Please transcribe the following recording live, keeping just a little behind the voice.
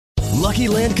Lucky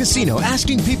Land Casino,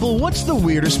 asking people, what's the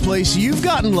weirdest place you've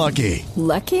gotten lucky?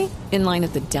 Lucky? In line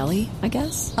at the deli, I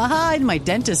guess? Aha, in my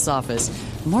dentist's office.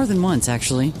 More than once,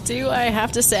 actually. Do I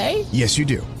have to say? Yes, you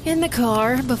do. In the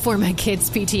car before my kids'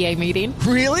 PTA meeting.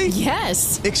 Really?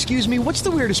 Yes. Excuse me, what's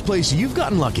the weirdest place you've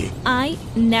gotten lucky? I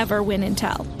never win and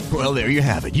tell. Well, there you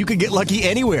have it. You can get lucky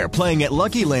anywhere, playing at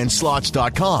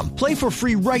LuckyLandSlots.com. Play for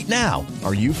free right now.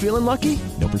 Are you feeling lucky?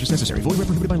 No purchase necessary. Void where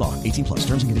prohibited by law. 18 plus.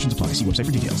 Terms and conditions apply. See website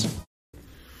for details.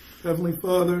 Heavenly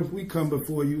Father, we come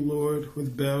before you, Lord,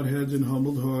 with bowed heads and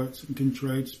humbled hearts and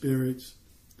contrite spirits,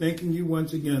 thanking you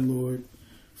once again, Lord,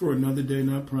 for another day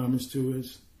not promised to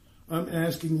us. I'm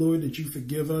asking, Lord, that you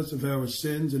forgive us of our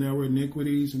sins and our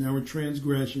iniquities and our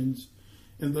transgressions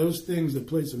and those things that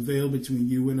place a veil between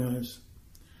you and us.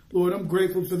 Lord, I'm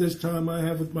grateful for this time I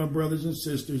have with my brothers and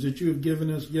sisters, that you have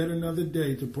given us yet another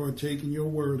day to partake in your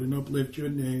word and uplift your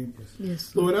name.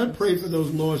 Yes, Lord, I pray for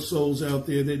those lost souls out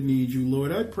there that need you,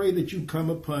 Lord. I pray that you come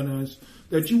upon us,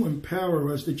 that you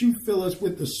empower us, that you fill us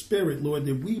with the Spirit, Lord,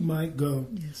 that we might go.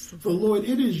 Yes, for, Lord,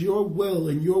 it is your will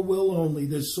and your will only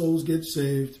that souls get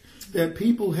saved, that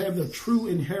people have the true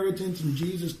inheritance in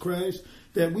Jesus Christ,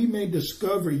 that we may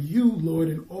discover you, Lord,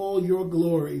 in all your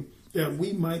glory, that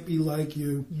we might be like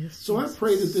you. Yes, so I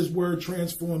pray that this word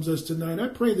transforms us tonight. I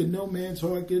pray that no man's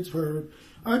heart gets hurt.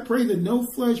 I pray that no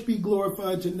flesh be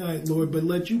glorified tonight, Lord, but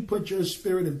let you put your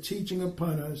spirit of teaching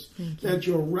upon us, that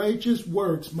your righteous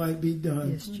works might be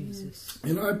done. Yes, Jesus.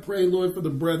 And I pray, Lord, for the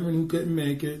brethren who couldn't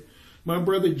make it. My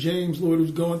brother James, Lord,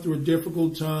 who's going through a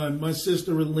difficult time. My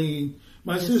sister Aline.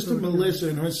 My sister Lord, Melissa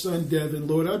and her son Devin,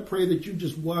 Lord, I pray that you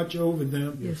just watch over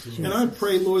them. Yes, and I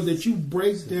pray, Lord, that you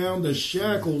break down the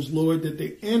shackles, Lord, that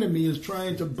the enemy is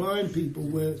trying to bind people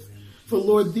with. For,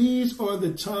 Lord, these are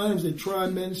the times that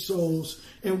try men's souls.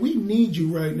 And we need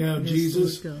you right now, yes,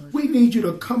 Jesus. We need you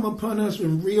to come upon us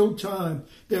in real time,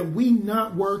 that we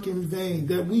not work in vain,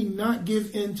 that we not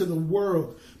give in to the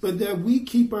world, but that we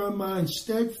keep our minds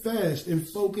steadfast and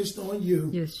focused on you.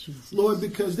 Yes, Jesus. Lord,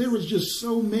 because there is just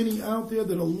so many out there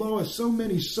that are lost, so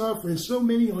many suffering, so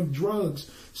many on drugs,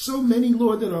 so many,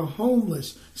 Lord, that are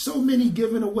homeless, so many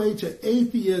given away to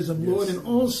atheism, Lord, and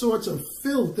all sorts of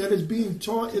filth that is being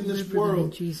taught in this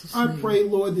world. I pray,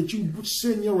 Lord, that you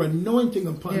send your anointing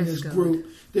upon this group,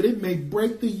 that it may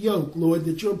break the yoke, Lord,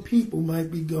 that your people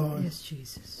might be gone. Yes,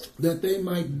 Jesus. That they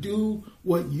might do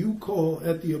what you call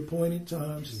at the appointed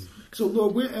times. So,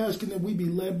 Lord, we're asking that we be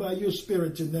led by your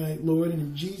Spirit tonight, Lord. And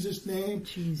in Jesus' name,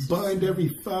 bind every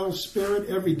foul spirit,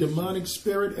 every demonic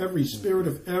spirit, every spirit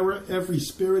of error, every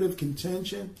spirit of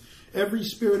contention, every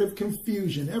spirit of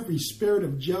confusion, every spirit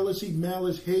of jealousy,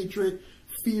 malice, hatred,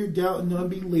 fear, doubt, and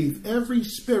unbelief. Every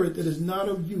spirit that is not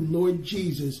of you, Lord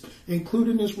Jesus,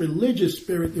 including this religious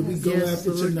spirit that we go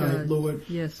after tonight, Lord.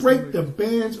 Yes, break the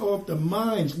bands off the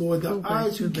minds, Lord, the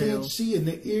eyes who veil. can't see and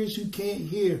the ears who can't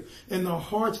hear and the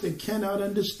hearts that cannot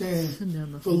understand.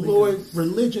 For, Lord,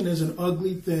 religion is an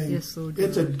ugly thing. Yes, Lord,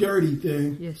 it's a dirty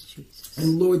thing. Yes, Jesus.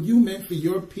 And, Lord, you meant for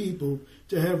your people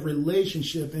to have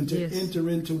relationship and to enter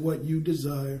into what you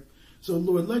desire. So,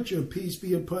 Lord, let your peace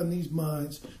be upon these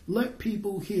minds. Let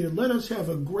people hear. Let us have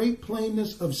a great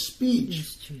plainness of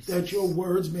speech, that your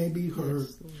words may be heard.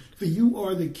 For you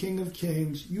are the King of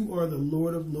kings. You are the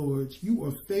Lord of lords. You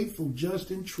are faithful, just,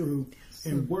 and true,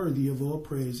 and worthy of all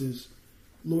praises.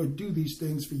 Lord, do these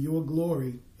things for your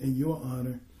glory and your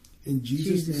honor. In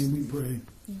Jesus' name we pray.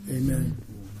 Amen.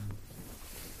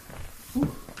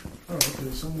 Whew. Oh, okay,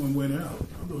 someone went out.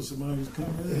 I thought somebody was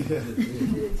coming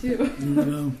in. did too. You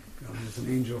know. God is an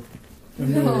angel. I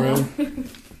know, right?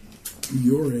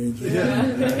 Your angel.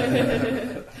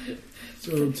 Yeah.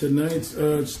 So tonight's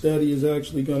study is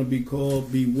actually going to be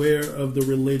called Beware of the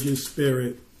Religious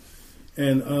Spirit.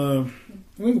 And I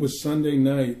think it was Sunday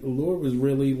night. The Lord was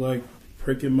really like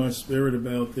pricking my spirit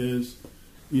about this.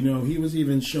 You know, he was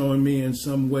even showing me in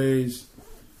some ways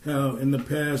how in the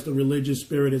past the religious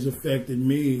spirit has affected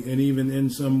me, and even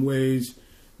in some ways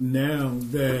now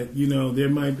that, you know, there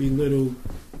might be little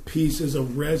pieces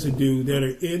of residue that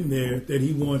are in there that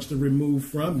he wants to remove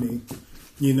from me,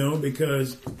 you know,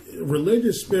 because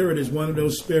religious spirit is one of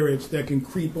those spirits that can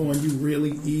creep on you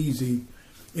really easy.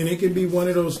 And it can be one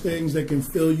of those things that can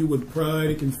fill you with pride.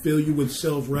 It can fill you with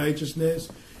self-righteousness.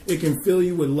 It can fill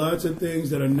you with lots of things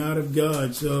that are not of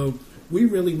God. So we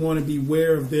really want to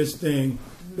beware of this thing.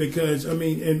 Because, I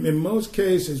mean, in most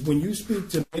cases, when you speak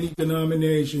to many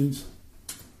denominations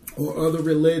or other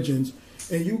religions,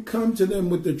 and you come to them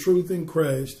with the truth in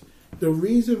Christ, the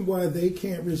reason why they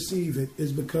can't receive it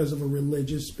is because of a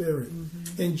religious spirit.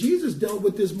 Mm-hmm. And Jesus dealt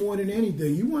with this more than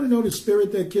anything. You want to know the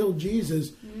spirit that killed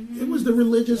Jesus? Mm-hmm. It was the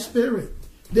religious spirit.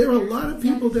 There are a lot of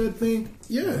people that think,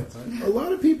 a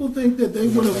lot of people think that they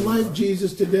would have liked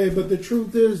Jesus today, but the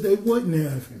truth is they wouldn't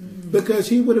have, because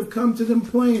he would have come to them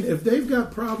plain. If they've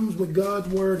got problems with God's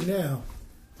word now,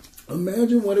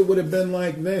 imagine what it would have been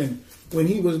like then, when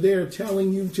he was there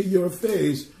telling you to your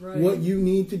face what you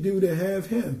need to do to have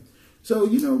him. So,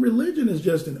 religion is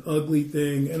just an ugly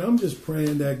thing, and I'm just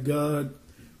praying that God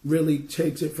really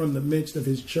takes it from the midst of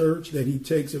his church, that he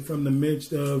takes it from the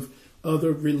midst of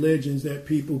other religions that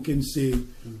people can see.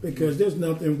 Because there's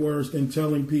nothing worse than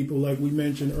telling people, like we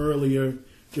mentioned earlier,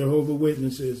 Jehovah's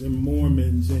Witnesses and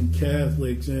Mormons and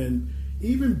Catholics and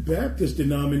even Baptist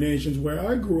denominations where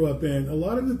I grew up in, a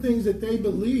lot of the things that they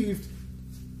believed,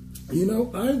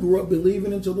 I grew up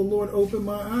believing until the Lord opened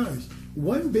my eyes.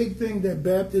 One big thing that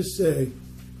Baptists say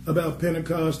about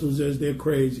Pentecostals is they're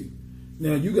crazy.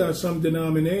 Now, you got some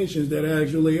denominations that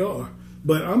actually are.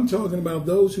 But I'm talking about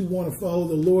those who want to follow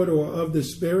the Lord or of the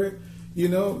Spirit.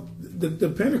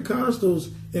 The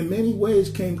Pentecostals in many ways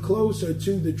came closer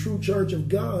to the true church of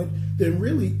God than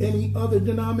really any other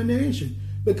denomination.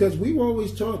 Because we were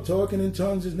always taught talking in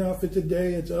tongues is not for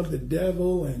today, it's of the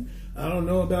devil. And I don't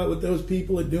know about what those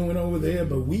people are doing over there,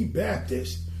 but we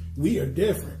Baptists, we are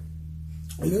different.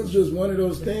 And it's just one of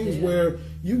those things where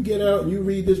you get out and you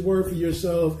read this word for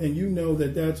yourself and you know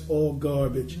that that's all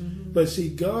garbage. But see,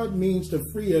 God means to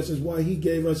free us is why he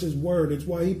gave us his word. It's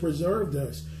why he preserved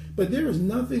us. But there is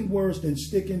nothing worse than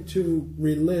sticking to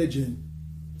religion,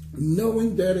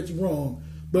 knowing that it's wrong,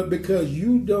 but because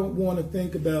you don't want to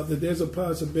think about that there's a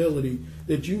possibility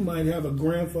that you might have a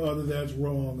grandfather that's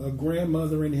wrong, a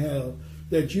grandmother in hell,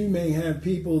 that you may have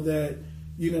people that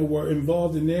were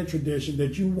involved in their tradition,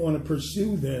 that you want to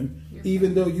pursue them,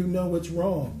 even though you know it's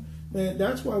wrong. Man,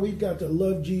 that's why we've got to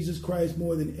love Jesus Christ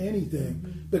more than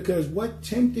anything. Because what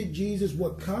tempted Jesus,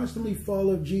 what constantly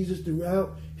followed Jesus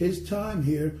throughout his time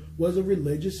here was a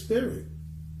religious spirit.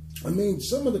 I mean,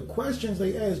 some of the questions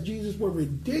they asked Jesus were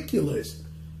ridiculous.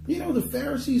 The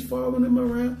Pharisees following him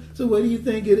around. So what do you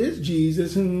think it is,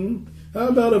 Jesus? How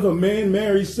about if a man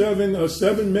marries seven or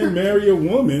seven men marry a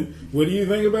woman? What do you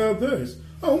think about this?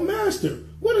 Oh, Master,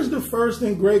 what is the first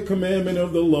and great commandment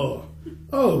of the law?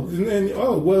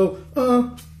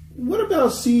 What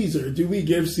about Caesar? Do we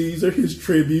give Caesar his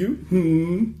tribute?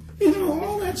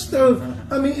 All that stuff.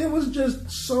 I mean, it was just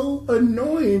so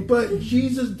annoying, but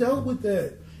Jesus dealt with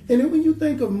that. And then when you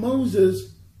think of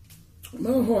Moses,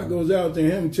 my heart goes out to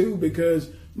him too, because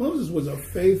Moses was a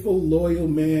faithful, loyal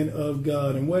man of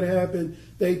God. And what happened?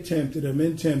 They tempted him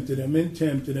and tempted him and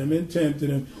tempted him and tempted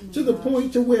him to the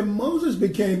point to where Moses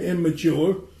became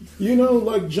immature,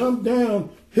 like jumped down,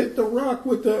 hit the rock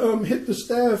with the, hit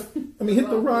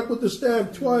the rock with the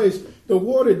staff twice. The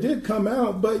water did come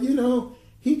out, but he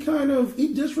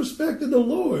disrespected the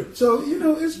Lord. So,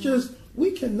 it's just,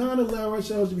 we cannot allow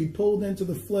ourselves to be pulled into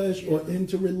the flesh or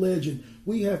into religion.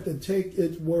 We have to take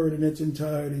its word in its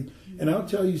entirety. And I'll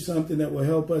tell you something that will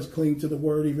help us cling to the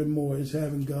word even more is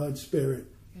having God's Spirit.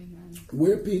 Amen.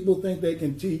 Where people think they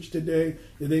can teach today,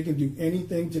 that they can do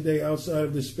anything today outside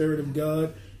of the Spirit of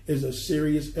God, is a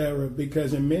serious error.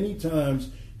 Because in many times,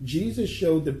 Jesus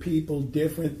showed the people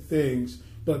different things,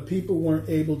 but people weren't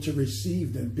able to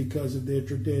receive them because of their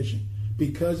tradition,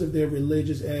 because of their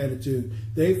religious attitude.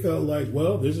 They felt like,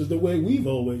 well, this is the way we've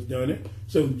always done it,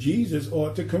 so Jesus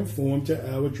ought to conform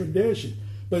to our tradition.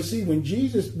 But see, when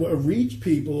Jesus reached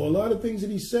people, a lot of things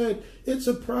that he said, it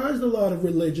surprised a lot of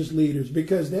religious leaders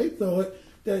because they thought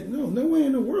that, no way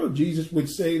in the world Jesus would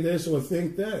say this or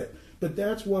think that. But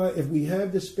that's why if we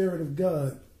have the Spirit of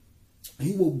God,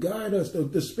 he will guide us.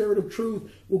 The Spirit of truth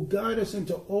will guide us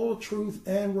into all truth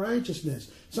and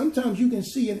righteousness. Sometimes you can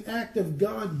see an act of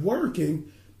God working,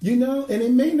 and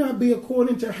it may not be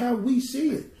according to how we see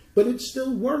it, but it's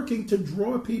still working to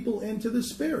draw people into the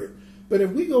Spirit. But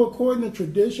if we go according to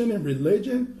tradition and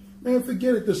religion, man,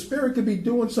 forget it. The Spirit could be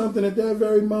doing something at that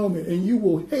very moment, and you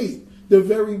will hate the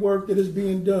very work that is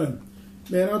being done.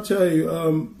 Man, I'll tell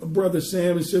you, Brother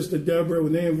Sam and Sister Deborah,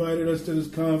 when they invited us to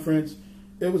this conference,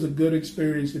 it was a good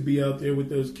experience to be out there with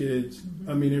those kids.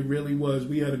 I mean, it really was.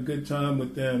 We had a good time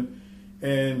with them.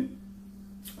 And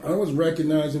I was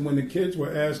recognizing when the kids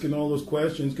were asking all those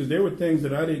questions, because there were things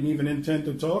that I didn't even intend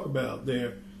to talk about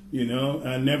there.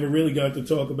 I never really got to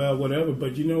talk about whatever.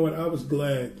 But you know what? I was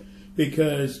glad,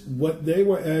 because what they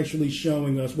were actually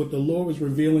showing us, what the Lord was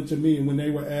revealing to me, and when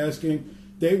they were asking,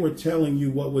 they were telling you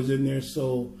what was in their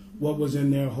soul, what was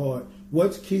in their heart.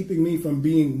 What's keeping me from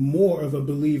being more of a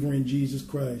believer in Jesus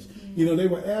Christ? They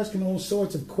were asking all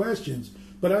sorts of questions.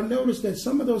 But I noticed that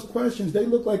some of those questions, they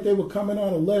looked like they were coming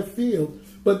out of left field,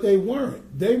 but they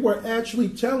weren't. They were actually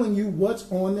telling you what's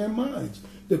on their minds.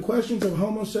 the questions of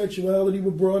homosexuality were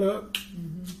brought up.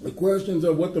 The questions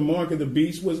of what the mark of the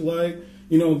beast was like.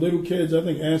 You know, little kids, I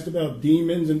think, asked about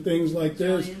demons and things like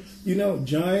this. Giants. You know,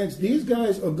 giants. These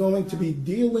guys are going to be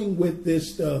dealing with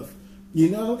this stuff. You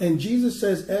know, and Jesus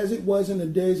says, as it was in the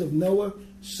days of Noah,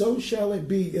 so shall it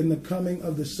be in the coming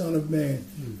of the Son of Man.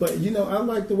 But, you know, I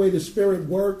like the way the Spirit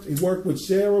worked. He worked with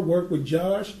Sarah, worked with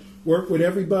Josh, worked with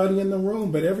everybody in the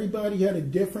room, but everybody had a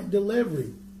different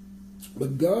delivery.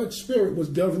 But God's Spirit was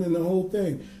governing the whole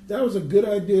thing. That was a good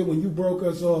idea when you broke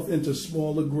us off into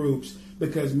smaller groups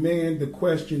because, man, the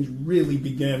questions really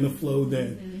began to flow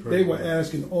then. They were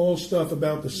asking all stuff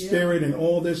about the Spirit and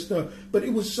all this stuff. But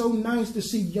it was so nice to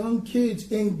see young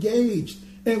kids engaged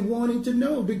and wanting to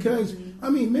know because,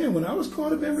 I mean, man, when I was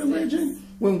caught up in religion,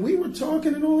 when we were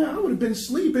talking and all that, I would have been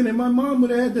sleeping and my mom would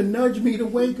have had to nudge me to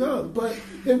wake up. But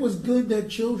it was good that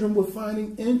children were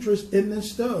finding interest in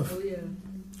this stuff. Oh, yeah.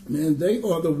 Man, they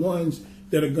are the ones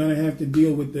that are going to have to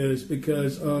deal with this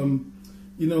because,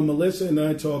 you know, Melissa and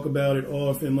I talk about it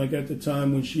often. Like at the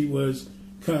time when she was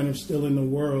kind of still in the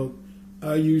world,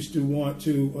 I used to want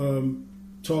to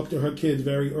talk to her kids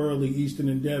very early, Easton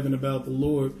and Devin, about the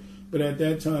Lord. But at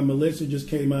that time, Melissa just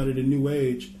came out of the New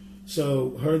Age.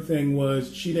 So her thing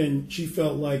was she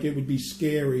felt like it would be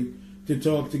scary to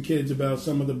talk to kids about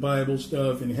some of the Bible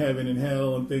stuff and heaven and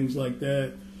hell and things like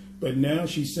that. But now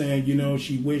she's saying, you know,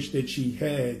 she wished that she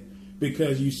had,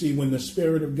 because you see, when the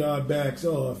Spirit of God backs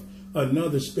off,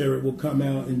 another spirit will come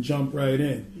out and jump right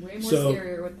in. Way more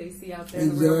scarier what they see out there. In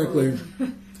the real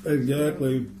world.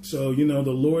 Exactly. So, you know,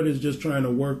 the Lord is just trying to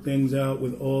work things out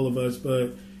with all of us.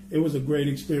 But it was a great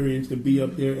experience to be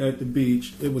up there at the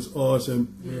beach. It was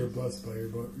awesome. We were blessed by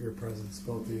your presence,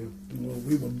 both of you. Well,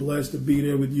 we were blessed to be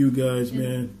there with you guys,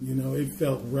 man. You know, it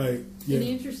felt right. Yeah. And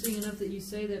interesting enough that you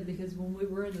say that, because when we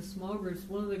were in the small groups,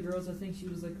 one of the girls, I think she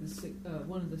was like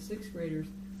one of the sixth graders,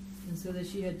 and so that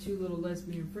she had two little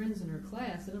lesbian friends in her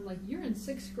class. And I'm like, you're in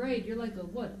sixth grade. You're like,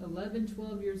 11,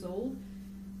 12 years old?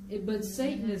 But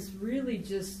Satan is really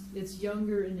just, it's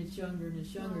younger and it's younger and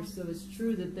it's younger. So it's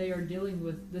true that they are dealing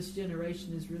with, this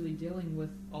generation is really dealing with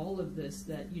all of this.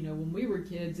 That, you know, when we were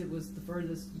kids, it was the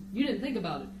furthest, you didn't think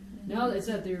about it. Now it's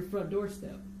at their front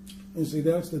doorstep. And see,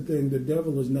 that's the thing. The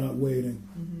devil is not waiting.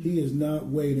 He is not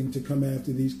waiting to come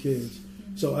after these kids.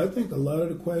 So I think a lot of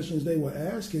the questions they were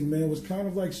asking, man, was kind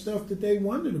of like stuff that they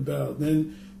wondered about.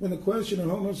 Then when the question of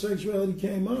homosexuality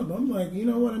came up, I'm like, you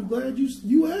know what, I'm glad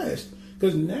you asked.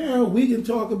 Because now we can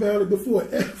talk about it before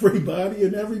everybody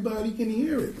and everybody can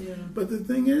hear it. Yeah. But the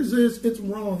thing is it's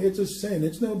wrong. It's a sin.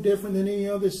 It's no different than any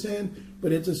other sin,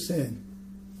 but it's a sin.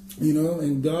 You know,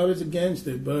 and God is against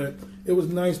it. But it was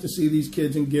nice to see these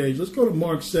kids engaged. Let's go to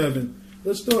Mark 7.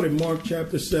 Let's start at Mark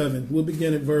chapter 7. We'll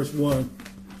begin at verse 1.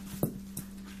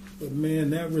 But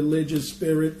man, that religious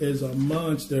spirit is a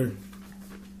monster.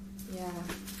 Yeah.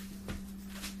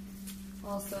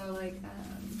 Also, like,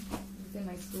 in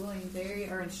my schooling, they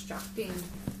are instructing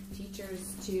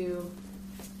teachers to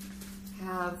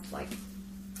have like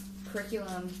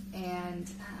curriculum and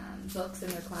books in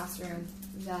their classroom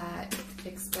that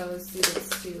expose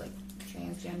students to like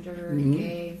transgender and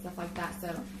gay and stuff like that.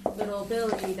 So little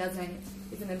Billy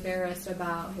isn't embarrassed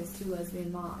about his two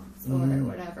lesbian moms or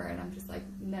whatever. And I'm just like,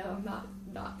 no, I'm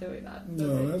not doing that.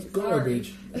 No, that's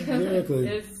garbage. Exactly.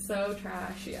 It's so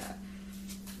trash. Yeah.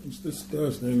 It's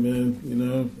disgusting, man, you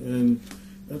know, and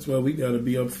that's why we got to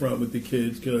be up front with the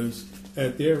kids, because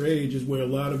at their age is where a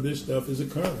lot of this stuff is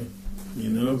occurring,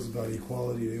 you know. It was about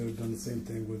equality. They would have done the same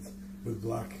thing with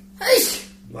black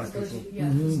people.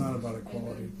 Yeah. It's not about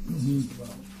equality. It's just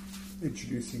about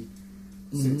introducing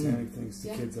satanic things to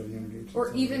kids at a young age.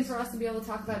 Or even for us to be able to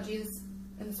talk about Jesus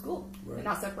in the school and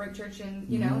not separate church and,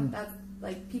 you know, that's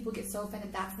like, people get so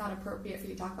offended that's not appropriate for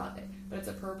you to talk about it. But it's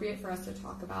appropriate for us to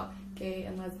talk about gay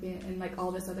and lesbian and like all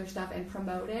this other stuff and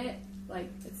promote it. Like,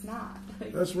 it's not.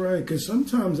 Like, that's right, because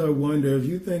sometimes I wonder, if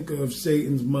you think of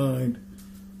Satan's mind,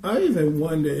 I even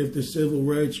wonder if the civil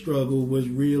rights struggle was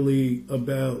really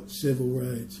about civil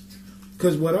rights.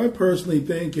 Because what I personally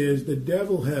think is the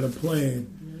devil had a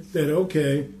plan that,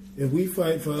 okay, if we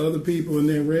fight for other people in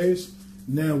their race,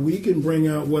 now we can bring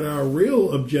out what our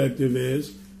real objective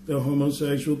is, the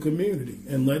homosexual community.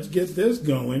 And let's get this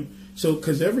going. So,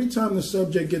 because every time the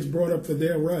subject gets brought up for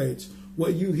their rights,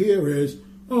 what you hear is,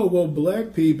 oh, well,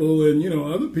 black people and, you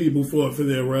know, other people fought for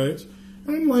their rights.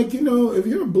 And I'm like, you know, if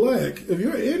you're black, if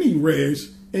you're any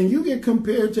race, and you get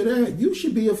compared to that, you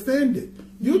should be offended.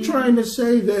 You're trying to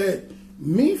say that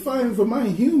me fighting for my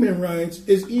human rights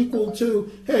is equal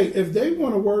to, hey, if they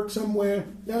want to work somewhere,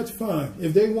 that's fine.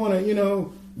 If they want to, you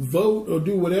know, vote or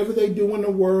do whatever they do in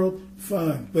the world,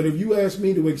 fine. But if you ask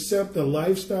me to accept a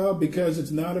lifestyle because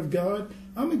it's not of God,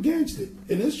 I'm against it.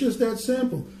 And it's just that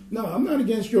simple. No, I'm not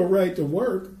against your right to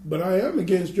work, but I am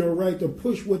against your right to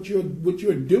push what you're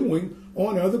doing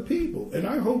on other people. And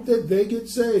I hope that they get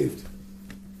saved.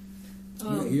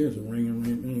 My ears are ringing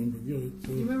right now. You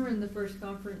remember in the first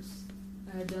conference,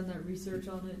 I had done that research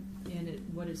on it and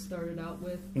what it started out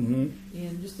with? Mm-hmm.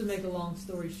 And just to make a long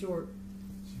story short,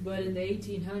 but in the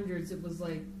 1800s, it was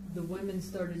like the women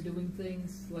started doing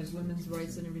things like women's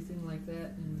rights and everything like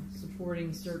that and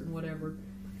supporting certain whatever.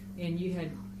 And you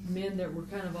had men that were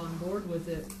kind of on board with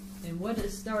it. And what it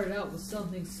started out was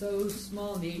something so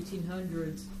small in the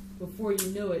 1800s. Before you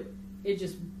knew it, it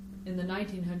just, in the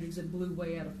 1900s, it blew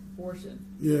way out of proportion.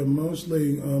 Yeah,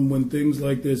 mostly when things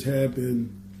like this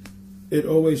happen, it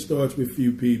always starts with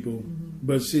few people. Mm-hmm.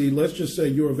 But see, let's just say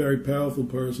you're a very powerful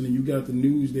person and you got the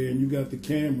news there and you got the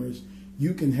cameras.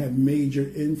 You can have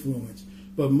major influence.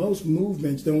 But most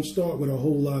movements don't start with a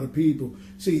whole lot of people.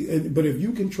 See, but if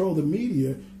you control the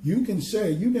media, you can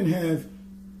say, you can have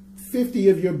 50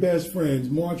 of your best friends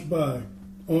march by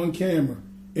on camera.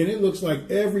 And it looks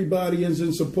like everybody is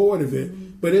in support of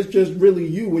it. But it's just really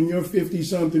you and your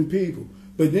 50-something people.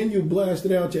 But then you blast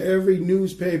it out to every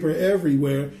newspaper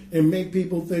everywhere and make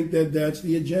people think that that's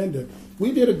the agenda.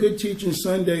 We did a good teaching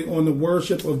Sunday on the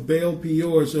worship of Baal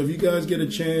Peor. So if you guys get a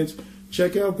chance,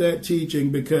 check out that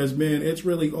teaching because, man, it's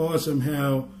really awesome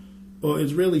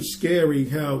it's really scary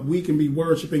how we can be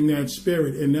worshiping that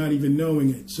spirit and not even knowing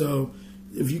it. So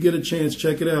if you get a chance,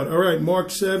 check it out. All right, Mark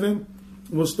 7,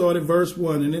 we'll start at verse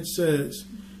 1, and it says,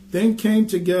 Then came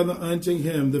together unto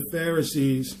him the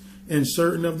Pharisees and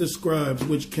certain of the scribes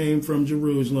which came from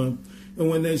Jerusalem. And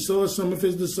when they saw some of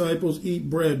his disciples eat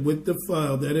bread with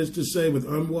defiled, that is to say, with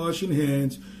unwashed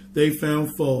hands, they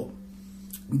found fault.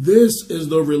 This is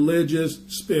the religious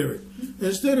spirit.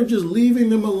 Instead of just leaving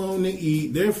them alone to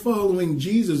eat, they're following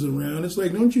Jesus around. It's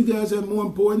like, don't you guys have more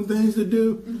important things to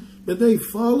do? But they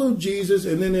follow Jesus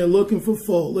and then they're looking for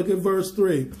fault. Look at verse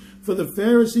 3. For the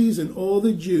Pharisees and all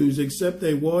the Jews, except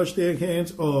they wash their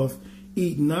hands off,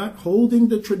 eat not, holding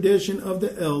the tradition of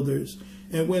the elders.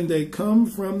 And when they come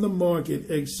from the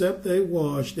market, except they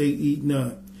wash, they eat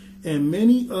not. And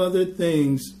many other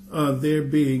things there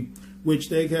be, which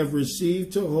they have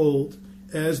received to hold,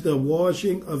 as the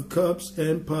washing of cups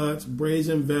and pots,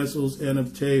 brazen vessels, and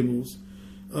of tables.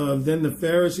 Then the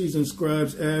Pharisees and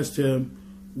scribes asked him,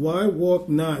 Why walk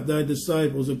not thy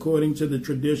disciples according to the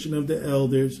tradition of the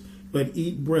elders, but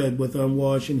eat bread with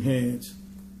unwashed hands?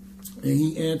 And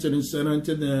he answered and said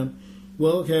unto them,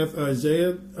 Well hath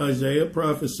Isaiah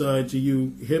prophesied to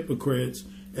you hypocrites,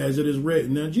 as it is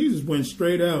written. Now Jesus went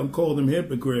straight out and called them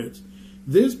hypocrites.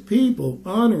 This people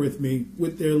honoreth me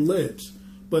with their lips,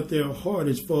 but their heart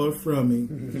is far from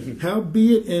me.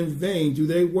 Howbeit in vain do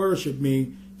they worship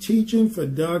me, teaching for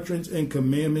doctrines and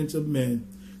commandments of men.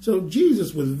 So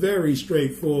Jesus was very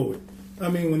straightforward. I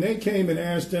mean, when they came and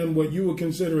asked him what you would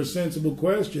consider a sensible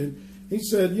question, he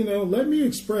said, let me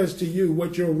express to you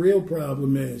what your real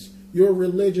problem is. You're a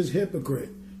religious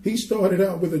hypocrite. He started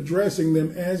out with addressing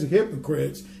them as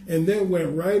hypocrites and then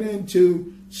went right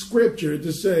into scripture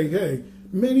to say, hey,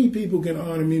 many people can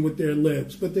honor me with their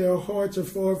lips, but their hearts are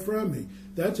far from me.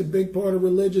 That's a big part of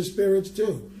religious spirits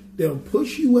too. They'll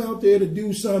push you out there to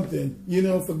do something,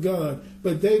 for God,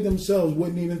 but they themselves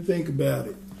wouldn't even think about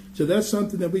it. So that's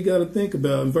something that we got to think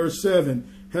about. In verse 7,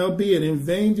 Howbeit in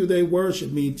vain do they worship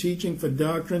me, teaching for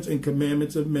doctrines and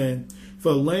commandments of men.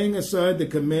 For laying aside the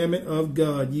commandment of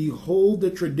God, ye hold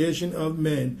the tradition of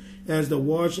men, as the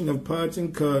washing of pots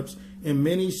and cups, and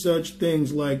many such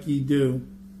things like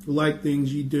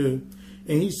things ye do.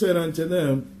 And he said unto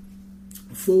them,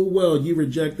 Full well ye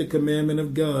reject the commandment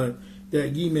of God,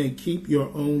 that ye may keep your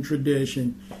own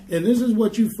tradition. And this is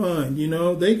what you find,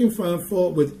 they can find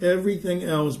fault with everything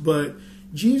else, but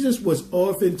Jesus was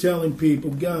often telling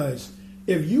people, guys,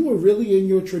 if you were really in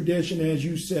your tradition, as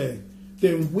you say,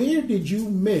 then where did you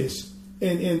miss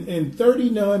in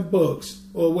 39 books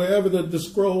or wherever the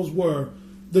scrolls were,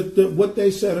 what they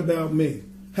said about me,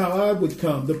 how I would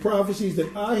come, the prophecies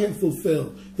that I had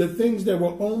fulfilled, the things that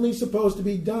were only supposed to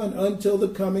be done until the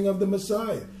coming of the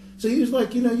Messiah. So he was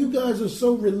like, you guys are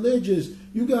so religious.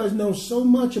 You guys know so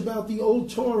much about the old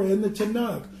Torah and the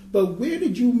Tanakh. But where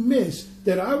did you miss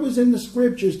that I was in the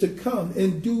scriptures to come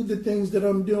and do the things that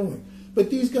I'm doing? But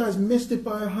these guys missed it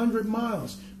by 100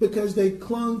 miles because they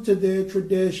clung to their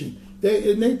tradition.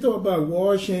 They thought about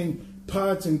washing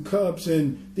pots and cups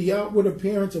and the outward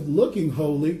appearance of looking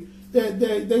holy.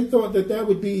 They thought that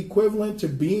would be equivalent to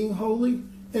being holy,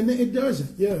 and it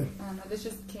doesn't. Yeah. This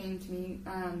just came to me,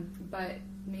 but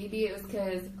maybe it was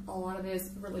because a lot of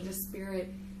this religious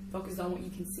spirit focused on what you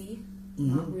can see,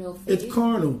 not real faith. It's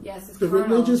carnal. Yes, it's the carnal.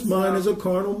 religious mind is a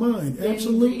carnal mind.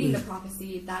 Absolutely. Reading the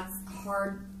prophecy, that's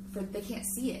hard for. They can't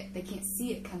see it. They can't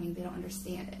see it coming. They don't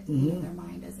understand it. Their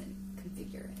mind doesn't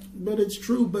configure it. But it's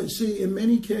true. But see, in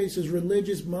many cases,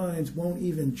 religious minds won't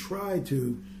even try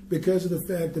to because of the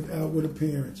fact of outward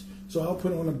appearance. So I'll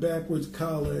put on a backwards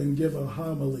collar and give a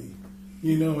homily,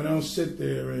 and I'll sit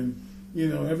there and,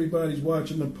 everybody's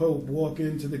watching the Pope walk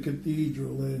into the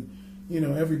cathedral and,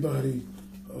 everybody,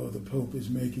 the Pope is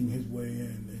making his way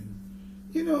in.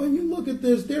 And, and you look at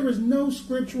this, there is no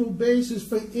scriptural basis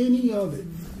for any of it.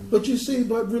 But you see,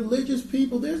 but religious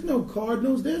people, there's no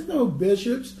cardinals, there's no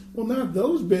bishops. Well, not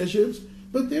those bishops,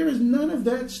 but there is none of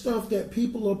that stuff that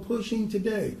people are pushing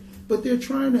today. But they're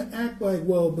trying to act like,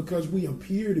 well, because we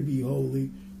appear to be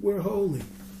holy, we're holy.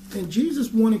 And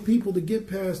Jesus wanted people to get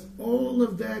past all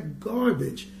of that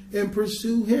garbage and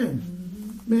pursue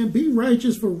him. Man, be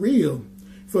righteous for real.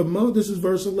 This is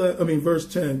verse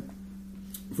 10.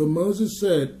 For Moses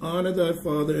said, honor thy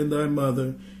father and thy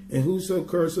mother, and whoso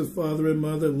curseth father and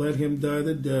mother, let him die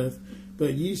the death.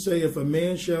 But ye say, if a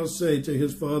man shall say to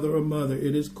his father or mother,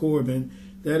 it is Corban,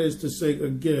 that is to say, a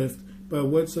gift, by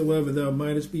whatsoever thou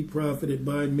mightest be profited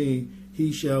by me,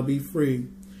 he shall be free.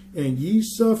 And ye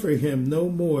suffer him no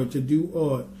more to do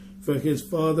aught for his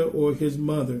father or his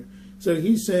mother. So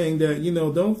he's saying that,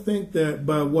 don't think that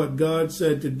by what God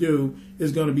said to do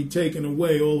is going to be taken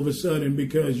away all of a sudden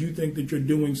because you think that you're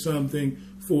doing something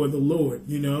for the Lord.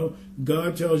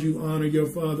 God tells you honor your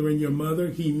father and your mother.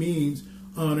 He means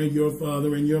honor your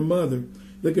father and your mother.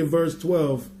 Look at verse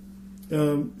 12.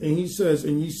 And he says,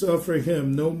 and ye suffer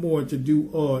him no more to do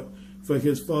aught for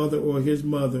his father or his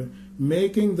mother,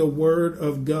 making the word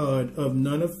of God of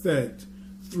none effect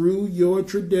through your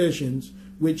traditions,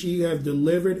 which ye have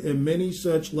delivered, and many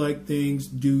such like things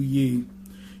do ye.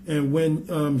 And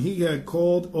when he had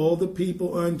called all the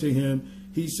people unto him,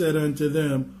 he said unto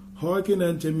them, hearken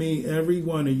unto me, every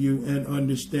one of you, and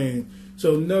understand.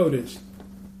 So notice,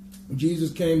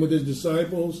 Jesus came with his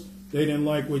disciples. They didn't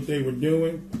like what they were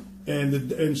doing.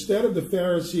 And instead of the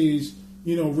Pharisees,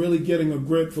 really getting a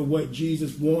grip for what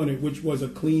Jesus wanted, which was a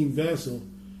clean vessel,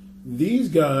 these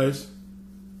guys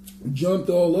jumped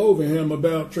all over him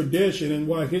about tradition and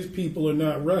why his people are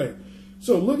not right.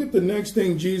 So look at the next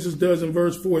thing Jesus does in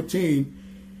verse 14.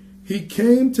 He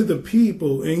came to the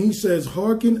people and he says,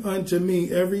 hearken unto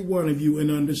me, every one of you, and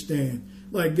understand.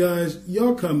 Like, guys,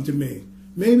 y'all come to me.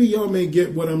 Maybe y'all may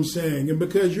get what I'm saying. And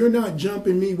because you're not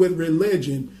jumping me with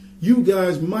religion, you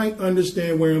guys might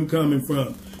understand where I'm coming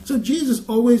from. So Jesus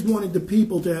always wanted the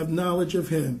people to have knowledge of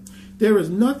him. There is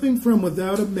nothing from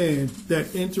without a man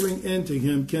that entering into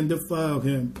him can defile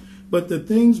him. But the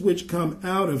things which come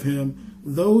out of him,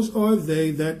 those are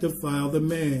they that defile the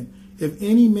man. If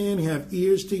any man have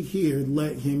ears to hear,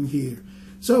 let him hear.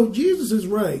 So Jesus is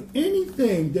right.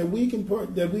 Anything that we can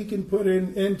put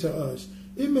into us,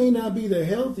 it may not be the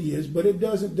healthiest, but it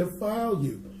doesn't defile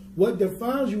you. What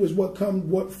defiles you is what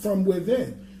from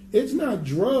within. It's not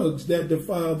drugs that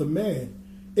defile the man.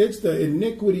 It's the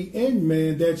iniquity in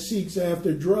man that seeks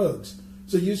after drugs.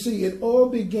 So you see, it all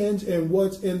begins in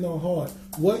what's in the heart.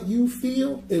 What you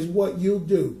feel is what you'll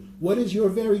do. What is your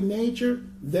very nature?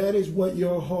 That is what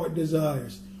your heart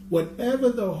desires. Whatever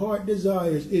the heart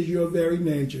desires is your very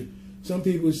nature. Some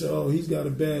people say, oh, he's got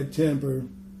a bad temper.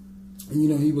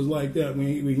 And, he was like that when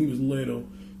he was little.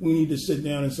 We need to sit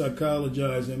down and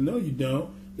psychologize him. No, you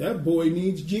don't. That boy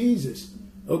needs Jesus.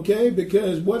 Okay?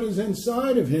 Because what is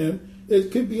inside of him,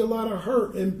 it could be a lot of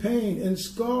hurt and pain and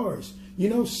scars.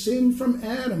 Sin from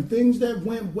Adam, things that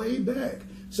went way back.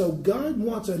 So God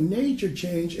wants a nature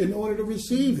change in order to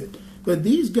receive it. But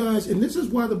these guys, and this is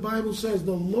why the Bible says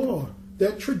the law,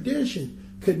 that tradition,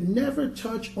 could never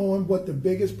touch on what the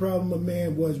biggest problem of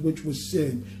man was, which was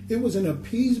sin. It was an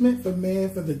appeasement for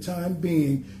man for the time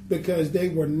being because they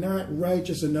were not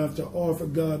righteous enough to offer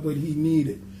God what he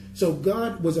needed. So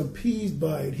God was appeased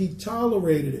by it. He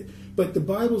tolerated it. But the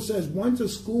Bible says once a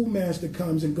schoolmaster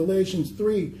comes in Galatians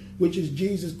 3, which is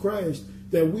Jesus Christ,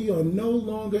 that we are no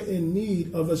longer in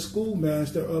need of a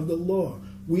schoolmaster of the law.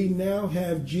 We now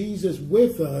have Jesus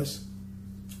with us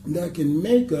that can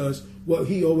make us what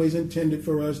he always intended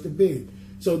for us to be.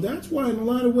 So that's why in a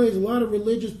lot of ways, a lot of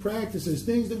religious practices,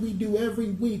 things that we do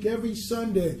every week, every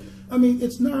Sunday,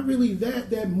 it's not really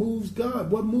that moves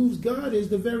God. What moves God is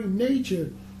the very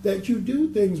nature that you do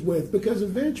things with. Because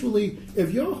eventually,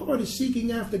 if your heart is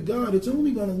seeking after God, it's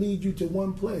only going to lead you to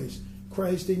one place: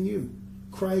 Christ in you,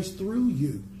 Christ through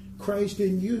you, Christ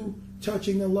in you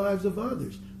touching the lives of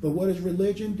others. But what does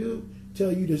religion do?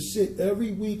 Tell you to sit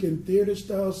every week in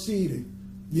theater-style seating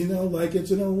you know, like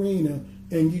it's an arena,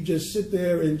 and you just sit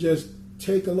there and just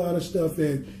take a lot of stuff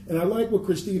in. And I like what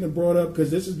Christina brought up,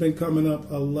 because this has been coming up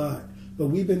a lot. But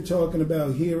we've been talking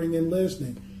about hearing and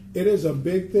listening. It is a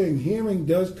big thing. Hearing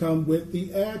does come with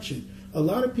the action. A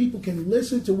lot of people can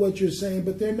listen to what you're saying,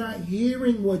 but they're not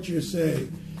hearing what you're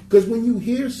saying. Because when you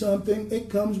hear something, it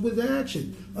comes with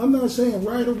action. I'm not saying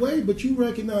right away, but you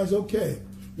recognize, okay,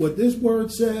 what this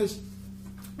word says,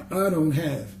 I don't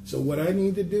have. So what I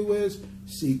need to do is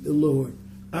seek the Lord.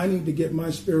 I need to get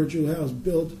my spiritual house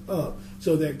built up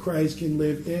so that Christ can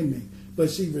live in me.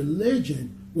 But see,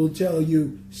 religion will tell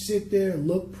you, sit there,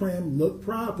 look prim, look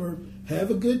proper, have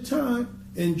a good time,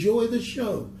 enjoy the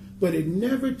show. But it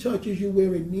never touches you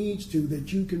where it needs to,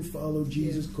 that you can follow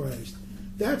Jesus Christ.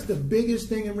 That's the biggest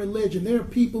thing in religion. There are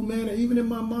people, man, even in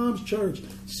my mom's church,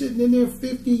 sitting in there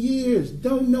 50 years,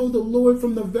 don't know the Lord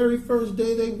from the very first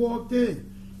day they walked in.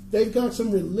 They've got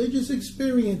some religious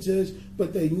experiences,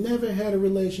 but they never had a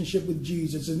relationship with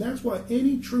Jesus. And that's why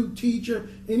any true teacher,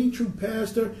 any true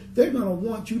pastor, they're going to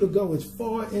want you to go as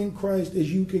far in Christ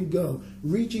as you can go,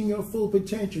 reaching your full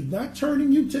potential, not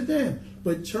turning you to them,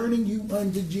 but turning you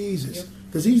unto Jesus,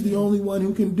 because he's the only one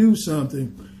who can do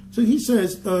something. So he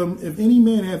says, if any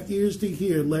man have ears to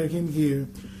hear, let him hear.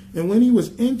 And when he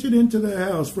was entered into the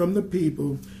house from the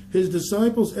people, his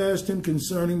disciples asked him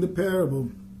concerning the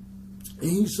parable. And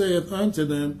he saith unto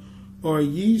them, are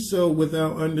ye so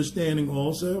without understanding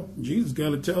also? Jesus got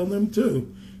to tell them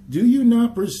too. Do you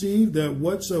not perceive that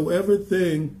whatsoever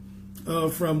thing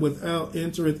from without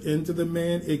entereth into the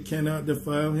man, it cannot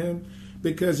defile him?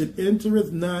 Because it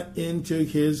entereth not into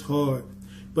his heart,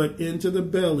 but into the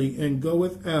belly, and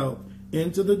goeth out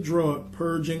into the draught,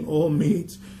 purging all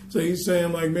meats. So he's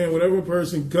saying, like, man, whatever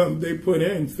person they put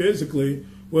in physically,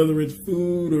 whether it's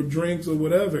food or drinks or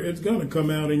whatever, it's going to come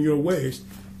out in your waste.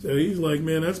 So he's like,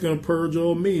 man, that's going to purge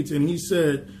all meats. And he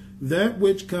said, that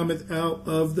which cometh out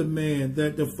of the man,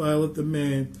 that defileth the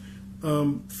man,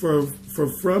 for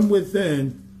from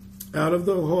within, out of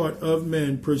the heart of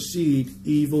men, proceed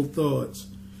evil thoughts.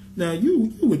 Now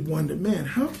you would wonder, man,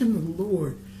 how can the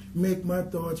Lord make my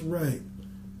thoughts right?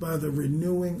 By the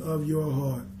renewing of your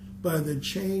heart, by the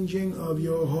changing of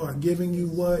your heart, giving you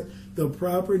what? The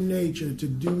proper nature to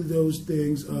do those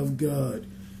things of God.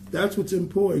 That's what's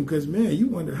important, because, man, you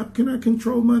wonder, how can I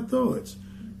control my thoughts?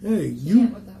 Hey,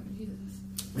 you...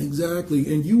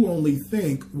 Exactly, and you only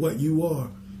think what you are.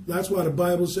 That's why the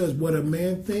Bible says, what a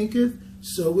man thinketh,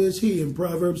 so is he, in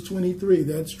Proverbs 23.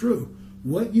 That's true.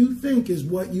 What you think is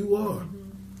what you are.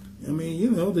 I mean,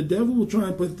 you know, the devil will try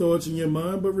and put thoughts in your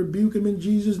mind, but rebuke him in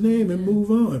Jesus' name and move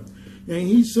on. And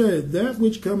he said, that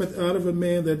which cometh out of a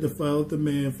man, that defileth the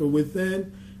man, for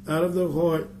within, out of the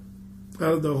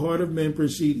heart of men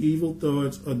proceed evil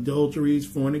thoughts, adulteries,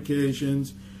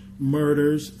 fornications,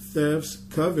 murders, thefts,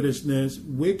 covetousness,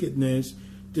 wickedness,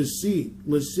 deceit,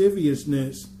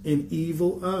 lasciviousness, an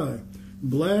evil eye,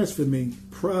 blasphemy,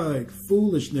 pride,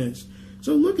 foolishness.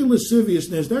 So look at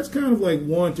lasciviousness. That's kind of like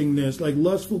wantingness, like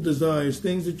lustful desires,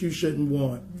 things that you shouldn't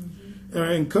want.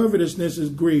 And covetousness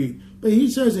is greed. But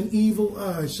he says an evil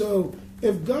eye. So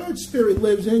if God's Spirit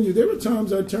lives in you, there were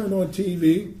times I turned on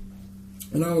TV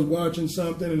and I was watching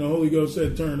something and the Holy Ghost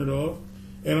said, turn it off.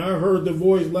 And I heard the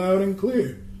voice loud and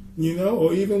clear. You know,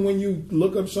 or even when you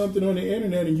look up something on the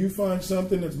internet and you find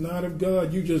something that's not of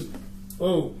God, you just,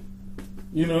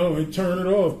 and turn it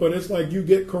off. But it's like you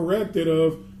get corrected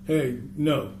of, hey,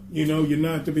 no, you're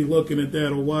not to be looking at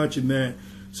that or watching that.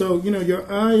 So, your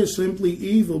eye is simply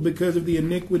evil because of the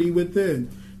iniquity within.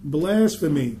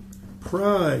 Blasphemy,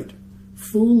 pride,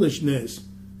 foolishness.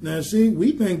 Now, see,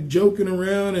 we think joking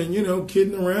around and,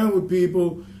 kidding around with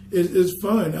people is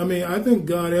fun. I mean, I think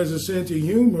God has a sense of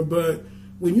humor, but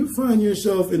when you find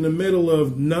yourself in the middle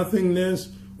of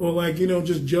nothingness or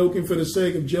just joking for the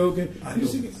sake of joking,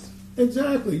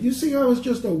 exactly. You see how it's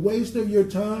just a waste of your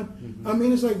time? Mm-hmm. I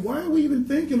mean, it's like, why are we even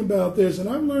thinking about this? And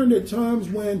I've learned at times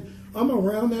when I'm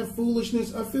around that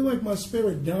foolishness, I feel like my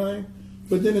spirit dying.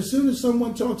 But then as soon as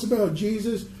someone talks about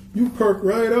Jesus, you perk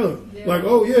right up. Yeah. Like,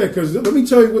 oh yeah, because let me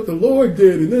tell you what the Lord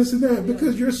did and this and that. Yeah.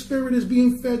 Because your spirit is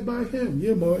being fed by Him.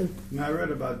 Yeah, Martin. Now, I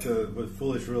read about what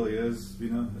foolish really is.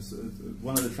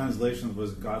 One of the translations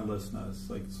was godlessness.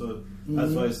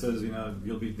 That's why it says,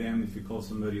 you'll be damned if you call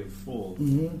somebody a fool.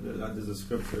 Mm-hmm. There's a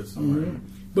scripture somewhere. Mm-hmm.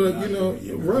 But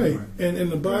right, and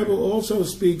the Bible also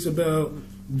speaks about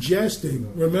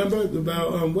jesting. Remember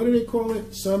about what do they call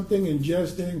it? Something in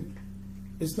jesting.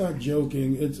 It's not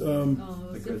joking. It's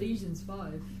Ephesians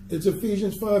 5. It's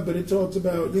Ephesians 5, but it talks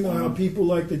about how people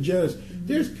like to jest. Mm-hmm.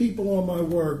 There's people on my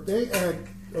work. They act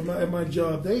at my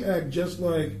job. They act just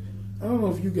like, I don't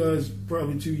know if you guys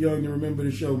probably too young to remember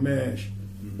the show MASH.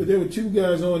 But there were two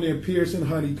guys on there, Pierce and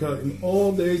Honeycutt, and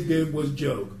all they did was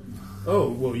joke.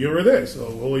 Oh, well, you're a this.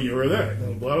 Oh, well, you're a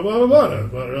that. Blah, blah, blah, blah,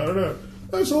 blah, blah, blah.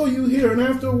 That's all you hear. And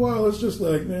after a while, it's just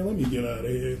like, man, let me get out of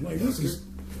here. Like, this is...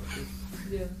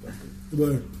 Yeah.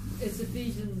 But, it's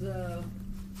Ephesians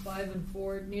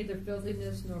 5:4. Neither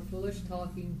filthiness, nor foolish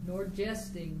talking, nor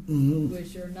jesting,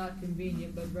 which are not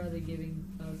convenient, but rather giving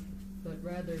of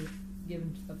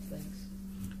thanks.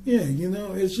 yeah,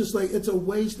 it's just like, it's a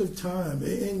waste of time.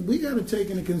 And we got to take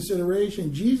into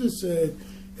consideration, Jesus said,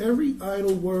 every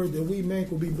idle word that we make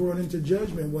will be brought into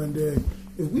judgment one day.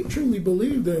 If we truly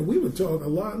believe that, we would talk a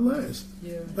lot less.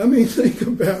 Yeah. I mean, think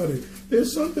about it.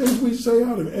 There's some things we say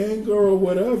out of anger or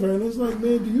whatever, and it's like,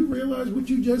 man, do you realize what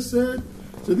you just said?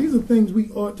 So these are things we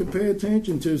ought to pay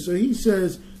attention to. So he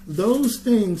says, those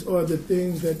things are the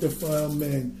things that defile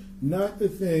men, not the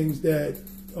things that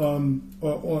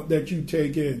that you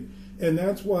take in. And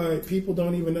that's why people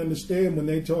don't even understand when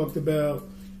they talked about,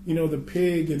 the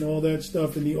pig and all that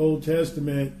stuff in the Old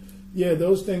Testament. Yeah,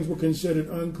 those things were considered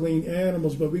unclean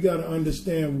animals, but we got to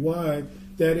understand why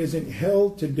that isn't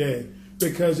held today,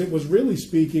 because it was really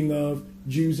speaking of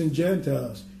Jews and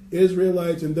Gentiles,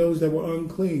 Israelites and those that were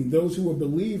unclean, those who were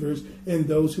believers and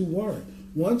those who weren't.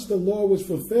 Once the law was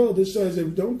fulfilled, it says,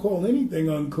 don't call anything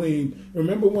unclean.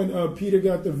 Remember when Peter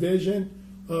got the vision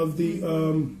of the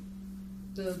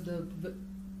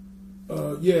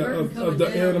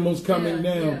animals coming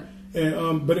down. Yeah.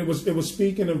 And but it was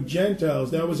speaking of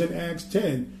Gentiles. That was in Acts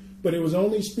 10. But it was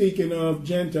only speaking of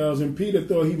Gentiles, and Peter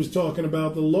thought he was talking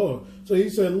about the law. So he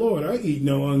said, Lord, I eat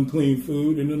no unclean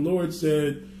food. And the Lord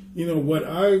said, what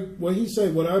I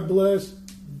bless,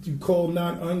 you call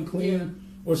not unclean,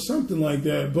 or something like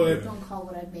that. But don't call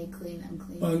what I've made clean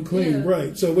unclean. Unclean, yeah.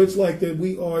 Right. So it's like that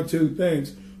we are two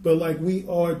things. But like we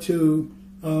are to,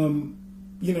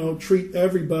 treat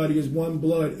everybody as one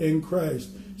blood in Christ.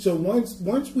 So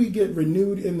once we get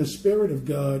renewed in the Spirit of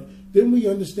God, then we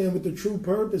understand what the true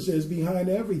purpose is behind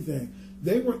everything.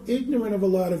 They were ignorant of a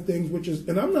lot of things,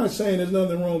 and I'm not saying there's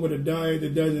nothing wrong with a diet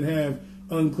that doesn't have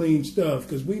unclean stuff,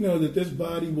 because we know that this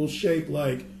body will shape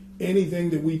like anything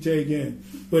that we take in.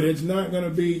 But it's not going to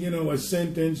be, a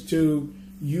sentence to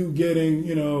you getting,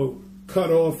 cut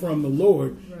off from the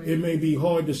Lord. Right. It may be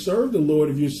hard to serve the Lord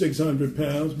if you're 600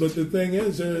 pounds, but the thing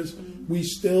is we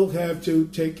still have to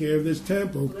take care of this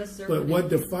temple. But what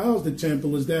defiles the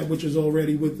temple is that which is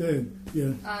already within.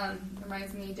 Yeah.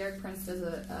 Reminds me, Derek Prince does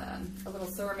a little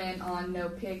sermon on no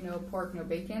pig, no pork, no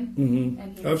bacon. Mm-hmm.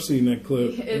 And I've seen that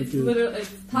clip. It's literally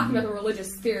talking about the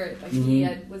religious spirit. Like he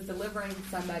was delivering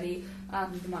somebody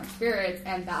demonic spirits,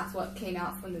 and that's what came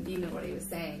out from the demon. What he was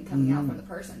saying coming out from the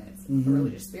person. It's the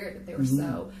religious spirit that they were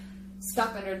so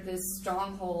stuck under this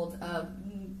stronghold of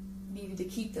needing to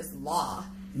keep this law,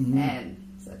 and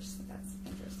such. That's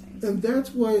interesting. And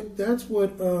that's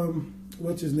what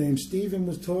what's his name, Stephen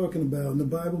was talking about, and the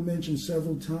Bible mentions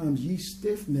several times, ye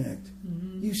stiff-necked.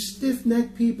 You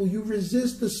stiff-necked people, you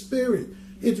resist the Spirit.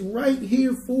 It's right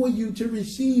here for you to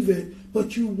receive it,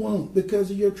 but you won't because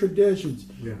of your traditions.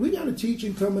 Yeah. We got a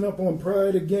teaching coming up on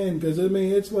pride again, because,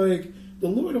 it's like the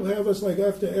Lord will have us, like,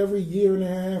 after every year and a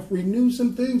half, renew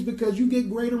some things because you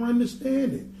get greater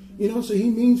understanding. So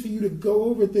he means for you to go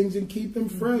over things and keep them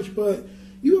fresh, but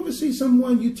you ever see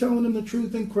someone, you telling them the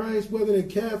truth in Christ, whether they're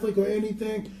Catholic or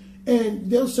anything, and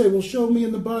they'll say, well, show me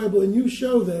in the Bible, and you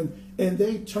show them, and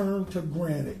they turn to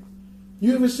granite.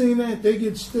 You ever seen that? They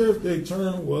get stiff, they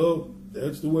turn, well,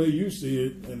 that's the way you see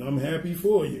it, and I'm happy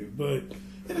for you. And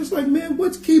it's like, man,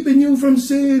 what's keeping you from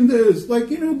seeing this? Like,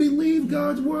 believe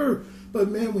God's word. But,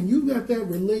 man, when you got that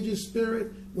religious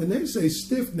spirit, when they say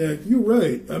stiff-necked, you're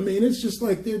right. It's just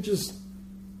like they're just,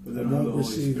 they won't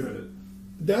receive it.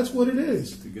 That's what it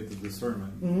is. To get the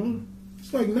discernment.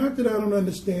 It's like, not that I don't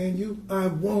understand you, I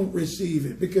won't receive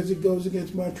it because it goes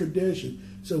against my tradition.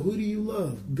 So who do you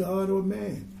love, God or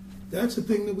man? That's the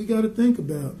thing that we got to think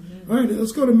about. All right,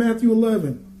 let's go to Matthew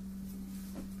 11.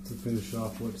 To finish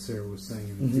off what Sarah was saying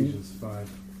in Ephesians 5,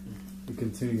 it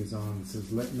continues on. It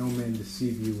says, let no man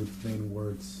deceive you with vain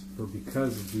words, for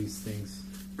because of these things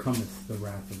cometh the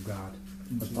wrath of God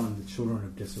upon the children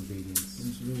of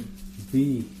disobedience.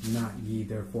 Be not ye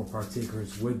therefore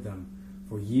partakers with them,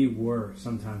 for ye were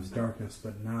sometimes darkness,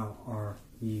 but now are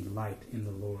ye light in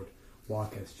the Lord.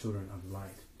 Walk as children of light.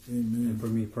 Amen. And for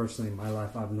me personally, in my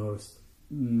life, I've noticed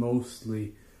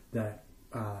mostly that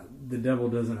the devil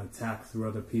doesn't attack through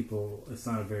other people. It's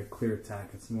not a very clear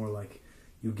attack. It's more like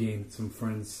you gain some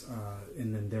friends,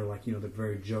 and then they're like, they're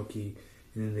very jokey,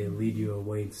 and then they lead you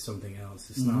away to something else.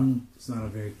 It's not a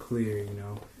very clear,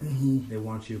 They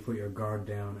want you to put your guard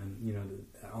down, and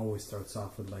it always starts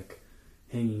off with like,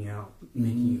 hanging out,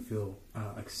 making you feel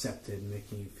accepted,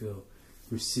 making you feel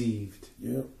received.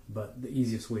 Yep. But the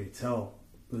easiest way to tell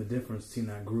the difference between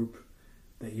that group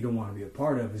that you don't want to be a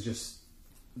part of is just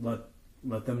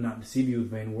let them not deceive you with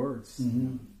vain words.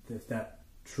 If that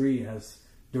tree has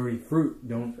dirty fruit,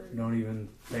 don't even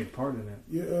take part in it.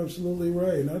 You're absolutely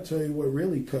right. And I tell you what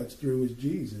really cuts through is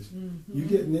Jesus. You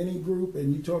get in any group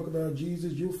and you talk about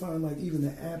Jesus, you'll find like even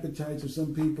the appetites of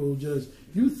some people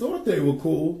you thought they were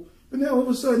cool, but now all of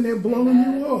a sudden they're blowing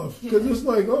you off. Because it's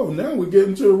like, oh, now we're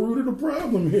getting to the root of the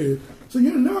problem here. So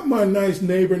you're not my nice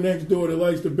neighbor next door that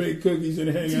likes to bake cookies and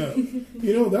hang out.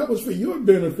 That was for your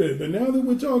benefit. But now that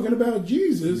we're talking about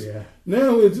Jesus,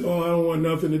 now it's, I don't want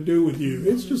nothing to do with you.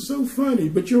 It's just so funny.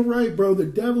 But you're right, bro. The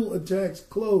devil attacks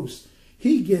close.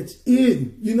 He gets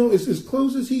in. It's as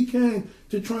close as he can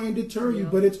to try and deter you.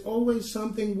 But it's always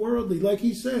something worldly. Like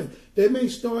he said, they may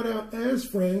start out as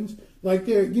friends, like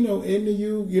they're, into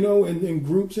you, in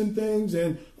groups and things.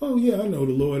 And, oh, yeah, I know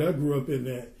the Lord. I grew up in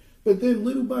that. But then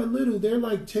little by little, they're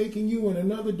like taking you in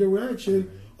another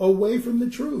direction away from the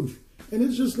truth. And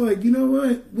it's just like, you know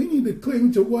what? We need to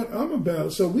cling to what I'm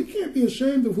about. So we can't be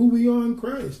ashamed of who we are in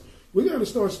Christ. We got to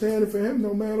start standing for him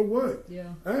no matter what.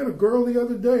 Yeah. I had a girl the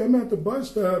other day. I'm at the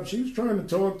bus stop. She was trying to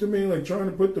talk to me, like trying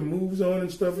to put the moves on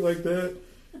and stuff like that.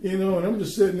 And I'm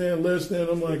just sitting there listening.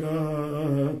 I'm like,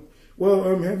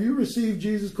 Well, have you received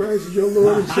Jesus Christ as your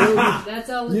Lord and Savior? That's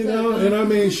all it's and I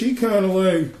mean, she kind of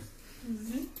like,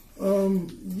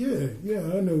 yeah,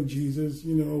 I know Jesus,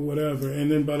 whatever.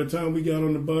 And then by the time we got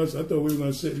on the bus, I thought we were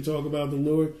going to sit and talk about the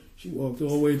Lord. She walked all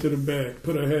the way to the back,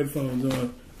 put her headphones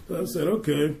on. So I said,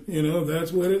 okay,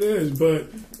 that's what it is. But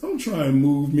don't try and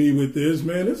move me with this,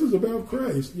 man. This is about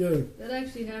Christ. Yeah. That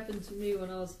actually happened to me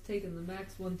when I was taking the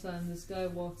Max one time. This guy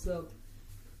walks up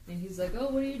and he's like, oh,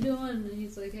 what are you doing? And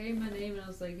he's like, hey, my name. And I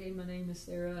was like, hey, my name is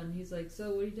Sarah. And he's like,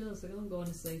 so what are you doing? I was like, I'm going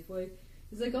to Safeway.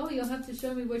 He's like, oh, you'll have to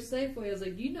show me which Safeway. I was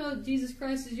like, you know Jesus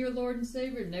Christ is your Lord and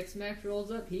Savior. Next Max rolls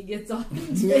up, he gets off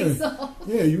and takes off.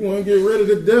 Yeah, you want to get rid of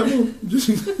the devil?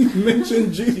 Just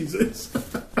mention Jesus.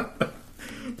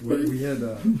 We had,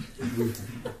 I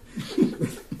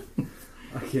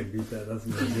can't beat that. That's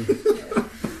amazing.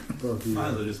 Might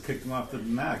as well just kicked him off the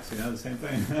Max, the same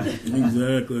thing.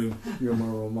 Exactly. You're my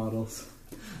role models.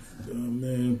 Oh,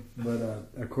 man. But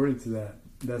according to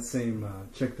that same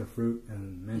check the fruit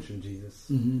and mention Jesus.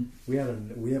 We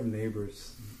have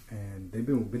neighbors, and they've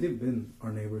been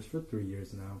our neighbors for 3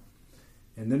 years now,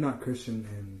 and they're not Christian.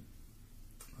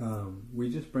 And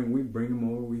we bring them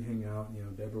over. We hang out.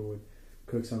 Deborah would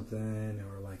cook something,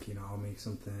 or I'll make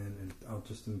something, and I'll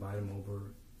just invite them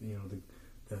over.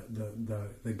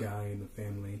 The guy in the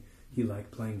family, he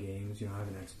liked playing games. I have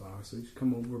an Xbox, so he just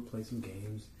come over, play some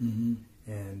games,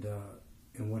 and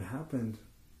what happened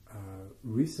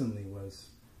recently was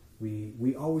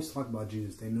we always talk about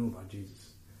Jesus. They know about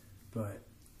Jesus, but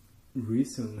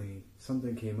recently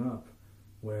something came up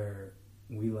where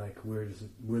we're just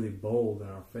really bold in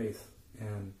our faith,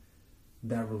 and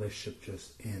that relationship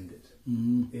just ended.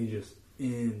 It just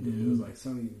ended. It was like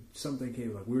something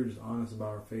came, like we were just honest about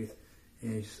our faith,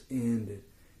 and it just ended.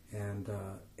 And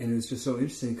it's just so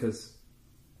interesting because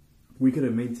we could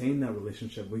have maintained that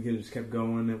relationship. We could have just kept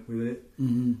going with it.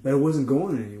 But it wasn't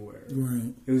going anywhere.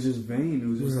 Right. It was just vain. It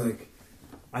was just like,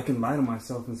 I can lie to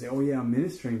myself and say, oh yeah, I'm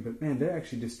ministering, but man, they're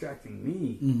actually distracting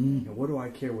me. And what do I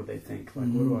care what they think? What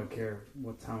do I care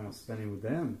what time I'm spending with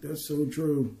them? That's so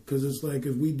true. Because it's like,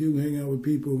 if we do hang out with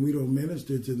people and we don't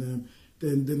minister to them,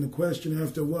 then the question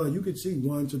after a while, you could see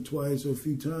once or twice or a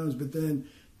few times, but then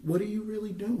what are you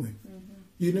really doing?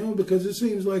 Because it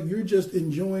seems like you're just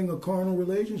enjoying a carnal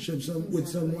relationship with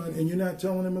someone, and you're not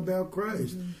telling them about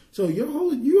Christ. So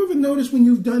you ever notice when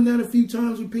you've done that a few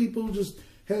times with people, just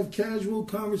have casual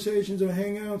conversations or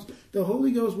hangouts, the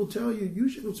Holy Ghost will tell you, you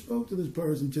should have spoke to this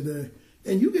person today.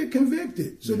 And you get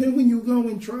convicted. So then when you go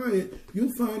and try it,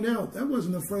 you'll find out that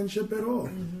wasn't a friendship at all.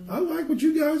 I like what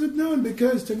you guys have done,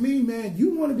 because to me, man,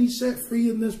 you want to be set free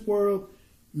in this world,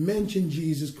 mention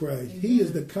Jesus Christ. He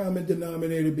is the common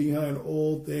denominator behind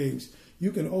all things.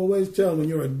 You can always tell when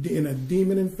you're in a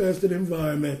demon-infested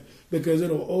environment, because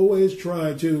it'll always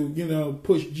try to,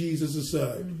 push Jesus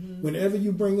aside. Whenever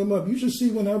you bring him up, you should see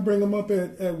when I bring him up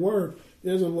at work,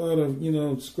 there's a lot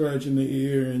of, scratching the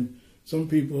ear, and some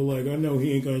people are like, I know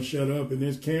he ain't going to shut up, and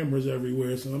there's cameras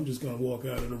everywhere, so I'm just going to walk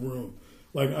out of the room.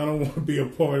 Like, I don't want to be a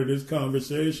part of this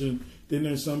conversation. Then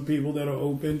there's some people that are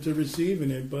open to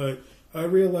receiving it, but I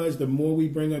realize the more we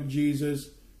bring up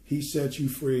Jesus, he sets you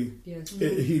free. Yes.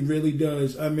 He really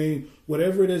does. I mean,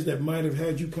 whatever it is that might have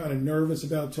had you kind of nervous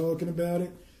about talking about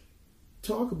it,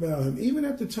 talk about him. Even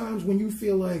at the times when you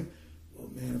feel like, oh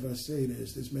man, if I say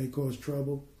this may cause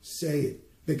trouble. Say it.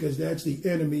 Because that's the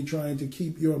enemy trying to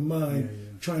keep your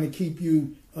mind, trying to keep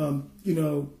you,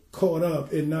 caught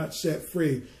up and not set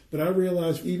free. But I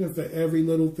realized even for every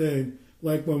little thing,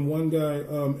 like when one guy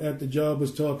at the job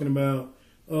was talking about,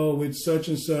 oh, it's such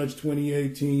and such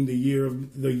 2018, the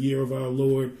year of our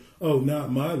Lord. Oh,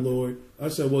 not my Lord. I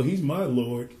said, well, he's my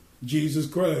Lord, Jesus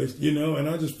Christ, and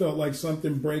I just felt like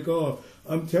something break off.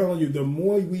 I'm telling you, the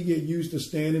more we get used to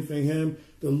standing for him,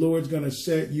 the Lord's going to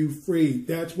set you free.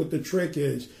 That's what the trick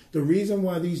is. The reason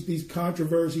why these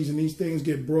controversies and these things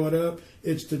get brought up,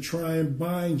 it's to try and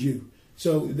bind you.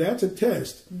 So that's a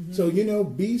test. Mm-hmm. So,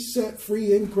 be set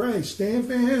free in Christ. Stand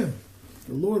for him.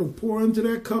 The Lord will pour into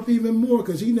that cup even more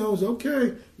because he knows,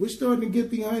 okay, we're starting to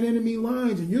get behind enemy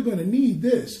lines and you're going to need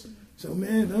this. So,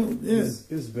 man,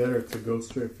 it's better to go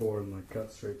straight forward and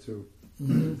cut straight to.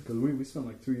 Because we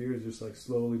spent 2 years just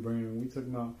slowly bringing. We took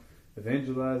them out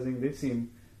evangelizing. They've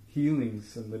seen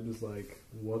healings and they're just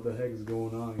what the heck is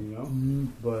going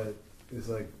on, But it's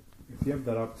if you have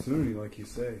that opportunity, like you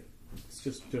say, it's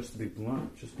just to be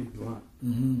blunt. Just be blunt.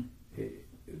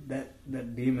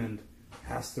 That demon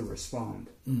has to respond,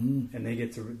 and they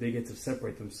get to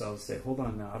separate themselves. Say, hold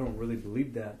on now, I don't really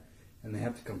believe that, and they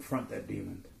have to confront that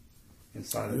demon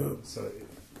inside of them. So.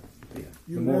 Yeah,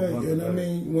 you're right, and I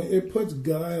mean, when it puts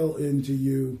guile into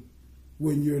you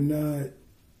when you're not,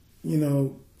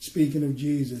 speaking of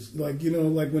Jesus. Like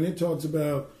when it talks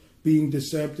about being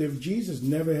deceptive, Jesus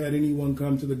never had anyone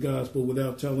come to the gospel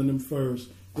without telling them first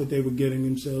what they were getting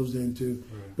themselves into.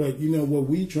 Right. But, what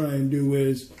we try and do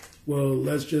is, well,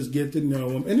 let's just get to know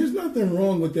him. And there's nothing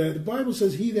wrong with that. The Bible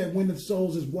says he that winneth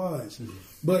souls is wise. Mm-hmm.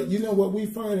 But, what we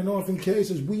find in often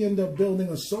cases, we end up building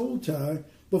a soul tie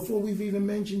before we've even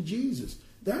mentioned Jesus.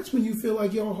 That's when you feel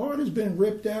like your heart has been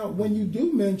ripped out when you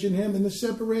do mention him and the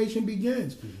separation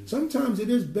begins. Mm-hmm. Sometimes it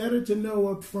is better to know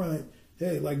up front,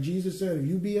 hey, like Jesus said, if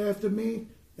you be after me,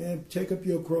 man, take up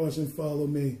your cross and follow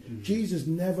me. Mm-hmm. Jesus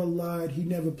never lied. He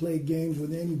never played games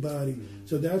with anybody. Mm-hmm.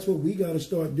 So that's what we got to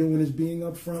start doing is being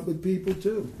up front with people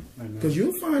too. Because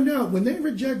you'll find out when they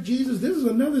reject Jesus, this is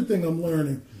another thing I'm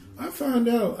learning. Mm-hmm. I found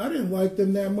out I didn't like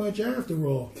them that much after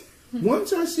all.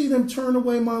 Once I see them turn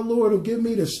away my Lord or give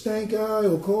me the stank eye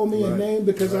or call me a name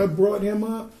because I brought him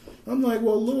up, I'm like,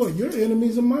 well, Lord, your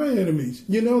enemies are my enemies.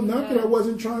 Not that I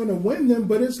wasn't trying to win them,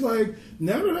 but it's like,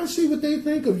 now that I see what they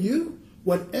think of you,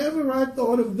 whatever I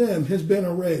thought of them has been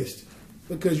erased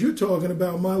because you're talking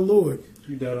about my Lord.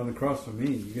 You died on the cross for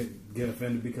me. You get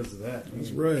offended because of that.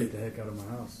 That's right. Get the heck out of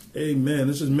my house. Amen.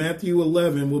 This is Matthew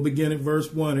 11. We'll begin at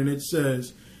verse 1, and it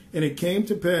says, and it came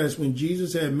to pass when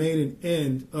Jesus had made an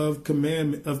end of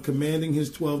commanding his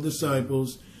 12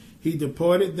 disciples, he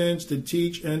departed thence to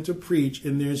teach and to preach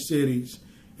in their cities.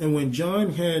 And when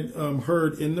John had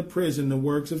heard in the prison the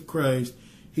works of Christ,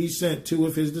 he sent 2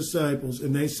 of his disciples,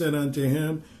 and they said unto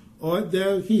him, art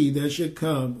thou he that should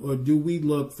come, or do we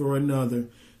look for another?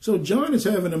 So John is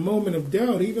having a moment of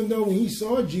doubt, even though when he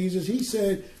saw Jesus, he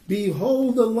said,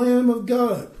 behold the Lamb of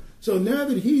God. So now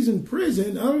that he's in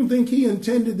prison, I don't think he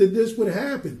intended that this would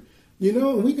happen. We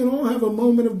can all have a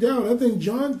moment of doubt. I think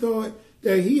John thought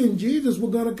that he and Jesus were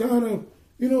going to kind of,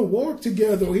 walk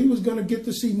together. Or he was going to get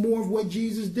to see more of what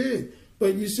Jesus did.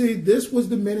 But you see, this was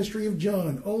the ministry of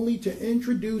John, only to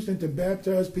introduce and to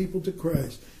baptize people to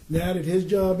Christ. Now that his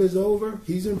job is over,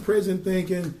 he's in prison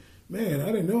thinking, man, I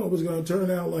didn't know it was going to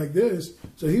turn out like this.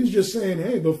 So he was just saying,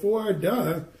 hey, before I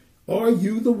die, are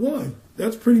you the one?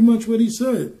 That's pretty much what he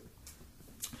said.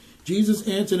 Jesus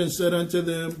answered and said unto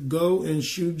them, go and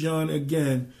shew John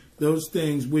again those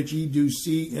things which ye do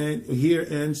see and hear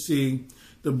and see.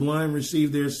 The blind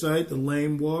receive their sight, the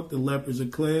lame walk, the lepers are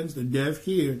cleansed, the deaf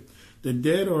hear. The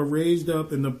dead are raised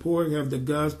up, and the poor have the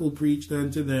gospel preached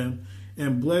unto them.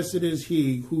 And blessed is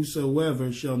he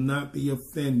whosoever shall not be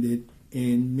offended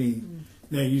in me.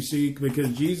 Now you see,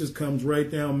 because Jesus comes right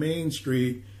down Main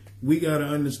Street, we got to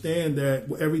understand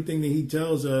that everything that he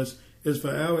tells us is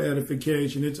for our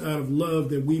edification. It's out of love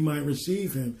that we might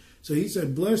receive him. So he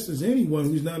said, blessed is anyone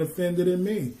who's not offended in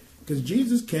me. Because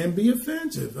Jesus can be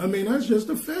offensive. I mean, that's just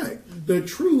a fact. The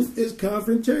truth is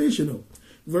confrontational.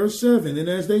 Verse 7, and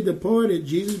as they departed,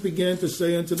 Jesus began to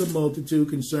say unto the multitude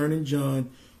concerning John,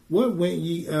 what went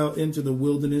ye out into the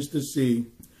wilderness to see?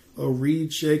 A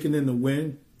reed shaken in the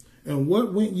wind? And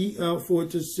what went ye out for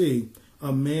to see?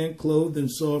 A man clothed in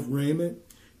soft raiment?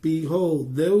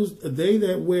 Behold, they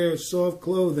that wear soft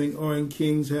clothing are in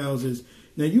kings' houses.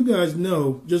 Now you guys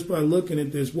know, just by looking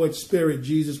at this, what spirit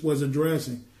Jesus was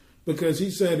addressing. Because he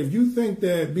said, if you think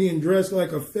that being dressed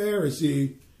like a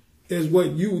Pharisee is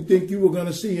what you would think you were going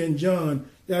to see in John,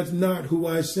 that's not who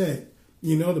I sent.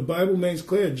 You know, the Bible makes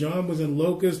clear John was in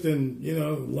locust and,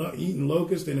 eating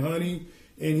locust and honey,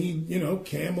 and he,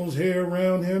 camel's hair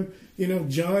around him.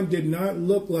 John did not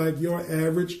look like your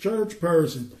average church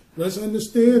person. Let's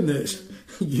understand this,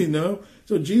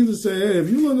 So Jesus said, hey, if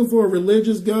you're looking for a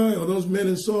religious guy or those men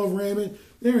in soft raiment,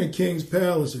 they're in king's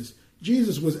palaces.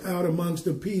 Jesus was out amongst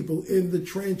the people in the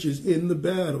trenches, in the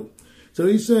battle. So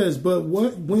he says, but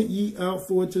what went ye out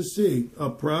for to see? A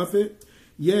prophet?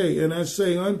 Yea, and I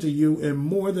say unto you, and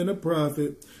more than a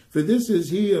prophet, for this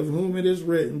is he of whom it is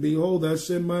written, behold, I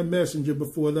send my messenger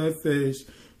before thy face,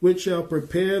 which shall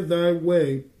prepare thy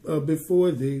way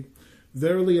before thee.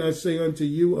 Verily I say unto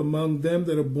you, among them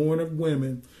that are born of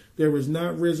women, there is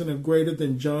not risen a greater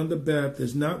than John the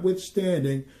Baptist.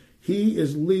 Notwithstanding, he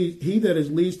that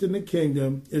is least in the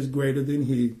kingdom is greater than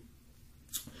he.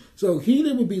 So he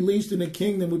that would be least in the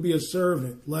kingdom would be a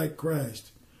servant like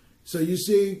Christ. So you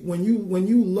see, when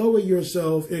you lower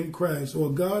yourself in Christ, or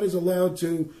God is allowed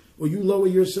to, or you lower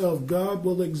yourself, God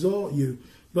will exalt you.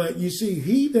 But you see,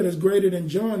 he that is greater than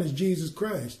John is Jesus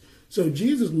Christ. So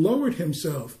Jesus lowered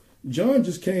himself. John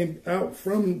just came out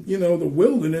from, the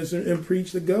wilderness and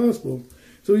preached the gospel.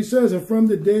 So he says, and from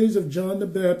the days of John the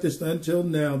Baptist until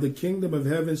now, the kingdom of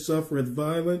heaven suffereth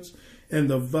violence, and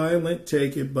the violent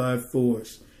take it by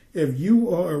force. If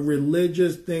you are a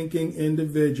religious thinking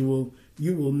individual,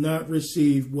 you will not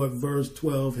receive what verse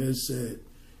 12 has said.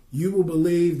 You will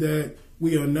believe that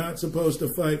we are not supposed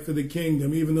to fight for the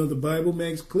kingdom, even though the Bible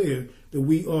makes clear that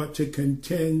we ought to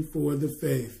contend for the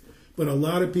faith. But a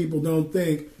lot of people don't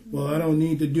think, well, I don't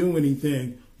need to do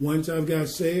anything. Once I've got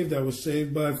saved, I was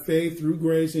saved by faith through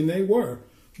grace, and they were.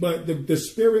 But the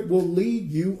Spirit will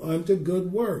lead you unto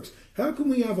good works. How can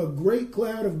we have a great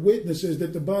cloud of witnesses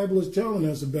that the Bible is telling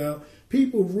us about,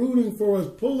 people rooting for us,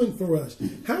 pulling for us?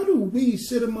 How do we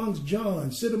sit amongst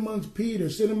John, sit amongst Peter,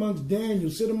 sit amongst Daniel,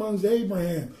 sit amongst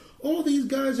Abraham? All these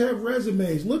guys have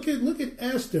resumes. Look at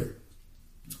Esther.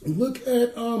 Look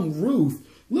at Ruth.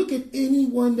 Look at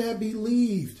anyone that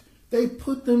believed. They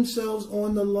put themselves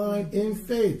on the line in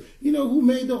faith. You know who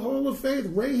made the Hall of Faith?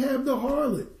 Rahab the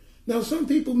harlot. Now, some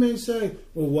people may say,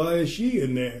 well, why is she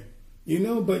in there?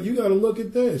 But you got to look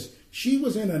at this. She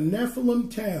was in a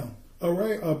Nephilim town, all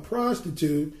right, a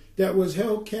prostitute that was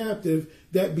held captive,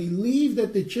 that believed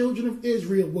that the children of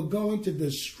Israel were going to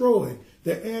destroy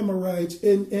the Amorites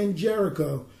in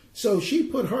Jericho. So she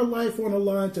put her life on the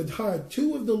line to hide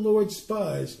two of the Lord's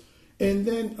spies and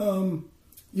then,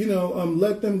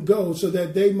 let them go so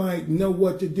that they might know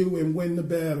what to do and win the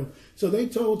battle. So they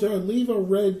told her, leave a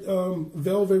red,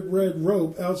 velvet red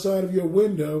rope outside of your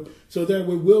window so that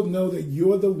we will know that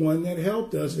you're the one that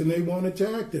helped us, and they won't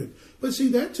attack them. But see,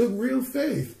 that took real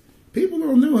faith. People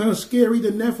don't know how scary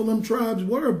the Nephilim tribes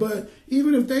were, but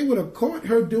even if they would have caught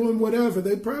her doing whatever,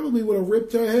 they probably would have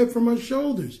ripped her head from her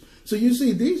shoulders. So you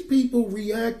see, these people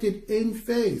reacted in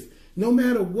faith. No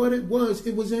matter what it was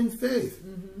in faith.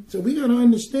 Mm-hmm. So we got to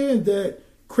understand that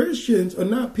Christians are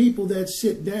not people that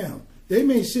sit down. They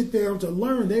may sit down to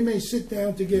learn. They may sit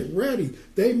down to get ready.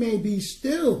 They may be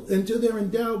still until they're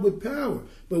endowed with power.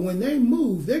 But when they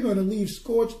move, they're going to leave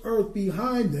scorched earth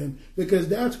behind them, because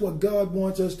that's what God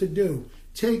wants us to do.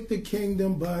 Take the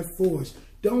kingdom by force.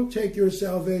 Don't take your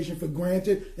salvation for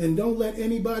granted, and don't let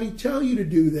anybody tell you to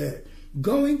do that.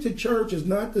 Going to church is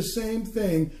not the same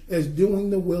thing as doing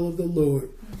the will of the Lord.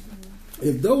 Mm-hmm.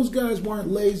 If those guys weren't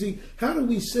lazy, how do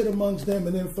we sit amongst them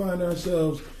and then find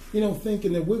ourselves,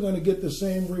 thinking that we're going to get the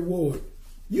same reward?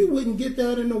 You wouldn't get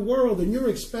that in the world, and you're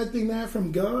expecting that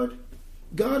from God?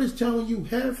 God is telling you,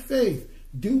 have faith,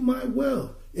 do my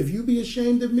will. If you be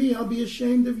ashamed of me, I'll be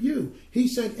ashamed of you. He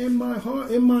said, in my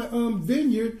heart, in my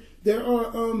vineyard, there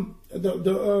are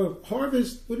the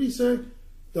harvest. What did he say?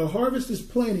 The harvest is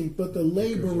plenty, but the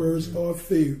laborers are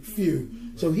few.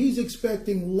 So he's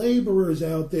expecting laborers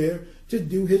out there to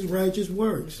do his righteous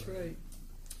works. That's right.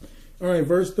 All right,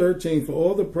 verse 13. For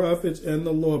all the prophets and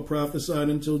the law prophesied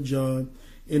until John.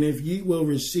 And if ye will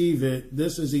receive it,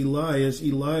 this is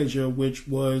Elijah, which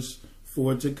was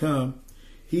for to come.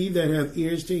 He that hath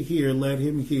ears to hear, let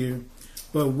him hear.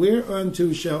 But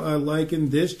whereunto shall I liken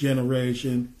this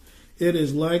generation? It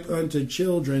is like unto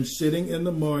children sitting in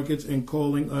the markets and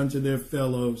calling unto their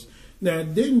fellows. Now,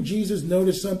 didn't Jesus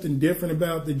notice something different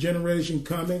about the generation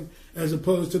coming as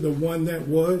opposed to the one that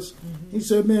was? Mm-hmm. He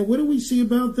said, man, what do we see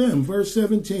about them? Verse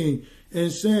 17,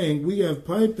 and saying, we have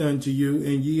piped unto you,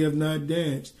 and ye have not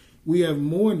danced. We have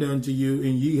mourned unto you,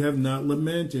 and ye have not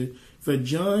lamented. For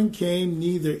John came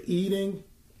neither eating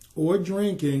or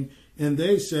drinking, and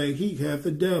they say he hath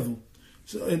the devil.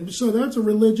 So that's a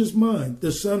religious mind.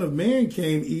 The Son of Man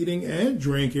came eating and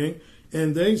drinking,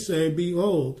 And they say,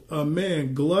 behold, a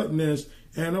man gluttonous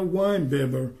and a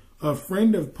winebibber, a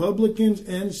friend of publicans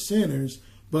and sinners,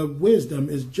 but wisdom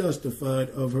is justified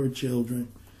of her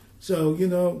children. So,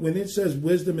 when it says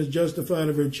wisdom is justified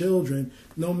of her children,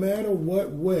 no matter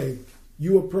what way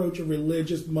you approach a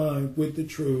religious mind with the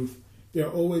truth, they're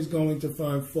always going to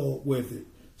find fault with it.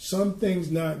 Some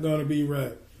things not going to be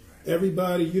right.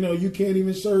 Everybody, you can't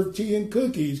even serve tea and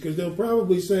cookies because they'll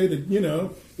probably say that,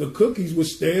 the cookies were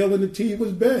stale and the tea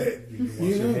was bad.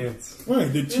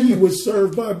 Right, the tea was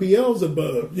served by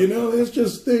Beelzebub. It's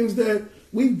just things that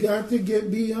we've got to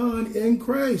get beyond in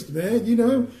Christ,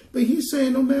 man, But he's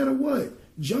saying no matter what,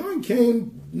 John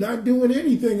came not doing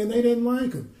anything and they didn't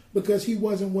like him because he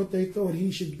wasn't what they thought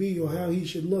he should be or how he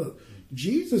should look.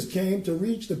 Jesus came to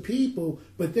reach the people,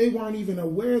 but they weren't even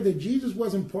aware that Jesus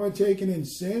wasn't partaking in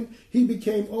sin. He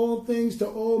became all things to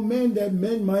all men that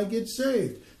men might get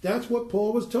saved. That's what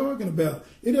Paul was talking about.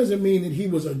 It doesn't mean that he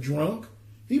was a drunk.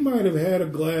 He might have had a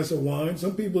glass of wine.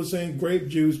 Some people are saying grape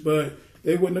juice, but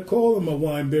they wouldn't have called him a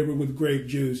wine bibber with grape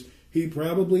juice. He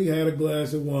probably had a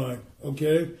glass of wine,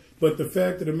 okay? But the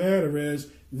fact of the matter is,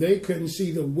 they couldn't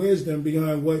see the wisdom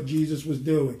behind what Jesus was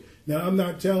doing. Now, I'm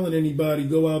not telling anybody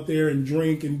go out there and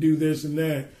drink and do this and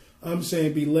that. I'm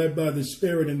saying be led by the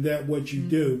Spirit in that what you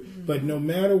do. But no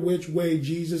matter which way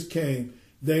Jesus came,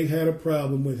 they had a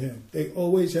problem with him. They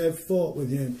always had fault with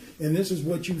him. And this is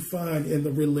what you find in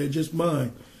the religious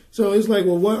mind. So it's like,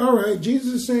 well, what? All right,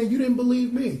 Jesus is saying you didn't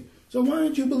believe me. So why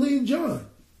didn't you believe John?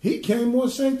 He came more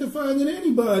sanctified than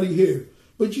anybody here.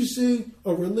 But you see,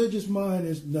 a religious mind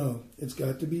is, no, it's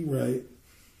got to be right.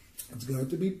 It's got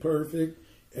to be perfect.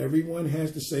 Everyone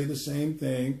has to say the same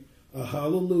thing, a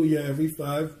hallelujah every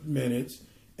 5 minutes,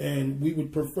 and we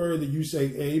would prefer that you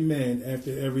say amen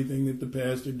after everything that the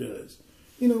pastor does.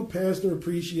 Pastor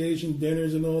appreciation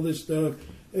dinners and all this stuff.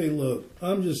 Hey, look,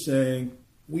 I'm just saying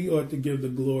we ought to give the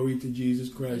glory to Jesus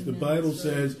Christ. The Bible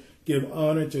says give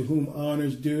honor to whom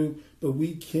honors due, but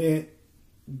we can't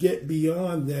get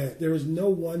beyond that. There is no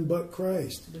one but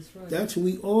Christ. That's right. That's who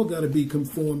we all got to be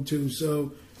conformed to.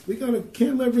 So we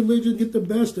can't let religion get the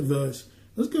best of us.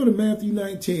 Let's go to Matthew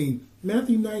 19.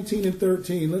 Matthew 19 and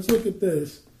 13. Let's look at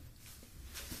this.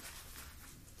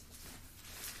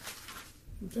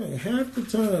 Okay, half the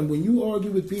time when you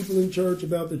argue with people in church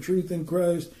about the truth in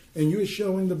Christ and you're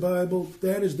showing the Bible,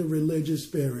 that is the religious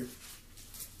spirit.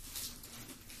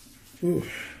 Ooh.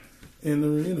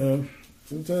 And,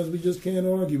 sometimes we just can't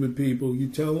argue with people. You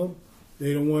tell them,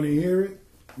 they don't want to hear it,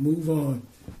 move on.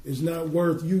 It's not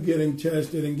worth you getting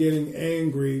tested and getting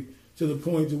angry to the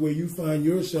point to where you find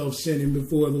yourself sinning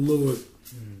before the Lord.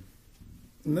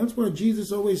 And that's why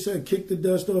Jesus always said, kick the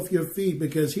dust off your feet,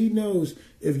 because he knows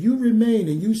if you remain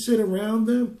and you sit around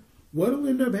them, what will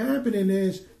end up happening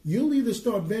is you'll either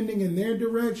start bending in their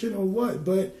direction or what.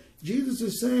 But Jesus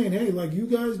is saying, hey, like you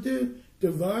guys did,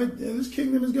 divide, and this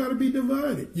kingdom has got to be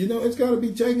divided. It's got to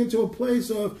be taken to a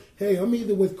place of, hey, I'm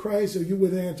either with Christ or you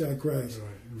with Antichrist.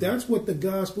 Right. That's what the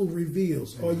gospel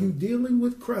reveals. Amen. Are you dealing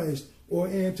with Christ or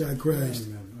Antichrist?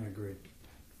 Amen. I agree.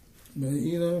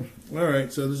 But, all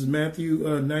right, so this is Matthew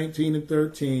 19 and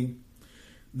 13.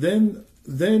 Then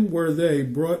were they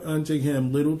brought unto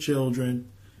him little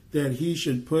children, that he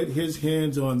should put his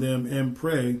hands on them and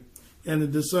pray, and the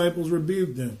disciples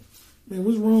rebuked them. Man,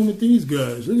 what's wrong with these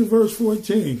guys? Look at verse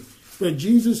 14. But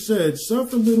Jesus said,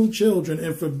 suffer little children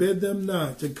and forbid them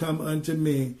not to come unto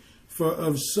me, for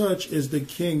of such is the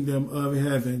kingdom of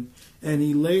heaven. And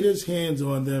he laid his hands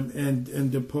on them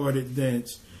and departed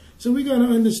thence. So we got to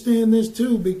understand this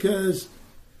too, because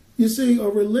you see, a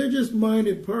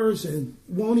religious-minded person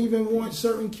won't even want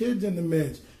certain kids in the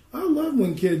midst. I love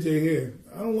when kids are here.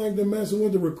 I don't like them messing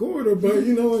with the recorder, but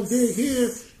if they're here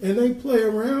and they play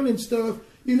around and stuff,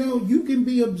 you can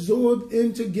be absorbed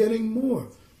into getting more.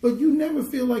 But you never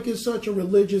feel like it's such a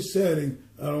religious setting.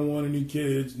 I don't want any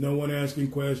kids, no one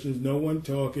asking questions, no one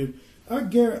talking.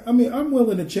 I'm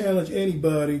willing to challenge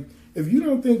anybody. If you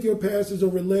don't think your pastors are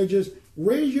religious,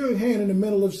 raise your hand in the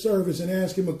middle of service and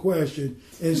ask him a question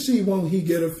and see won't he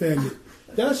get offended.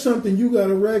 That's something you got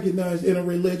to recognize in a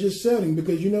religious setting,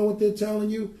 because you know what they're telling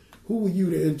you? Who are you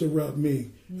to interrupt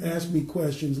me? Ask me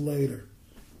questions later.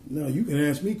 No, you can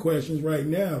ask me questions right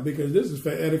now, because this is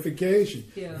for edification.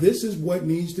 Yeah. This is what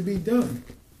needs to be done.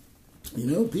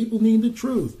 People need the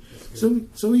truth.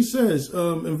 So he says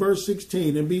in verse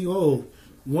 16, and behold,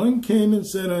 one came and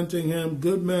said unto him,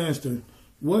 Good master,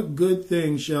 what good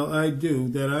thing shall I do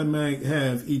that I might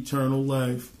have eternal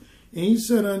life? And he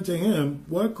said unto him,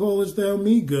 What callest thou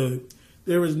me good?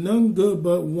 There is none good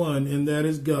but one, and that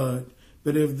is God.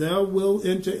 But if thou wilt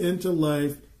enter into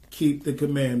life, keep the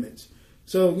commandments.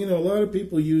 So, a lot of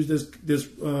people use this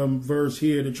verse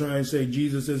here to try and say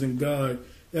Jesus isn't God.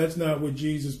 That's not what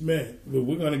Jesus meant. But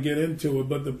we're going to get into it.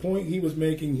 But the point he was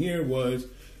making here was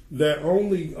that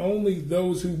only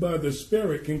those who by the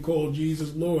Spirit can call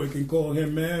Jesus Lord, can call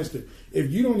him Master.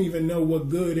 If you don't even know what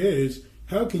good is,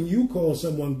 how can you call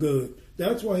someone good?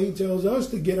 That's why he tells us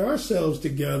to get ourselves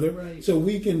together so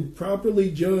we can properly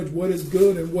judge what is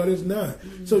good and what is not.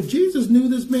 Mm-hmm. So Jesus knew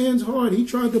this man's heart. He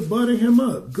tried to butter him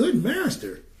up. Good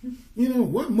master.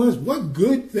 What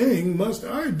good thing must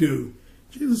I do?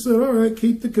 Jesus said, all right,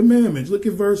 keep the commandments. Look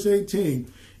at verse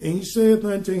 18. And he saith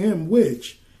unto him,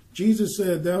 which? Jesus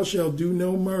said, thou shalt do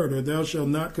no murder. Thou shalt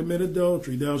not commit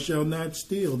adultery. Thou shalt not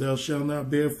steal. Thou shalt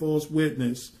not bear false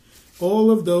witness.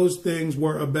 All of those things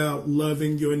were about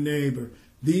loving your neighbor.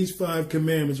 These 5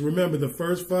 commandments. Remember, the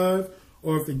first 5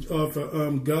 are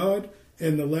for God,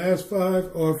 and the last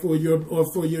 5 are for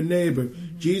your neighbor.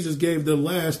 Mm-hmm. Jesus gave the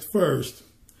last first.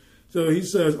 So he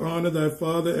says, honor thy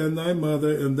father and thy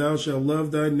mother, and thou shalt love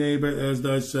thy neighbor as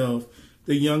thyself.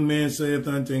 The young man saith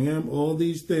unto him, all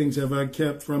these things have I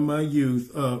kept from my youth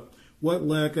up. What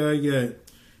lack I yet?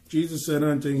 Jesus said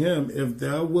unto him, if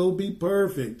thou wilt be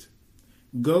perfect,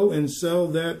 go and sell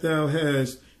that thou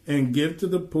hast, and give to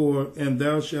the poor, and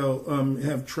thou shalt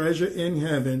have treasure in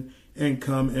heaven, and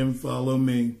come and follow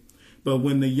me. But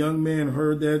when the young man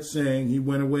heard that saying, he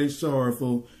went away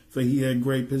sorrowful, for he had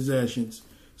great possessions.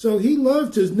 So he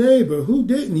loved his neighbor. Who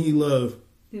didn't he love?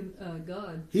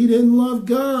 God. He didn't love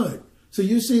God. So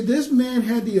you see, this man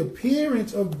had the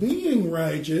appearance of being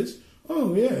righteous.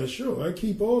 Oh, yeah, sure, I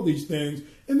keep all these things.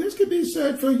 And this could be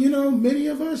said for, many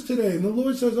of us today. And the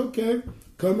Lord says, okay,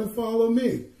 come and follow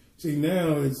me. See,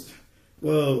 now it's,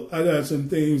 well, I got some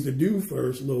things to do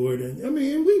first, Lord. And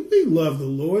we love the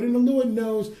Lord, and the Lord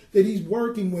knows that he's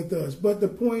working with us. But the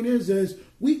point is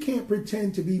we can't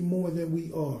pretend to be more than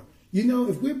we are.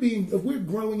 If we're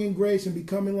growing in grace and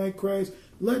becoming like Christ,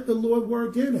 let the Lord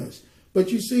work in us. But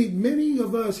you see, many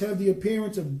of us have the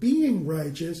appearance of being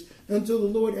righteous until the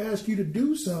Lord asks you to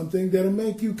do something that'll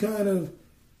make you kind of,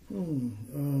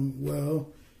 well,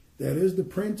 that is the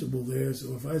principle there.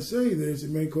 So if I say this, it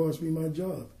may cost me my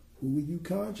job. Who are you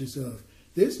conscious of?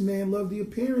 This man loved the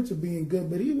appearance of being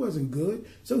good, but he wasn't good.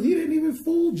 So he didn't even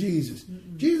fool Jesus.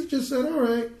 Mm-mm. Jesus just said, all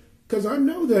right, because I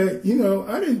know that,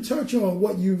 I didn't touch on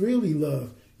what you really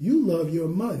love. You love your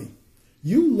money.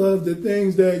 You love the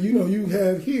things that, you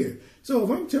have here. So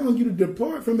if I'm telling you to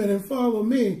depart from it and follow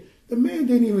me, the man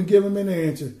didn't even give him an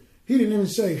answer. He didn't even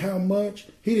say how much.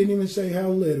 He didn't even say how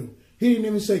little. He didn't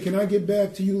even say, can I get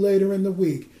back to you later in the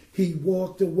week? He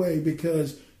walked away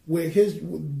because where his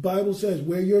Bible says,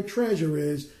 where your treasure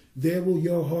is, there will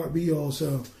your heart be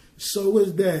also. So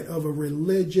is that of a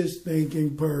religious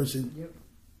thinking person. Yep.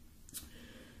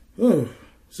 Oh,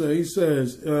 so he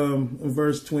says in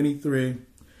verse 23,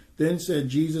 then said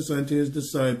Jesus unto his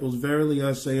disciples, verily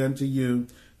I say unto you,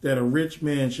 that a rich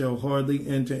man shall hardly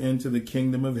enter into the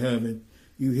kingdom of heaven.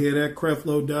 You hear that,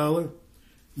 Creflo Dollar?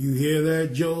 You hear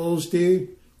that, Joel Osteen?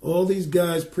 All these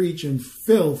guys preaching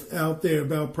filth out there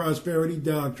about prosperity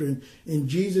doctrine. And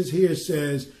Jesus here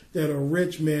says that a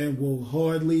rich man will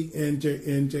hardly enter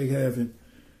into heaven.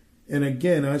 And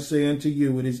again, I say unto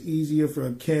you, it is easier for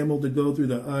a camel to go through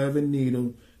the eye of a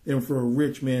needle than for a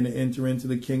rich man to enter into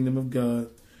the kingdom of God.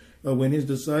 When his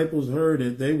disciples heard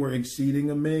it, they were exceeding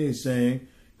amazed, saying,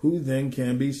 who then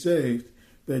can be saved?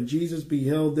 But Jesus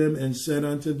beheld them and said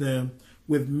unto them,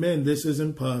 with men this is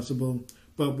impossible,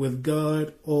 but with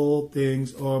God all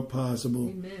things are possible.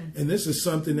 Amen. And this is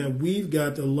something that we've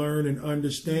got to learn and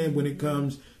understand when it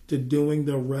comes to doing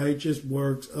the righteous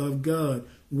works of God.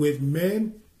 With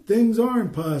men, things are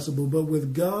impossible, but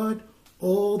with God,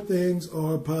 all things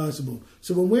are possible.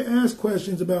 So when we're asked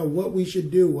questions about what we should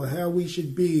do or how we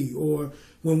should be, or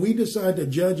when we decide to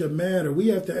judge a matter, we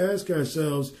have to ask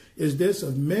ourselves, is this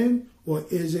of men or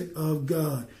is it of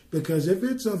God? Because if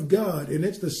it's of God and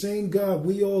it's the same God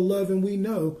we all love and we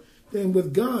know, then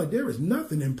with God, there is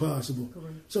nothing impossible.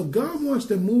 Correct. So God wants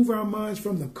to move our minds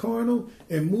from the carnal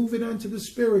and move it onto the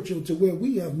spiritual to where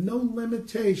we have no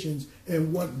limitations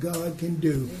in what God can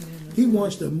do. Amen. He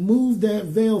wants to move that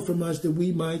veil from us that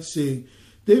we might see.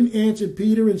 Then answered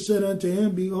Peter and said unto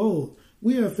him, behold,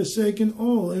 we have forsaken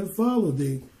all and followed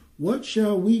thee. What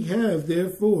shall we have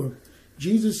therefore?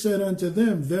 Jesus said unto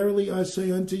them, verily I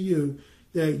say unto you,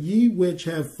 that ye which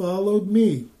have followed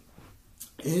me,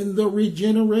 in the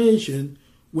regeneration,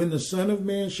 when the Son of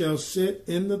Man shall sit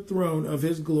in the throne of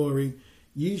his glory,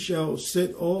 ye also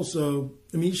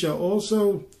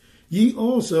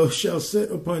shall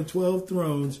sit upon 12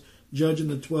 thrones, judging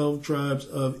the 12 tribes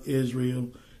of Israel.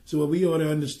 So what we ought to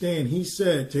understand, he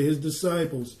said to his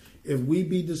disciples, if we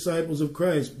be disciples of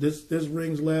Christ, this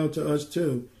rings loud to us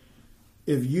too.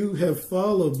 If you have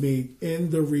followed me in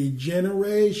the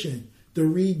regeneration, the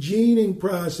regening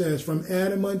process from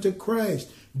Adam unto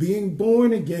Christ, being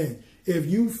born again, if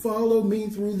you follow me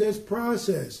through this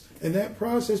process, and that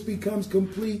process becomes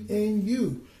complete in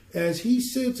you, as he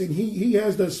sits and he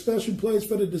has the special place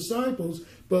for the disciples,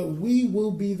 but we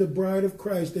will be the bride of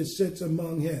Christ that sits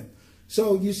among him.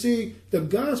 So you see, the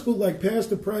gospel, like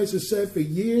Pastor Price has said for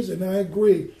years, and I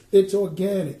agree, it's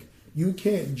organic. You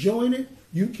can't join it.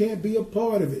 You can't be a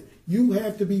part of it. You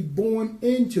have to be born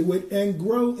into it and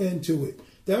grow into it.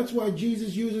 That's why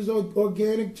Jesus uses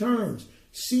organic terms: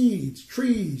 seeds,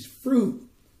 trees, fruit,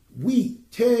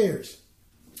 wheat, tares,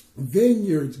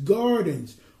 vineyards,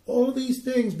 gardens, all these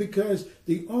things, because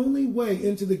the only way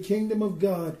into the kingdom of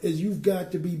God is you've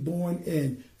got to be born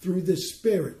in through the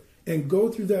Spirit and go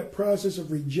through that process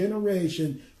of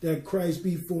regeneration that Christ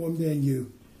be formed in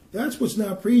you. That's what's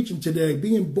not preaching today,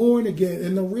 being born again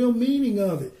and the real meaning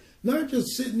of it. Not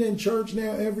just sitting in church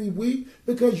now every week,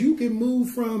 because you can move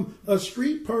from a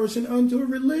street person unto a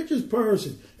religious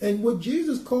person. And what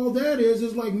Jesus called that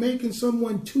is like making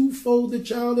someone twofold the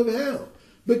child of hell.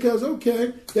 Because,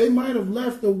 okay, they might have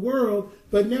left the world,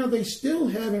 but now they still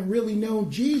haven't really known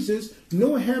Jesus,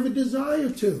 nor have a desire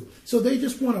to. So they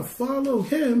just want to follow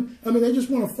him. They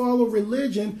just want to follow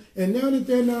religion. And now that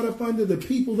they're not up under the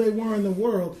people they were in the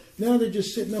world, now they're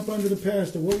just sitting up under the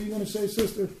pastor. What were you going to say,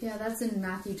 sister? Yeah, that's in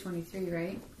Matthew 23,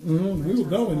 right? Mm-hmm. We were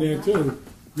going there, that too.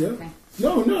 Yeah. Okay.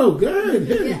 No, go ahead.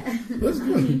 Hey, yeah. Let's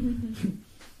go.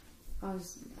 I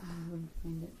was, let me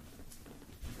find it.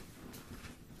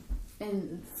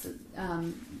 And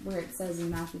where it says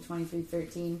in Matthew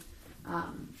 23:13,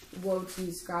 woe to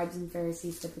you, scribes and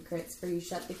Pharisees, hypocrites, for you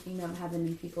shut the kingdom of heaven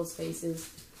in people's faces,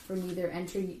 for neither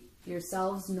enter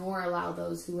yourselves nor allow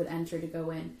those who would enter to go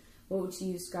in. Woe to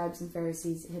you, scribes and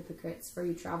Pharisees, hypocrites, for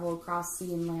you travel across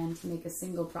sea and land to make a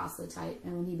single proselyte,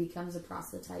 and when he becomes a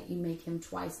proselyte, you make him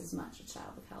twice as much a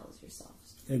child of hell as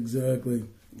yourselves. Exactly.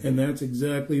 And that's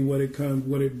exactly what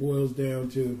it boils down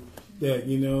to. That,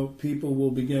 people will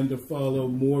begin to follow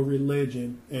more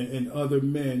religion and other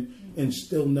men and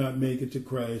still not make it to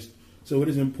Christ. So it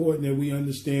is important that we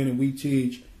understand and we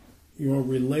teach,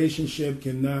 relationship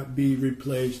cannot be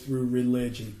replaced through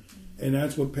religion. And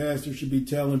that's what pastors should be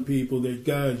telling people, that,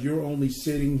 guys, you're only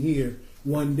sitting here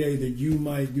one day that you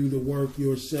might do the work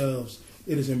yourselves.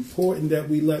 It is important that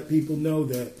we let people know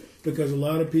that, because a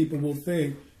lot of people will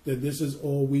think that this is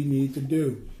all we need to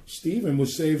do. Stephen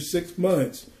was saved 6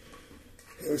 months.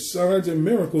 Signs and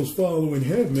miracles following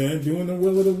him, man, doing the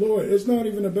will of the Lord. It's not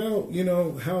even about,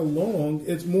 how long.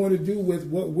 It's more to do with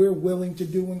what we're willing to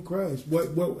do in Christ.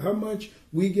 How much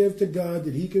we give to God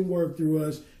that he can work through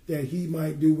us, that he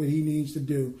might do what he needs to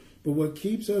do. But what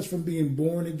keeps us from being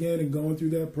born again and going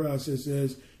through that process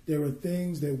is there are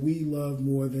things that we love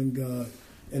more than God.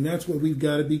 And that's what we've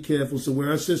got to be careful. So where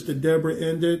our sister Deborah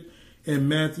ended in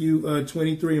Matthew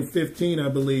 23 and 15, I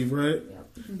believe, right? Yep.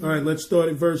 Mm-hmm. All right, let's start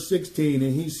at verse 16.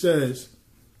 And he says,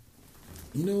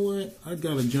 you know what? I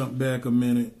got to jump back a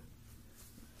minute.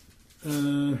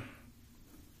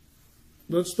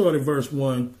 Let's start at verse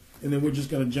 1. And then we're just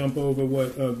going to jump over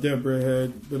what Deborah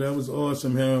had. But that was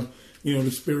awesome how,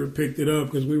 the Spirit picked it up,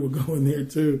 because we were going there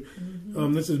too.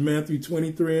 Mm-hmm. This is Matthew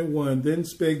 23 and 1. Then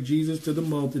spake Jesus to the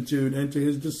multitude and to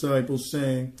his disciples,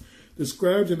 saying, the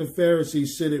scribes and the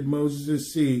Pharisees sit at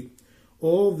Moses' seat.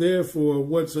 All therefore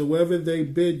whatsoever they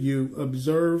bid you,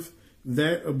 observe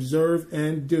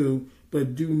and do,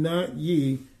 but do not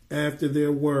ye after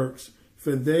their works.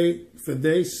 For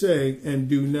they say and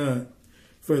do not.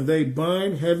 For they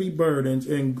bind heavy burdens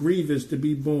and grievous to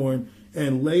be borne,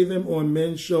 and lay them on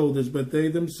men's shoulders, but they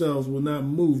themselves will not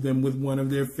move them with one of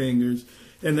their fingers.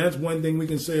 And that's one thing we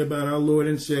can say about our Lord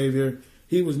and Savior.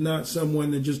 He was not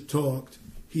someone that just talked.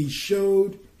 He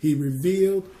showed, he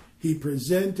revealed, he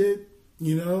presented,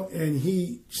 and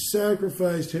he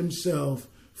sacrificed himself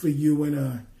for you and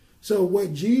I. So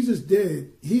what Jesus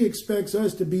did, he expects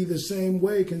us to be the same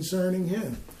way concerning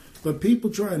him. But people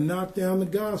try to knock down the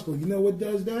gospel. You know what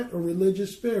does that? A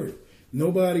religious spirit.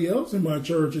 Nobody else in my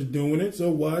church is doing it, so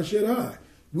why should I?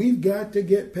 We've got to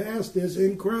get past this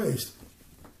in Christ.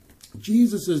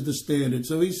 Jesus is the standard.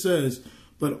 So he says,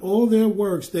 but all their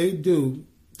works they do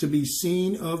to be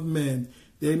seen of men.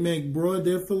 They make broad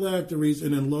their phylacteries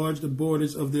and enlarge the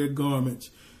borders of their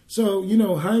garments. So,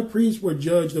 high priests were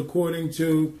judged according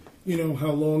to,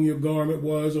 how long your garment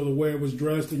was or the way it was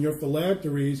dressed, and your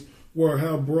phylacteries were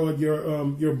how broad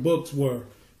your books were.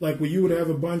 Like when you would have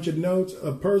a bunch of notes,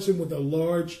 a person with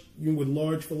large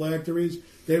phylacteries,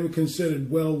 they were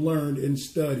considered well learned and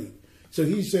studied. So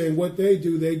he's saying what they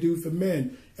do for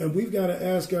men. And we've got to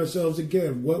ask ourselves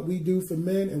again, what we do for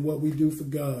men and what we do for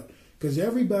God. Because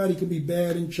everybody can be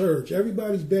bad in church.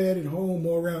 Everybody's bad at home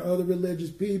or around other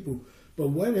religious people. But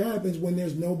what happens when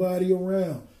there's nobody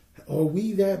around? Are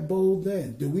we that bold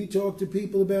then? Do we talk to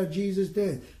people about Jesus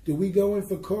then? Do we go in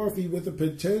for coffee with the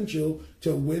potential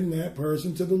to win that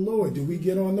person to the Lord? Do we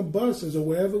get on the buses or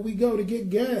wherever we go to get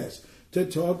gas to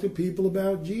talk to people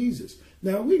about Jesus?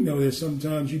 Now, we know that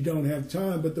sometimes you don't have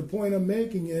time, but the point I'm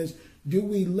making is, do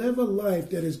we live a life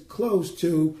that is close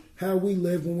to how we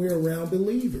live when we're around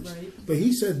believers? Right. But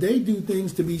he said they do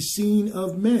things to be seen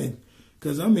of men.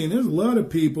 Because, I mean, there's a lot of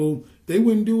people, they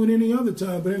wouldn't do it any other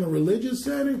time, but in a religious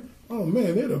setting, oh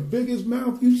man, they're the biggest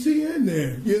mouth you see in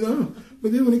there, you know?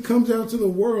 But then when it comes out to the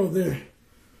world, they're,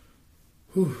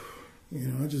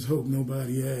 I just hope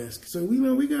nobody asks. So, we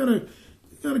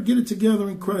gotta get it together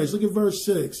in Christ. Look at verse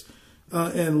 6.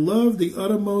 And love the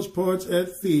uttermost parts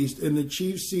at feast, and the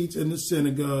chief seats in the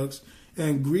synagogues,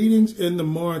 and greetings in the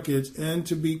markets, and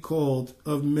to be called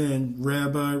of men,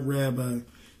 Rabbi, Rabbi.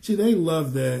 See, they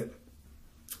love that.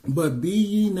 But be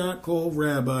ye not called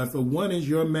Rabbi, for one is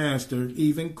your master,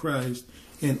 even Christ,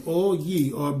 and all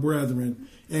ye are brethren.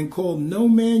 And call no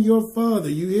man your father.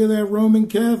 You hear that, Roman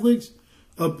Catholics?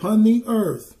 Upon the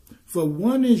earth. For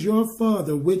one is your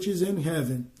Father which is in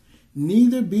heaven.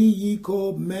 Neither be ye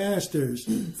called masters,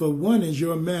 for one is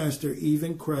your master,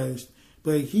 even Christ.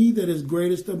 But he that is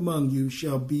greatest among you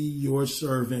shall be your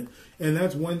servant. And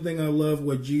that's one thing I love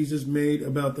what Jesus made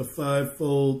about the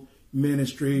fivefold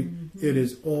ministry. Mm-hmm. It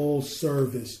is all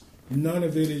service. None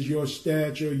of it is your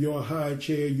stature, your high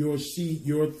chair, your seat,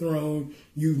 your throne.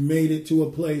 You've made it to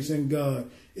a place in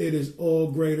God. It is all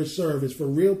greater service. For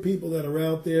real people that are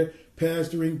out there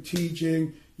pastoring,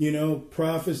 teaching,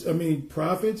 prophets.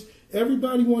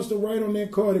 Everybody wants to write on their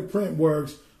card at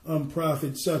Printworks, I'm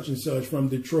prophet such and such from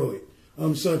Detroit.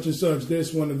 I'm such and such,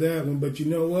 this one or that one. But you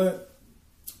know what?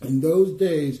 In those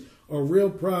days, a real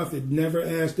prophet never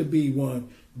asked to be one.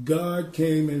 God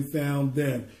came and found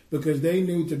them because they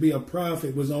knew to be a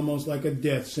prophet was almost like a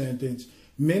death sentence.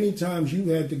 Many times you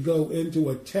had to go into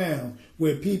a town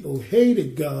where people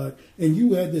hated God and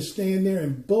you had to stand there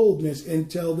in boldness and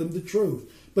tell them the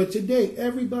truth. But today,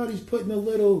 everybody's putting a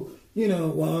little,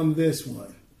 I'm this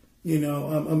one.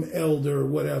 I'm elder or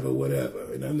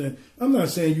whatever. And I'm not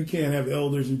saying you can't have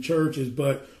elders in churches,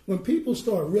 but when people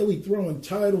start really throwing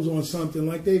titles on something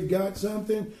like they've got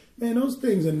something, man, those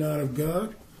things are not of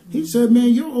God. He said, man,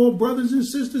 you're all brothers and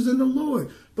sisters in the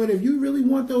Lord. But if you really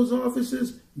want those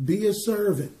offices, be a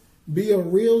servant. Be a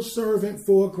real servant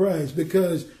for Christ.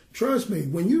 Because trust me,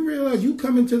 when you realize you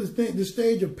come into the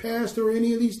stage of pastor or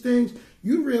any of these things,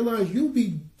 you realize you'll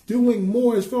be doing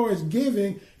more as far as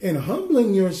giving and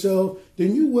humbling yourself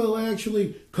than you will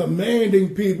actually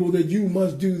commanding people that you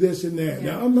must do this and that.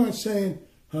 Yeah. Now, I'm not saying,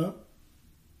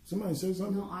 Somebody said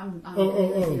something? No, I'm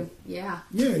with you. Yeah.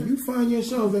 Yeah, you find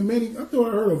yourself in many. I thought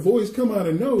I heard a voice come out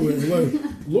of nowhere. Like,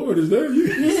 Lord, is that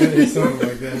you? Something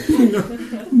like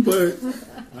that.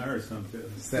 But I heard something.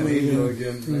 That angel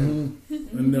again.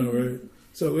 I know, right?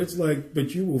 So it's like,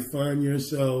 but you will find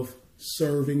yourself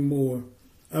serving more.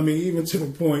 I mean, even to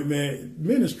the point, man,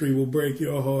 ministry will break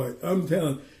your heart. I'm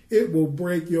telling you, it will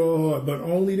break your heart, but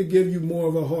only to give you more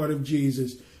of a heart of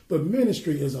Jesus. But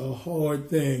ministry is a hard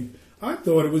thing. I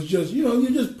thought it was just, you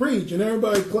just preach and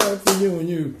everybody clap for you and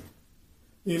you.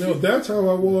 That's how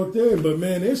I walked in. But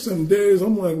man, there's some days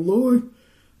I'm like, Lord,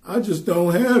 I just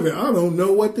don't have it. I don't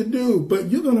know what to do. But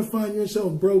you're going to find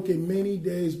yourself broken many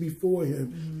days before him.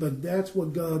 Mm-hmm. But that's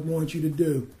what God wants you to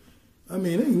do. I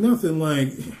mean, ain't nothing like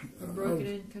a broken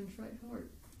and contrite heart.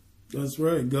 That's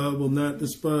right. God will not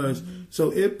despise. Mm-hmm.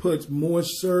 So it puts more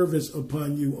service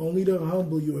upon you, only to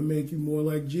humble you and make you more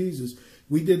like Jesus.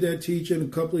 We did that teaching a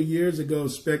couple of years ago,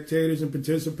 spectators and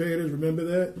participators. Remember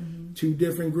that? Mm-hmm. Two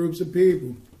different groups of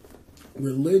people.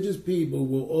 Religious people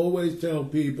will always tell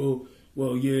people,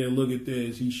 well, yeah, look at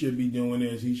this. He should be doing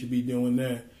this. He should be doing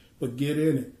that. But get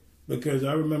in it. Because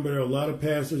I remember there were a lot of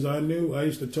pastors I knew. I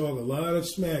used to talk a lot of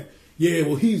smack. Yeah,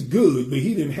 well, he's good, but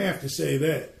he didn't have to say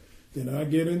that. Then I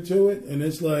get into it, and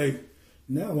it's like,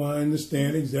 now I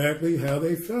understand exactly how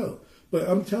they felt. But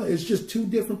I'm telling you, it's just two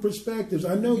different perspectives.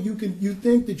 I know you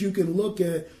think that you can look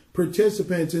at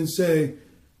participants and say,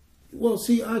 well,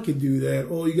 see, I could do that.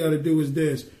 All you got to do is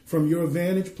this. From your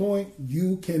vantage point,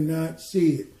 you cannot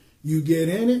see it. You get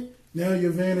in it, now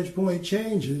your vantage point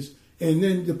changes, and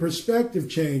then the perspective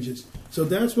changes. So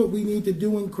that's what we need to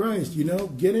do in Christ,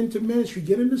 Get into ministry,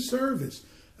 get into service.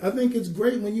 I think it's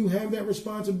great when you have that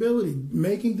responsibility,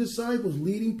 making disciples,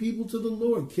 leading people to the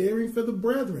Lord, caring for the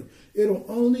brethren. It'll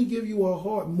only give you a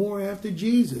heart more after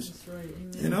Jesus. That's right.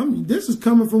 Amen. And this is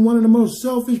coming from one of the most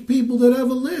selfish people that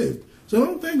ever lived. So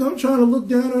don't think I'm trying to look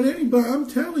down on anybody. I'm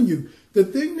telling you, the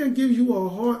thing that gives you a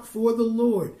heart for the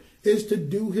Lord is to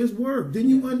do his work. Then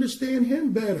you understand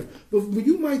him better. But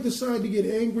you might decide to get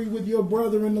angry with your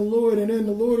brother in the Lord, and then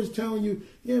the Lord is telling you,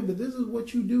 yeah, but this is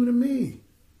what you do to me.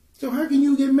 So how can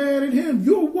you get mad at him?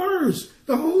 You're worse.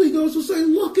 The Holy Ghost will say,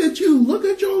 look at you. Look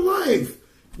at your life.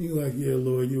 You're like, yeah,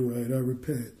 Lord, you're right. I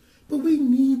repent. But we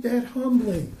need that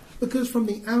humbling, because from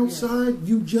the outside,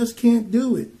 you just can't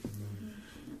do it.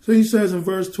 So he says in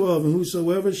verse 12, and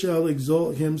whosoever shall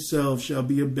exalt himself shall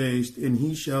be abased, and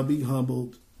he shall be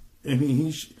humbled. And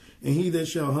he that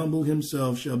shall humble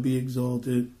himself shall be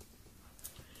exalted.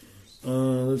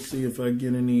 Let's see if I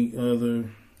get any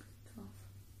other.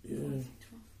 Yeah.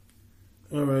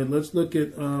 All right, let's look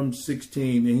at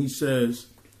 16. And he says,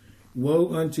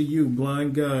 woe unto you,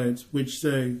 blind guides, which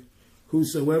say,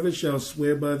 whosoever shall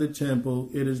swear by the temple,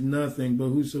 it is nothing, but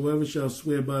whosoever shall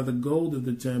swear by the gold of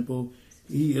the temple,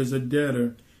 he is a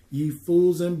debtor. Ye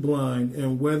fools and blind,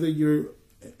 and whether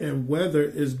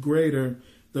is greater,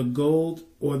 the gold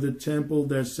or the temple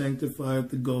that sanctifieth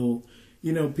the gold?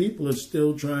 You know, people are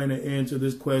still trying to answer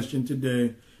this question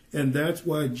today. And that's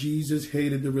why Jesus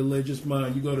hated the religious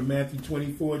mind. You go to Matthew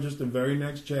 24, just the very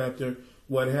next chapter.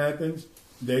 What happens?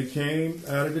 They came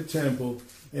out of the temple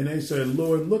and they said,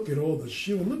 Lord, look at all the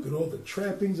shoe, look at all the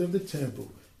trappings of the temple.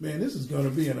 Man, this is going to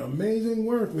be an amazing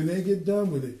work when they get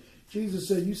done with it. Jesus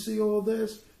said, you see all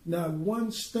this? Not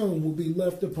one stone will be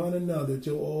left upon another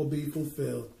till all be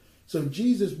fulfilled. So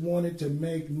Jesus wanted to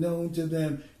make known to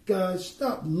them, guys,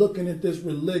 stop looking at this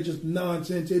religious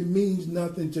nonsense. It means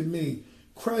nothing to me.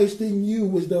 Christ in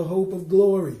you is the hope of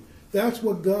glory. That's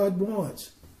what God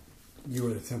wants. You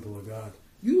are the temple of God.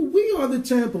 We are the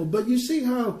temple. But you see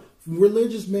how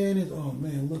religious man is, oh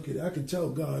man, look at it. I can tell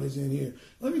God is in here.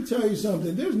 Let me tell you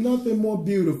something. There's nothing more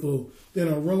beautiful than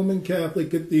a Roman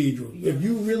Catholic cathedral. Yeah. If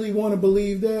you really want to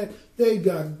believe that, they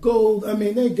got gold. I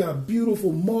mean, they got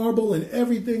beautiful marble and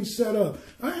everything set up.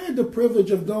 I had the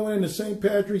privilege of going into St.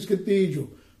 Patrick's Cathedral.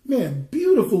 Man,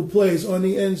 beautiful place on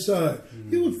the inside.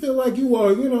 Mm. You would feel like you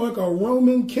are, like a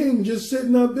Roman king just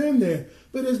sitting up in there.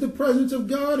 But is the presence of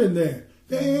God in there?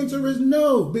 The answer is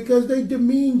no, because they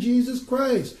demean Jesus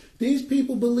Christ. These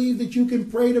people believe that you can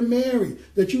pray to Mary,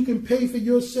 that you can pay for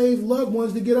your saved loved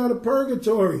ones to get out of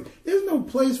purgatory. There's no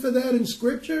place for that in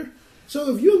Scripture.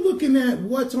 So if you're looking at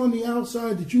what's on the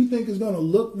outside that you think is going to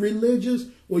look religious,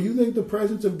 or you think the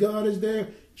presence of God is there,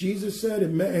 Jesus said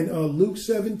in Luke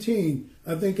 17,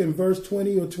 I think in verse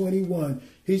 20 or 21,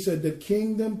 he said, the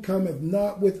kingdom cometh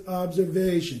not with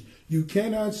observation. You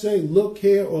cannot say, look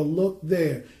here or look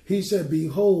there. He said,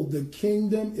 behold, the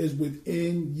kingdom is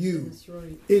within you. That's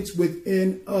right. It's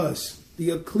within us,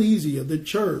 the ecclesia, the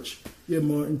church. Yeah,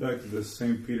 Martin. Back to the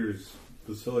St. Peter's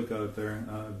Basilica out there.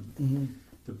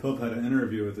 The Pope had an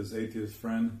interview with his atheist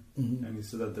friend, and he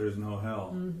said that there's no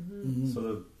hell.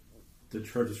 So the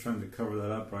church is trying to cover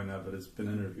that up right now, but it's been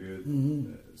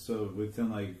interviewed. So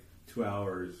within like 2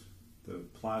 hours, the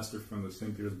plaster from the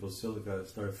St. Peter's Basilica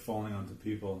started falling onto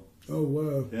people. Oh,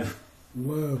 wow. Yeah.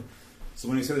 Wow. So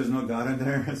when he said there's no God in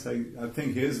there, it's like, I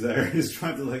think he is there. He's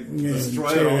trying to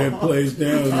destroy tear it all. that place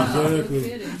down,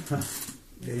 exactly.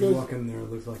 Yeah, you walk in there,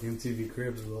 it looks like MTV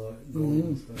Cribs with a lot of gold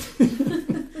and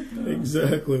stuff.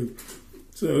 Exactly.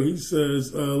 So he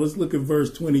says, let's look at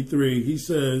verse 23. He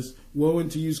says, woe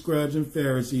unto you, scribes and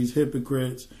Pharisees,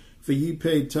 hypocrites, for ye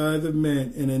pay tithe of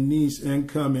mint and anise and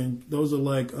cumin. Those are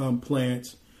like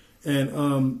plants.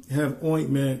 And have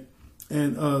ointment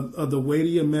and of the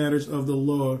weightier matters of the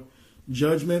law,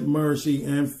 judgment, mercy,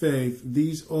 and faith.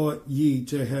 These ought ye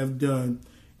to have done,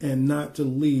 and not to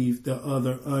leave the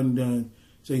other undone.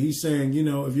 So he's saying,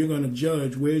 if you're going to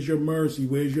judge, where's your mercy?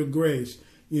 Where's your grace?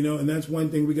 And that's one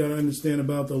thing we got to understand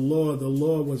about the law. The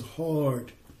law was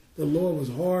hard. The law was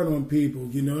hard on people,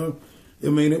 I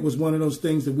mean, it was one of those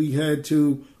things that we had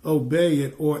to obey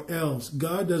it or else.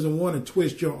 God doesn't want to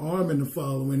twist your arm into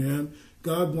following him.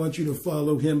 God wants you to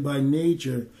follow him by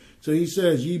nature. So he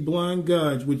says, ye blind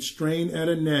guides which strain at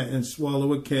a gnat and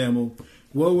swallow a camel.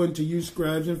 Woe unto you,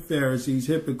 scribes and Pharisees,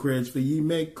 hypocrites, for ye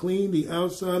make clean the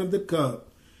outside of the cup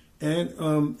and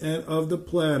of the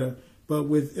platter, but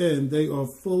within they are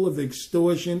full of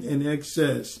extortion and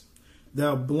excess.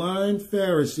 Thou blind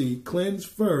Pharisee, cleanse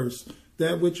first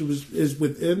that which is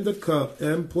within the cup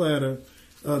and platter,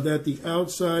 that the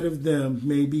outside of them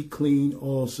may be clean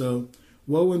also.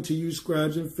 Woe unto you,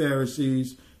 scribes and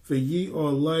Pharisees, for ye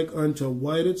are like unto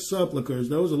whited sepulchres.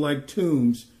 Those are like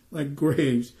tombs, like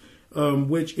graves,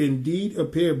 which indeed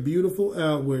appear beautiful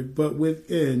outward, but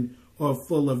within are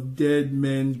full of dead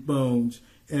men's bones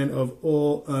and of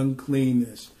all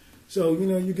uncleanness. So,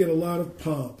 you get a lot of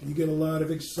pomp, you get a lot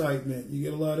of excitement, you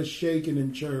get a lot of shaking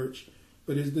in church.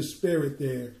 But is the Spirit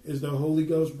there? Is the Holy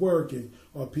Ghost working?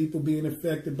 Are people being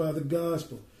affected by the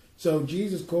gospel? So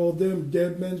Jesus called them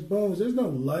dead men's bones. There's no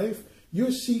life.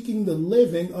 You're seeking the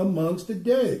living amongst the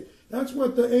dead. That's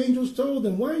what the angels told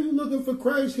them. Why are you looking for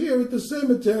Christ here at the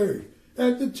cemetery,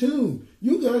 at the tomb?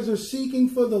 You guys are seeking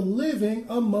for the living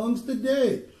amongst the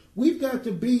dead. We've got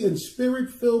to be in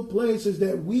Spirit-filled places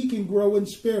that we can grow in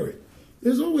spirit.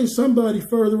 There's always somebody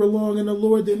further along in the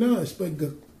Lord than us, but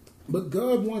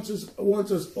God wants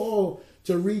us all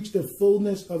to reach the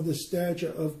fullness of the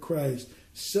stature of Christ.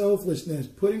 Selflessness,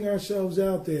 putting ourselves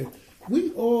out there.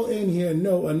 We all in here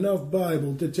know enough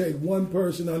Bible to take one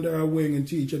person under our wing and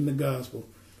teach them the gospel.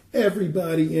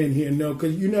 Everybody in here know,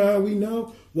 because you know how we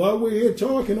know? While we're here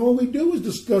talking, all we do is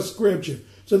discuss scripture.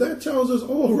 So that tells us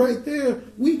all right there,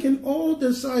 we can all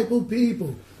disciple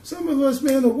people. Some of us,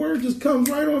 man, the word just comes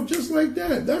right off just like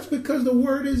that. That's because the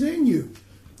word is in you.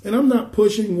 And I'm not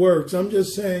pushing works. I'm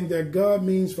just saying that God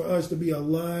means for us to be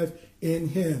alive in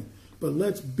him. But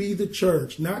let's be the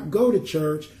church, not go to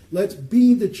church. Let's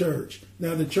be the church.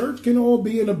 Now, the church can all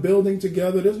be in a building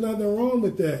together. There's nothing wrong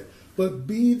with that. But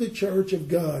be the church of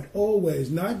God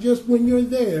always, not just when you're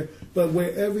there, but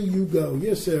wherever you go.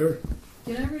 Yes, sir.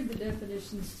 Can I read the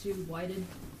definitions to whited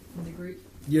in the Greek?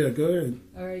 Yeah, go ahead.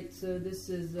 All right, so this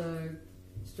is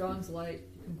Strong's Light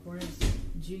Concordance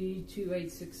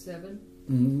G2867.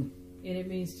 Mm-hmm. And it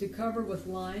means to cover with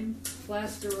lime,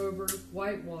 plaster over,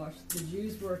 whitewash. The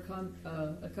Jews were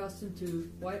accustomed to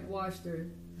whitewash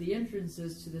the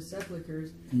entrances to the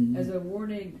sepulchres as a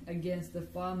warning against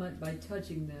defilement by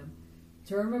touching them.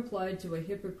 Term applied to a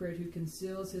hypocrite who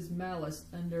conceals his malice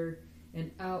under an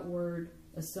outward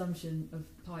assumption of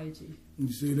piety.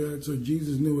 You see that? So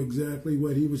Jesus knew exactly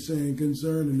what he was saying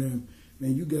concerning them.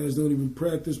 Man, you guys don't even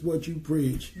practice what you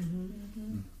preach. Mm-hmm.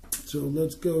 Mm-hmm. So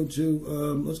let's go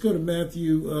to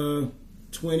Matthew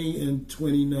 20 and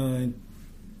 29.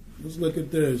 Let's look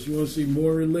at this. You want to see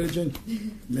more religion?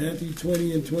 Matthew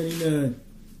 20 and 29.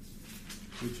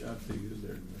 Which app they use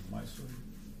there? My Sword?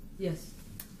 Yes.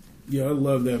 Yeah, I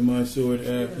love that My Sword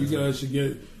app. You guys should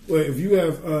get. Well, if you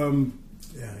have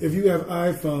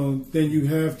iPhone, then you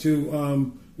have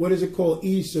to. What is it called?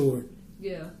 eSword.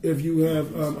 Yeah. If you have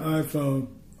iPhone.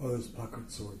 Oh, there's Pocket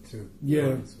Sword too.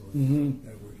 Yeah. Mm-hmm.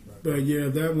 But yeah,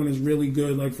 that one is really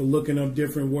good, like for looking up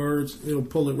different words. It'll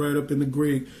pull it right up in the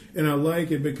Greek. And I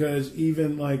like it because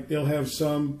even like they'll have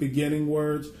some beginning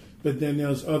words, but then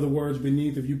there's other words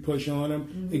beneath. If you push on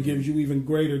them, it gives you even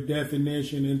greater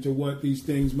definition into what these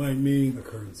things might mean.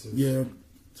 Occurrences. Yeah.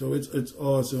 So it's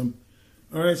awesome.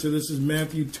 All right, so this is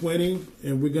Matthew 20,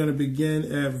 and we're going to begin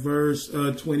at verse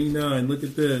 29. Look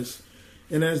at this.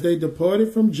 And as they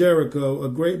departed from Jericho, a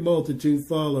great multitude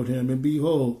followed him, and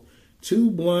behold,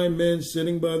 2 blind men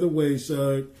sitting by the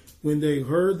wayside, when they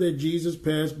heard that Jesus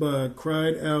passed by,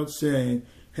 cried out, saying,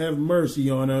 Have mercy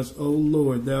on us, O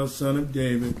Lord, thou Son of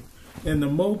David. And the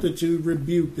multitude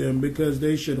rebuked them, because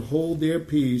they should hold their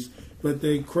peace. But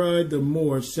they cried the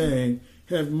more, saying,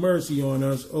 Have mercy on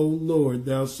us, O Lord,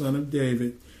 thou Son of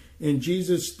David. And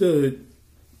Jesus stood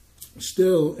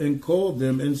still and called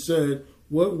them, and said,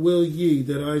 What will ye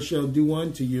that I shall do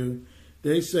unto you?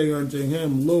 They say unto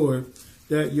him, Lord,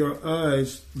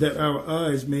 that our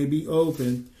eyes may be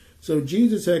opened. So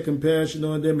Jesus had compassion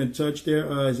on them and touched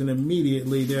their eyes, and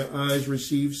immediately their eyes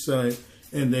received sight,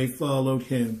 and they followed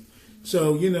him.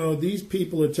 So, these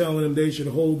people are telling them they should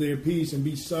hold their peace and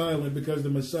be silent because the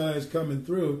Messiah is coming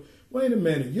through. Wait a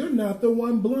minute, you're not the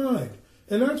one blind.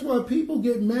 And that's why people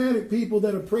get mad at people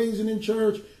that are praising in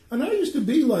church. And I used to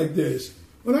be like this.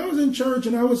 When I was in church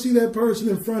and I would see that person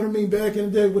in front of me back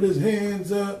in the day with his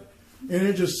hands up, and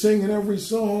they're just singing every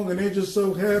song, and they're just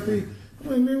so happy. I'm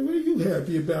like, man, what are you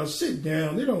happy about? Sit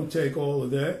down. They don't take all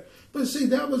of that. But see,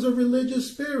 that was a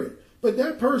religious spirit. But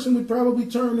that person would probably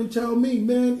turn and tell me,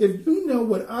 man, if you know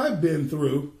what I've been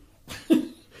through,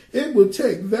 it would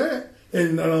take that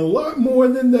and a lot more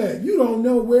than that. You don't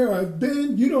know where I've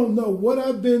been. You don't know what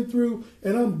I've been through.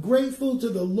 And I'm grateful to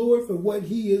the Lord for what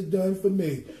he has done for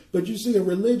me. But you see, a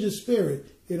religious spirit,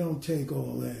 it don't take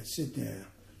all that. Sit down.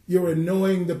 You're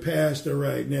annoying the pastor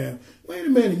right now. Wait a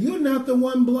minute, you're not the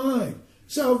one blind.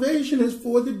 Salvation is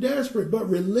for the desperate, but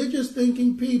religious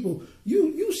thinking people,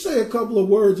 you say a couple of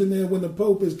words in there when the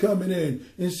Pope is coming in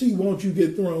and see, won't you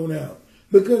get thrown out?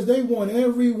 Because they want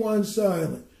everyone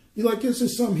silent. You're like this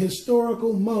is some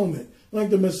historical moment, like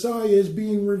the Messiah is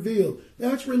being revealed.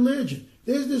 That's religion.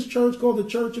 There's this church called the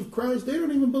Church of Christ. They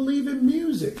don't even believe in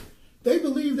music. They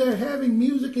believe that having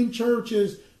music in church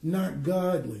is not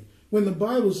godly. When the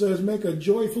Bible says, make a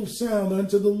joyful sound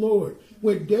unto the Lord.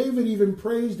 When David even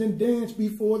praised and danced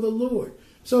before the Lord.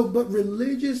 So, but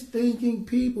religious thinking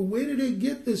people, where do they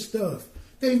get this stuff?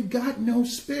 They've got no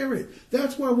spirit.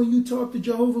 That's why when you talk to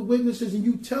Jehovah's Witnesses and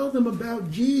you tell them about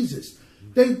Jesus,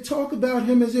 they talk about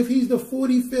him as if he's the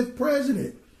 45th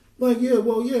president. Like, yeah,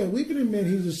 we can admit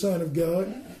he's the Son of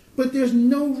God. But there's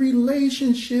no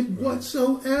relationship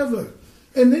whatsoever.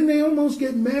 And then they almost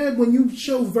get mad when you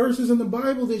show verses in the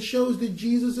Bible that shows that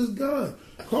Jesus is God.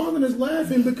 Carlin is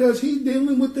laughing because he's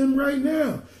dealing with them right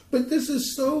now. But this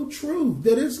is so true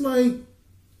that it's like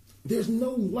there's no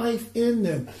life in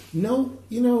them. No,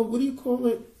 what do you call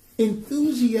it?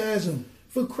 Enthusiasm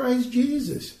for Christ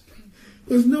Jesus.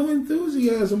 There's no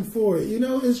enthusiasm for it.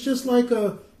 It's just like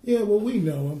we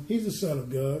know him. He's the Son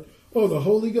of God. Oh, the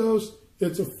Holy Ghost,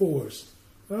 it's a force.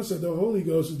 I said the Holy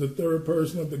Ghost is the third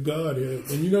person of the Godhead.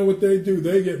 And you know what they do?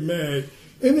 They get mad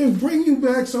and then bring you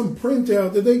back some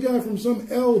printout that they got from some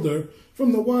elder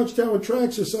from the Watchtower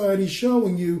Tract Society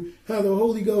showing you how the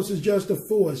Holy Ghost is just a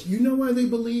force. You know why they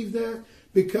believe that?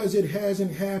 Because it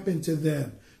hasn't happened to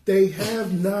them. They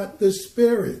have not the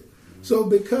Spirit. So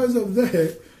because of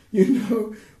that,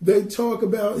 they talk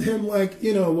about him like,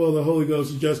 the Holy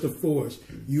Ghost is just a force.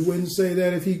 You wouldn't say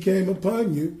that if he came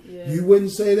upon you. Yeah. You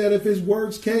wouldn't say that if his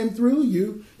words came through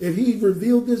you, if he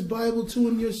revealed this Bible to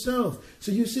him yourself.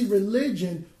 So you see,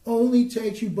 religion only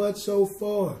takes you but so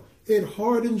far. It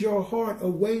hardens your heart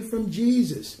away from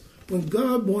Jesus when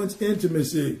God wants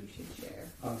intimacy.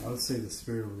 I would say the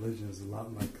spirit of religion is a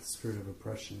lot like the spirit of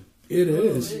oppression. It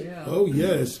is. Yeah. Oh,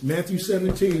 yes. Matthew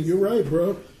 17. You're right,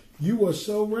 bro. You are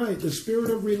so right. The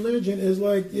spirit of religion is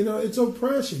like, it's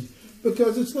oppression.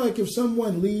 Because it's like if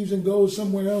someone leaves and goes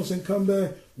somewhere else and come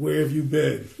back, where have you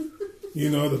been?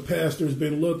 The pastor's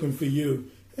been looking for you.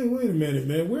 Hey, wait a minute,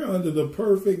 man. We're under the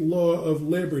perfect law of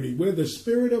liberty. Where the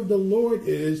Spirit of the Lord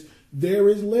is, there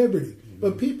is liberty.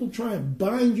 But people try and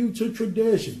bind you to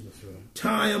tradition. That's right.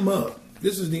 Tie them up.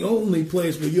 This is the only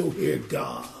place where you'll hear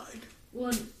God.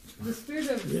 Well, the spirit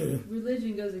of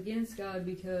religion goes against God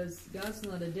because God's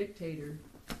not a dictator,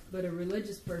 but a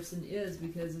religious person is,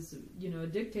 because it's a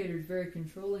dictator is very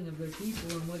controlling of their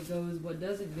people and what goes, what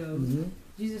doesn't go. Mm-hmm.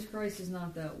 Jesus Christ is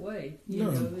not that way.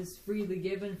 It's freely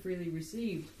given, freely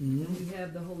received. Mm-hmm. And we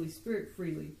have the Holy Spirit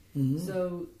freely. Mm-hmm.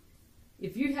 So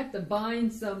if you have to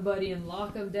bind somebody and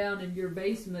lock them down in your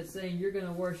basement saying you're going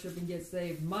to worship and get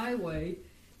saved my way,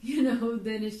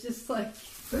 then it's just like...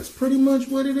 That's pretty much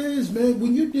what it is, man.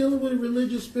 When you're dealing with a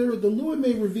religious spirit, the Lord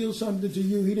may reveal something to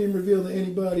you he didn't reveal to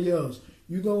anybody else.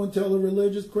 You go and tell a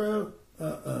religious crowd,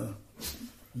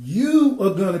 you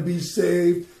are going to be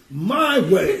saved my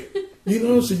way.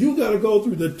 So you got to go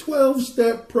through the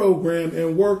 12-step program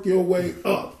and work your way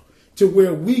up to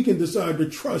where we can decide to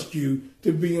trust you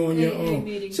to be on your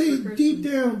own. See, deep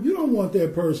down, you don't want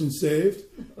that person saved.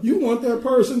 You want that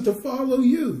person to follow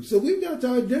you. So we've got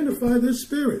to identify this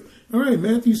spirit. All right,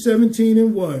 Matthew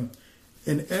 17:1.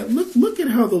 And look at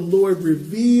how the Lord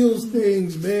reveals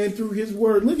things, man, through his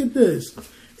word. Look at this.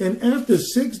 And after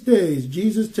 6 days,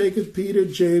 Jesus taketh Peter,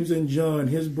 James, and John,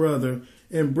 his brother,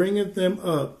 and bringeth them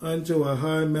up unto a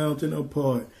high mountain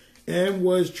apart, and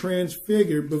was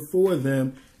transfigured before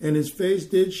them, and his face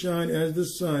did shine as the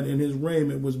sun, and his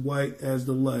raiment was white as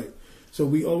the light. So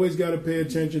we always got to pay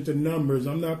attention to numbers.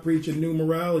 I'm not preaching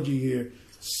numerology here.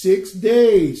 6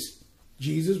 days,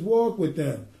 Jesus walked with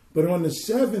them. But on the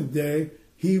 7th day,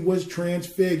 he was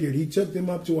transfigured. He took them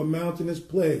up to a mountainous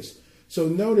place. So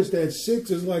notice that 6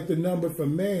 is like the number for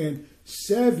man.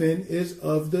 7 is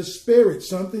of the spirit.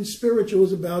 Something spiritual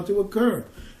is about to occur.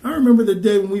 I remember the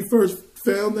day when we first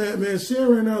found that, man.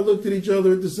 Sarah and I looked at each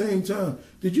other at the same time.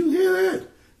 Did you hear that?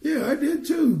 Yeah, I did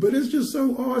too. But it's just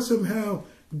so awesome how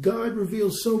God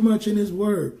reveals so much in his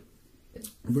word.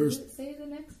 Does it say the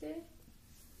next day?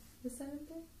 The 7th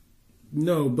day?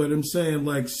 No, but I'm saying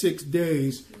like 6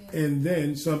 days and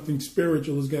then something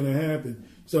spiritual is going to happen.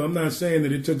 So I'm not saying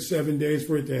that it took 7 days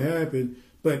for it to happen,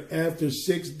 but after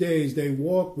 6 days they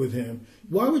walked with him.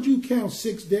 Why would you count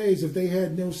 6 days if they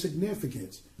had no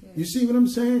significance? Yeah. You see what I'm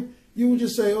saying? You would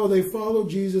just say, oh, they followed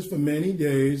Jesus for many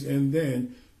days and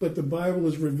then, but the Bible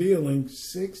is revealing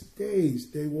 6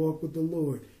 days they walked with the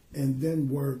Lord and then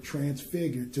were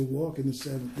transfigured to walk in the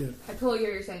 7th day. I totally hear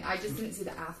what you're saying. I just didn't see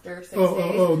the after 6 days.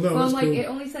 Oh, no, so I'm like, cool. It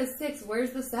only says 6.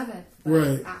 Where's the 7th? But right.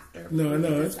 It's after. No,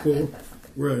 that's cool.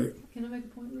 Right. Can I make a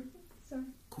point real quick? Sorry.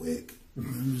 Quick.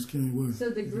 I'm just kidding. What? So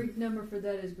the Greek number for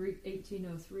that is Greek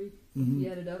 1803. Mm-hmm.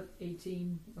 You add it up,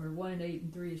 18, or 1 and 8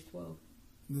 and 3 is 12.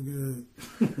 Look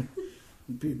at that.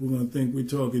 People are going to think we're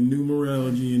talking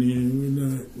numerology in here. We're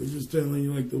not. We're just telling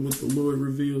you like what the Lord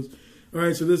reveals. All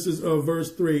right, so this is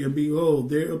verse 3. And behold,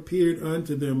 there appeared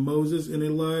unto them Moses and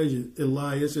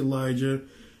Elijah,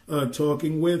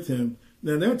 talking with him.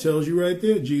 Now that tells you right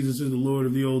there Jesus is the Lord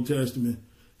of the Old Testament.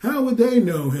 How would they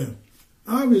know him?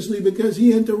 Obviously, because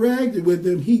he interacted with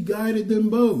them, he guided them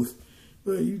both.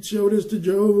 But you show this to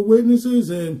Jehovah's Witnesses,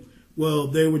 and, well,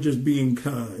 they were just being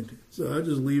kind. So I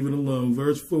just leave it alone.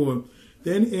 Verse 4,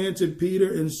 Then answered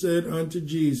Peter and said unto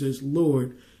Jesus,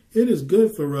 Lord, it is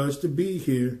good for us to be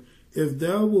here. If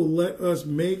thou wilt let us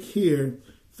make here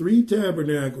 3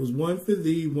 tabernacles, one for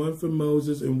thee, one for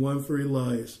Moses, and one for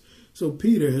Elias. So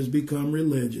Peter has become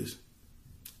religious.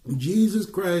 Jesus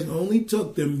Christ only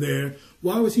took them there.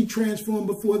 Why was he transformed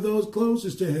before those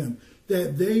closest to him?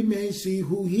 That they may see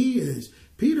who he is.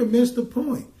 Peter missed the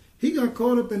point. He got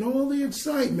caught up in all the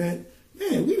excitement.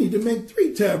 Man, we need to make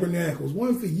 3 tabernacles.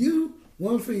 One for you,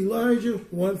 one for Elijah,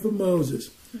 one for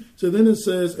Moses. So then it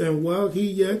says, and while he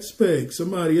yet spake,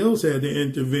 somebody else had to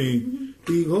intervene.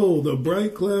 Behold, a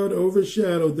bright cloud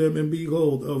overshadowed them, and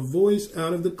behold, a voice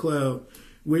out of the cloud,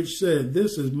 which said,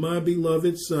 This is my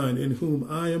beloved Son, in whom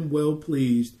I am well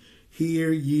pleased.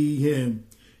 Hear ye him.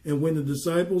 And when the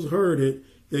disciples heard it,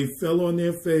 they fell on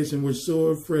their face and were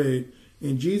sore afraid.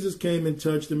 And Jesus came and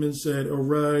touched them and said,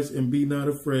 Arise and be not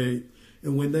afraid.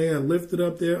 And when they had lifted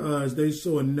up their eyes, they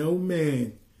saw no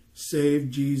man save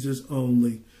Jesus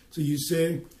only. So you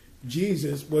see,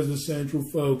 Jesus was the central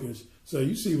focus. So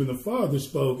you see, when the Father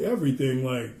spoke, everything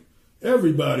like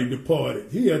everybody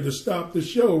departed. He had to stop the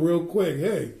show real quick.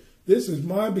 Hey, this is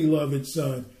my beloved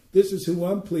Son. This is who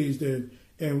I'm pleased in.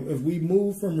 And if we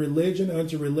move from religion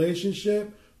unto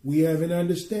relationship, we have an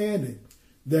understanding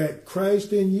that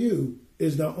Christ in you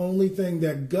is the only thing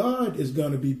that God is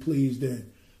going to be pleased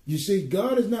in. You see,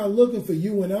 God is not looking for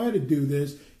you and I to do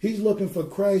this. He's looking for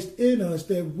Christ in us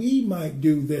that we might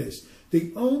do this.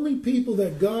 The only people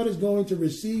that God is going to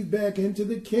receive back into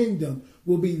the kingdom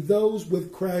will be those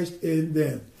with Christ in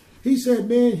them. He said,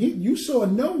 man, you saw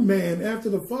no man after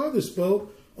the Father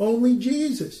spoke, only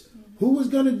Jesus. Who was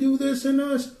going to do this in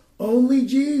us? Only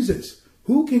Jesus.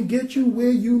 Who can get you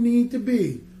where you need to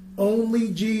be?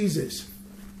 Only Jesus.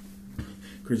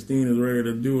 Christina's ready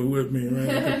to do it with me,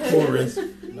 right? The chorus.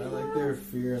 I like their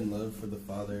fear and love for the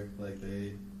Father. Like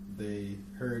they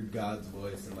heard God's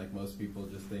voice, and like most people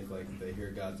just think like they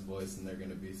hear God's voice and they're going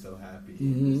to be so happy.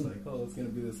 Mm-hmm. It's like, oh, it's going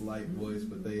to be this light voice,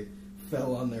 but they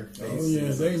fell on their face. Oh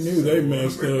yeah, they knew they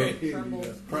messed up.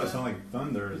 Probably sound like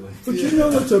thunder. But you know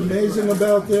what's amazing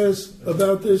about this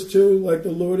too? Like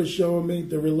the Lord is showing me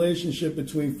the relationship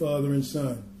between Father and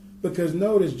Son. Because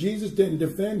notice, Jesus didn't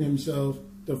defend himself.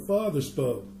 The Father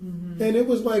spoke. Mm-hmm. And it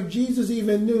was like Jesus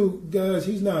even knew, guys,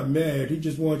 he's not mad. He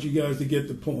just wants you guys to get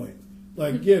the point.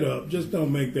 Like, get up. Just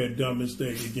don't make that dumb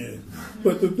mistake again.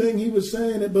 But the thing he was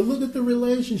saying, but look at the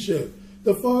relationship.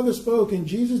 The Father spoke, and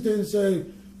Jesus didn't say,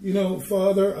 you know,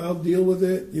 Father, I'll deal with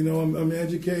it. You know, I'm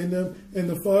educating them. And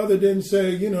the Father didn't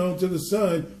say, you know, to the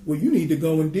Son, well, you need to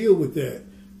go and deal with that.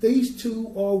 These two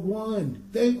are one.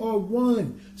 They are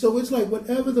one. So it's like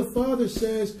whatever the Father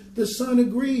says, the Son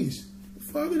agrees.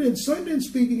 The Son didn't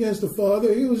speak against the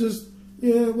Father. He was just,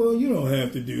 yeah, well, you don't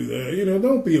have to do that. You know,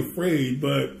 don't be afraid,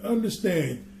 but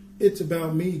understand, it's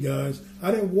about me, guys.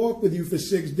 I didn't walk with you for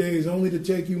 6 days only to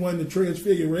take you on the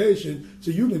transfiguration so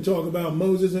you can talk about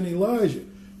Moses and Elijah.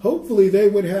 Hopefully they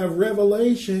would have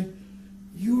revelation.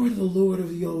 You are the Lord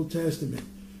of the Old Testament.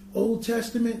 Old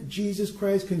Testament, Jesus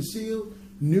Christ concealed.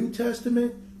 New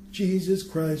Testament, Jesus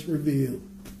Christ revealed.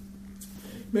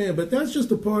 Man, but that's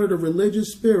just a part of the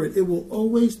religious spirit. It will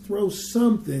always throw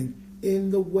something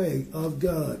in the way of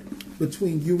God,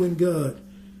 between you and God.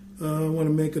 I want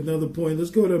to make another point. Let's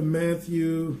go to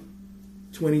Matthew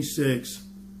 26.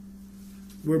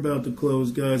 We're about to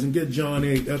close, guys, and get John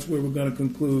 8. That's where we're going to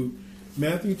conclude.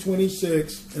 Matthew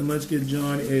 26, and let's get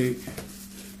John 8.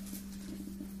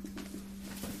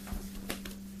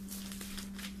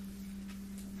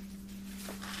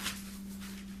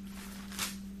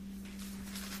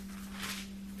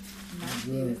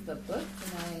 Matthew is the book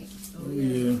tonight. Oh,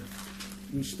 yeah.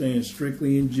 We're staying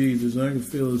strictly in Jesus. I can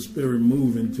feel the Spirit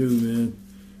moving, too, man.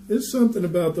 There's something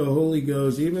about the Holy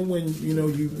Ghost, even when, you know,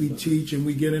 we teach and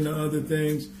we get into other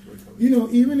things. You know,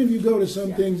 even if you go to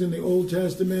some things in the Old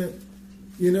Testament,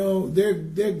 you know, they're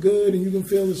good and you can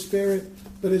feel the Spirit,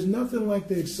 but there's nothing like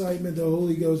the excitement the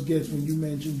Holy Ghost gets when you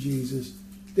mention Jesus.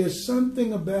 There's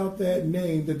something about that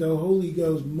name that the Holy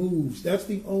Ghost moves. That's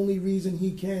the only reason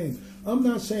he came. I'm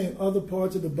not saying other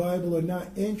parts of the Bible are not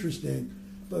interesting,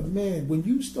 but man, when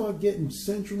you start getting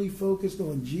centrally focused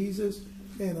on Jesus,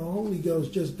 And the Holy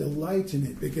Ghost just delights in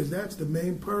it because that's the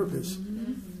main purpose.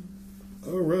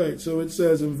 All right, so it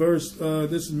says in verse,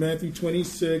 this is Matthew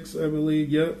 26, I believe,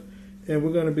 yep. And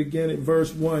we're going to begin at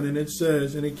verse 1, and it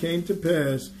says, And it came to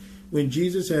pass, when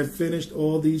Jesus had finished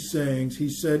all these sayings, he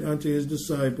said unto his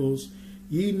disciples,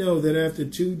 Ye know that after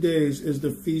 2 days is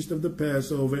the feast of the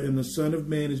Passover, and the Son of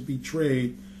Man is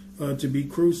betrayed to be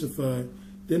crucified.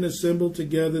 Then assembled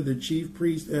together the chief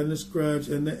priests and the scribes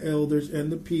and the elders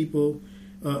and the people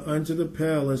unto the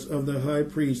palace of the high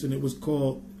priest, and who was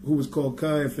called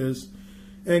Caiaphas,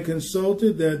 and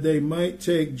consulted that they might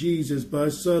take Jesus by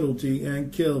subtlety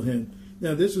and kill him.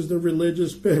 Now this is the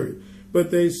religious spirit. But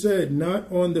they said,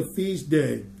 Not on the feast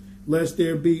day, lest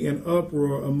there be an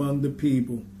uproar among the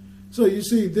people. So you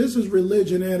see, this is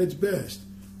religion at its best.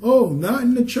 Oh, not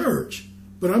in the church,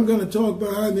 but I'm going to talk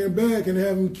behind their back and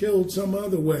have them killed some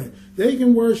other way. They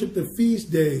can worship the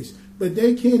feast days, but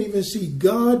they can't even see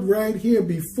God right here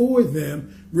before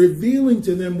them, revealing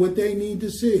to them what they need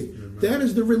to see. That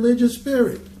is the religious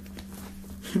spirit.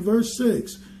 Verse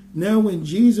 6, Now when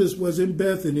Jesus was in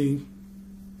Bethany,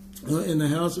 in the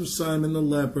house of Simon the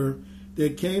leper, there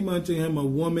came unto him a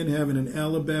woman having an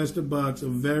alabaster box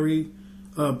of very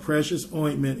precious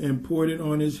ointment, and poured it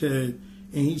on his head,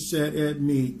 and he sat at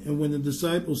meat. And when the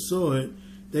disciples saw it,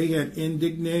 they had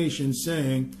indignation,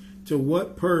 saying, To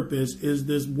what purpose is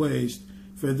this waste?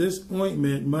 For this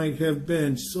ointment might have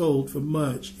been sold for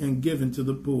much and given to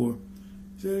the poor.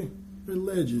 See?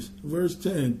 Religious. Verse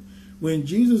 10, When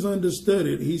Jesus understood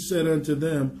it, he said unto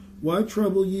them, Why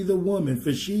trouble ye the woman?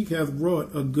 For she hath wrought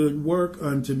a good work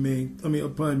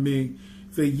upon me.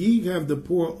 For ye have the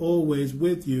poor always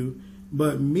with you,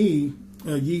 but me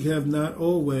ye have not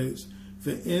always.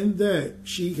 For in that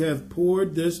she hath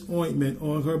poured this ointment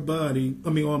on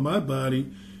my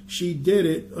body, she did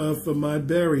it for my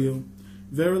burial.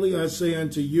 Verily I say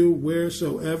unto you,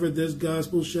 wheresoever this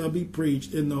gospel shall be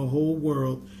preached in the whole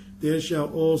world, there shall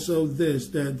also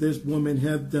that this woman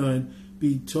hath done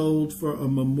be told for a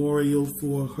memorial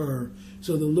for her.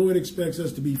 So the Lord expects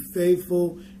us to be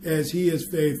faithful as he is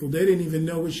faithful. They didn't even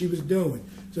know what she was doing.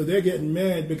 So they're getting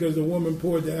mad because the woman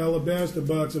poured the alabaster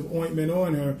box of ointment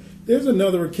on her. There's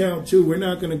another account too. We're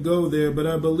not going to go there, but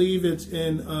I believe it's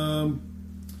in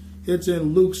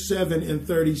Luke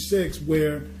 7:36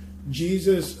 where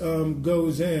Jesus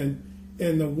goes in.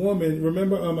 And the woman,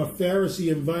 remember, a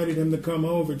Pharisee invited him to come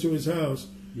over to his house.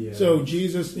 Yeah. So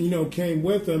Jesus, came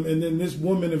with him. And then this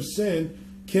woman of sin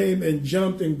came and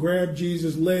jumped and grabbed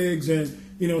Jesus' legs. And,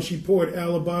 she poured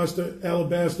alabaster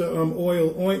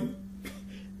oil,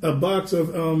 a box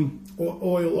of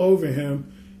oil over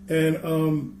him.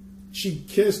 And she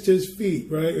kissed his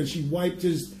feet, right? And she wiped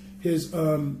his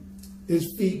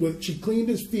feet she cleaned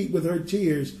his feet with her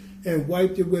tears and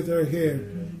wiped it with her hair.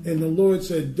 And the Lord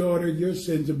said, Daughter, your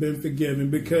sins have been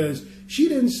forgiven, because she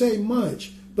didn't say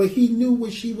much, but he knew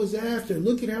what she was after.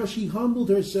 Look at how she humbled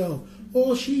herself.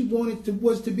 All she wanted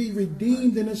was to be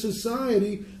redeemed in a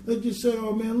society that just said,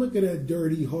 oh man, look at that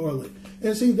dirty harlot.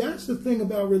 And see, that's the thing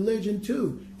about religion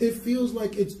too. It feels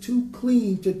like it's too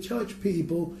clean to touch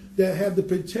people that have the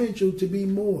potential to be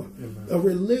more. Amen. A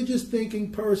religious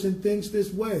thinking person thinks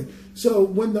this way. So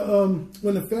when the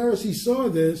Pharisee saw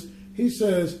this, he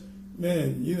says,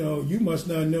 man, you must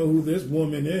not know who this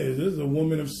woman is. This is a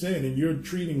woman of sin, and you're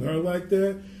treating her like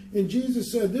that. And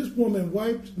Jesus said, this woman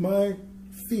wiped my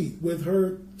feet with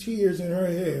her tears and her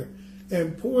hair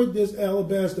and poured this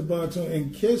alabaster box on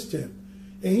and kissed him.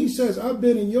 And he says, I've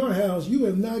been in your house. You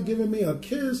have not given me a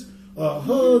kiss, a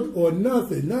hug, or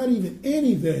nothing, not even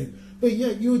anything. But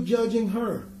yet you're judging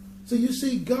her. So you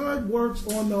see, God works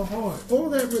on the heart. All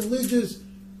that religious,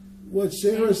 what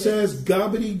Sarah says,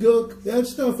 gobbledygook, that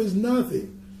stuff is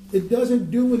nothing. It doesn't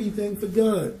do anything for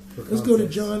God. Let's go to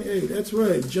John 8. That's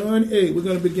right. John 8. We're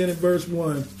going to begin at verse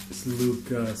 1. It's Luke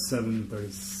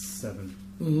 7:37.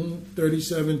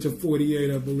 37 to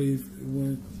 48, I believe. It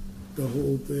went the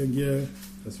whole thing. Yeah.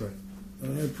 That's right.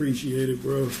 I appreciate it,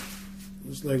 bro.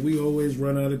 It's like we always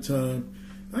run out of time.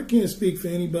 I can't speak for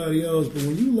anybody else, but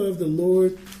when you love the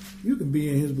Lord, you can be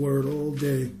in his word all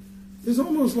day. It's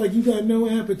almost like you got no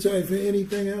appetite for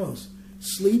anything else.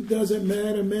 Sleep doesn't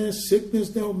matter, man. Sickness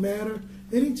don't matter.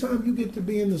 Anytime you get to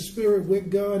be in the spirit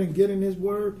with God and get in his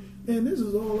word, man, this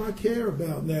is all I care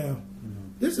about now.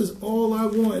 This is all I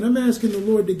want. And I'm asking the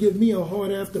Lord to give me a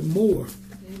heart after more.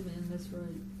 Amen. That's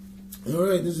right. All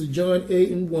right, this is John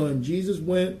 8:1. Jesus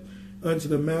went unto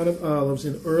the Mount of Olives,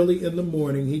 and early in the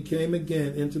morning he came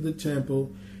again into the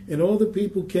temple, and all the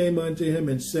people came unto him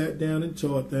and sat down and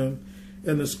taught them.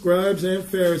 And the scribes and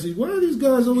Pharisees, why are these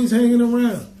guys always hanging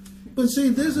around? But see,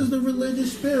 this is the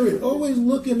religious spirit, always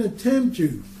looking to tempt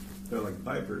you. They're like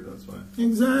vipers, that's why.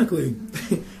 Exactly.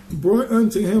 Brought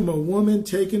unto him a woman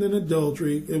taken in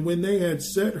adultery, and when they had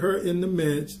set her in the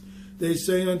midst, they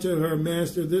say unto her,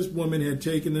 Master, this woman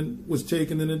was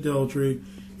taken in adultery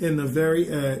in the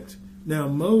very act. Now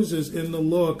Moses in the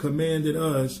law commanded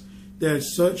us that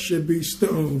such should be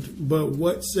stoned, but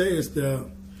what sayest thou?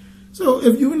 So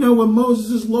if you know what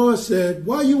Moses' law said,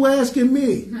 why are you asking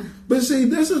me? But see,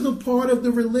 this is a part of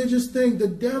the religious thing. The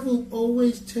devil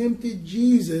always tempted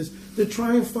Jesus to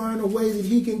try and find a way that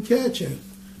he can catch him.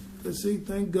 But see,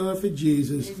 thank God for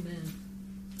Jesus. Amen.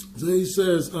 So he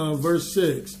says, verse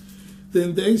 6,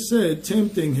 Then they said,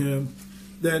 tempting him,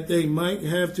 that they might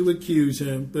have to accuse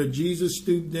him. But Jesus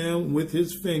stooped down with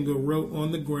his finger, wrote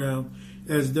on the ground,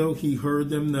 as though he heard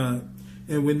them not.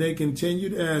 And when they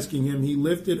continued asking him, he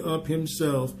lifted up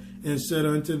himself and said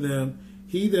unto them,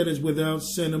 He that is without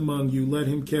sin among you, let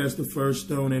him cast the first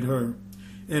stone at her.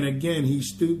 And again he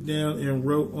stooped down and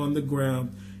wrote on the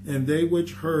ground. And they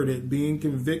which heard it, being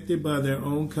convicted by their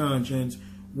own conscience,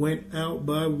 went out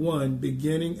by one,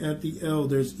 beginning at the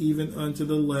elders, even unto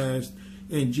the last.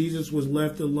 And Jesus was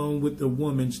left alone with the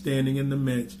woman standing in the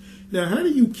midst. Now, how do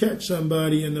you catch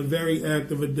somebody in the very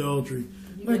act of adultery?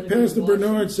 Like Pastor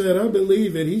Bernard said, I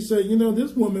believe it. He said,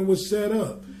 this woman was set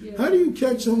up. Yeah. How do you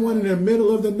catch someone in the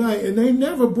middle of the night? And they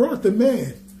never brought the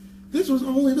man. This was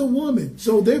only the woman.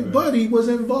 So their buddy was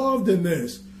involved in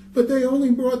this. But they only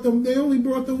brought the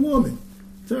woman.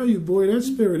 I tell you, boy, that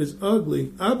spirit is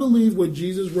ugly. I believe what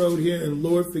Jesus wrote here, and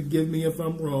Lord, forgive me if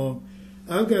I'm wrong.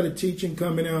 I've got a teaching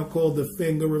coming out called The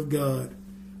Finger of God.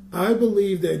 I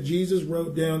believe that Jesus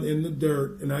wrote down in the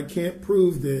dirt, and I can't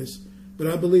prove this, but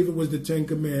I believe it was the Ten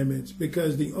Commandments,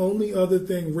 because the only other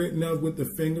thing written of with the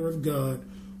finger of God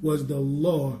was the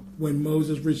law when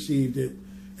Moses received it.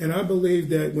 And I believe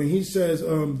that when he says,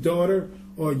 daughter,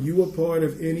 are you a part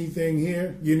of anything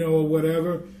here, or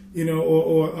whatever,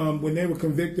 or when they were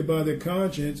convicted by their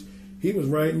conscience, he was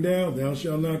writing down, thou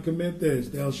shalt not commit this,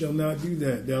 thou shalt not do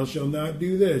that, thou shalt not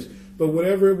do this. But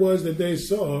whatever it was that they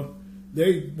saw,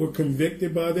 they were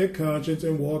convicted by their conscience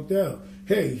and walked out.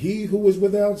 Hey, he who is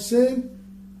without sin,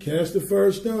 cast the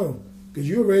first stone. Because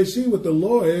you already see what the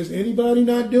law is. Anybody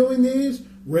not doing these,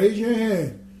 raise your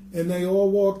hand. And they all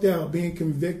walked out being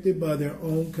convicted by their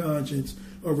own conscience,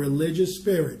 a religious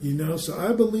spirit, So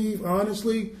I believe,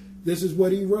 honestly, this is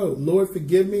what he wrote. Lord,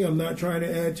 forgive me. I'm not trying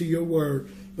to add to your word.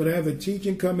 But I have a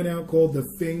teaching coming out called The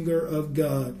Finger of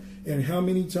God, and how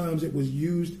many times it was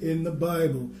used in the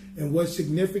Bible and what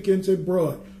significance it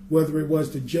brought, whether it was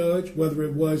to judge, whether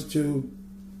it was to,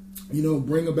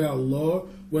 bring about law,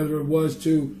 whether it was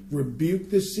to rebuke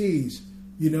the seas.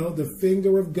 The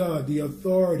finger of God, the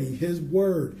authority, his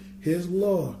word, his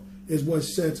law is what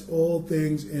sets all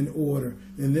things in order.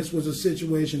 And this was a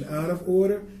situation out of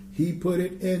order. He put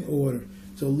it in order.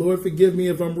 So Lord, forgive me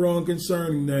if I'm wrong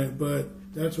concerning that, but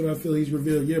that's what I feel he's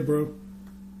revealed. Yeah, bro.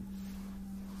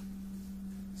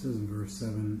 It says in verse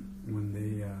 7, when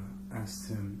they asked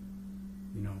him,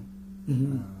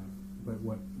 but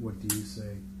what do you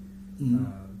say?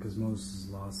 Because Moses'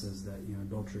 law says that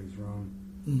adultery is wrong.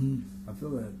 I feel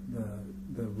that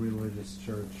the religious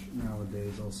church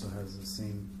nowadays also has the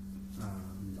same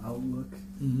outlook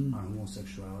on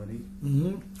homosexuality.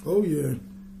 Oh yeah,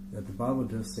 that the Bible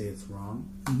does say it's wrong,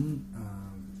 and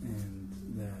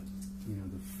that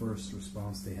the first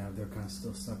response they have, they're kind of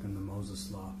still stuck in the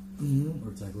Moses law,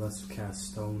 where it's like, let's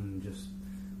cast stone and just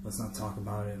let's not talk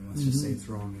about it and let's just say it's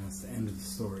wrong, and that's the end of the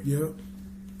story. Yep.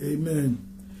 Amen.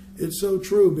 It's so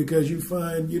true, because you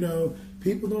find,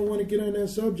 people don't want to get on that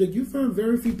subject. You find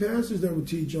very few pastors that will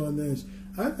teach on this.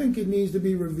 I think it needs to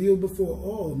be revealed before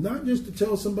all, not just to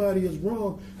tell somebody it's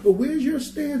wrong, but where's your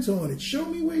stance on it? Show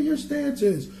me where your stance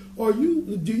is.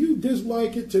 Do you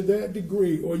dislike it to that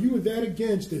degree, or you are that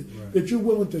against it, that you're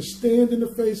willing to stand in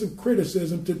the face of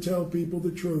criticism to tell people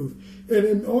the truth? And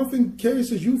in often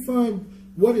cases, you find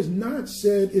what is not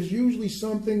said is usually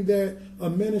something that a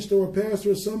minister or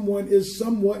pastor or someone is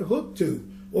somewhat hooked to,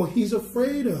 or he's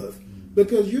afraid of.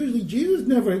 Because usually Jesus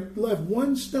never left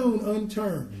one stone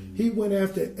unturned. He went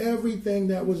after everything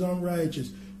that was unrighteous.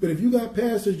 But if you got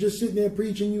pastors just sitting there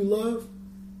preaching you love,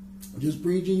 just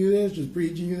preaching you this, just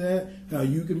preaching you that, how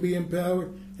you can be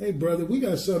empowered. Hey, brother, we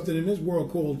got something in this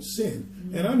world called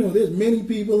sin. And I know there's many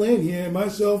people in here,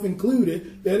 myself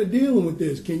included, that are dealing with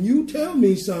this. Can you tell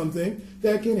me something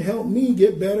that can help me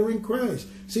get better in Christ?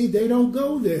 See, they don't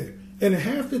go there. And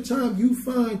half the time you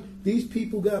find these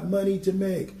people got money to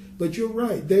make. But you're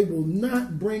right, they will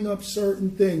not bring up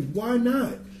certain things. Why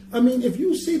not? I mean, if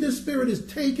you see the spirit is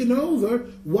taking over,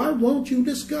 why won't you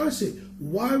discuss it?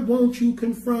 Why won't you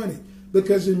confront it?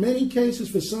 Because in many cases,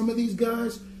 for some of these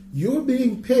guys, You're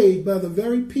being paid by the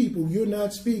very people you're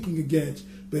not speaking against.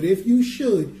 But if you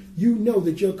should, you know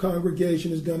that your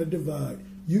congregation is going to divide.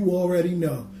 You already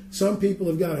know. Some people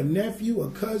have got a nephew,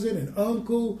 a cousin, an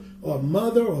uncle, or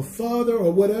mother, or father,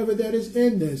 or whatever that is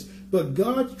in this. But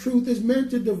God's truth is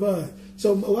meant to divide.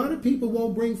 So a lot of people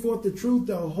won't bring forth the truth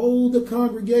to hold the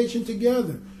congregation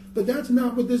together. But that's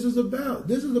not what this is about.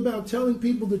 This is about telling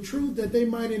people the truth that they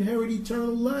might inherit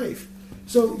eternal life.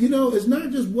 So, it's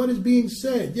not just what is being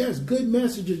said. Yes, good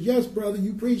messages. Yes, brother,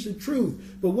 you preach the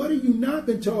truth. But what have you not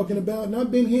been talking about? And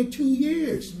I've been here 2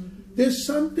 years. There's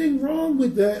something wrong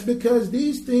with that because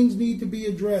these things need to be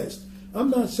addressed. I'm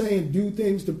not saying do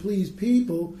things to please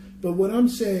people, but what I'm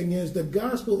saying is the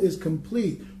gospel is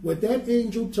complete. What that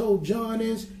angel told John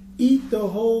is eat the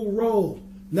whole roll,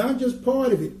 not just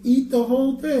part of it. Eat the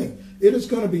whole thing. It is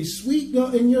going to be sweet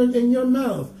in your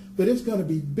mouth, but it's going to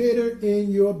be bitter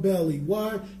in your belly.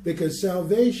 Why? Because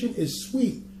salvation is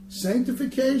sweet.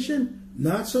 Sanctification,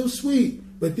 not so sweet.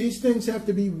 But these things have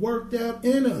to be worked out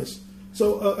in us.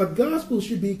 So a gospel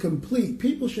should be complete.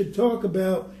 People should talk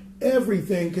about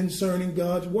everything concerning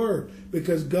God's word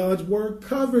because God's word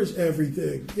covers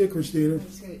everything. Yeah, Christina.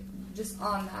 Just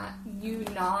on that,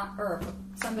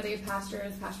 somebody, a pastor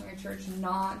is pastoring a church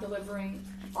not delivering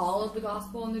all of the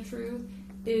gospel and the truth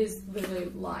is literally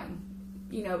lying.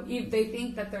 They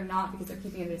think that they're not because they're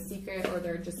keeping it a secret or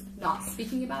they're just not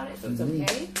speaking about it, so it's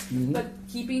okay. But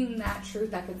keeping that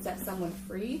truth that could set someone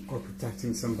free or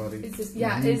protecting somebody, it's just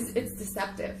it's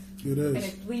deceptive. It is, and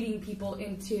it's leading people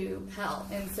into hell.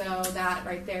 And so that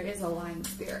right there is a lying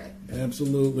spirit.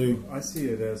 Absolutely, I see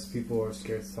it as people are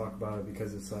scared to talk about it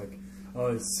because it's like, oh,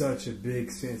 it's such a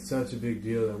big sin, such a big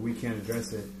deal that we can't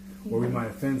address it, or we might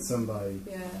offend somebody.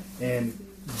 Yeah, and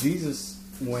Jesus.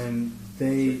 When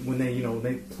they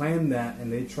planned that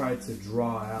and they tried to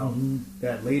draw out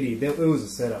that lady, it was a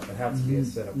setup. It had to be a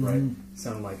setup, right? It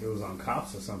sounded like it was on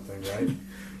Cops or something, right?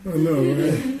 I know,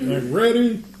 right? Like,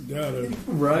 ready? Got it.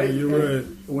 Right? Yeah, you're right.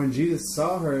 When Jesus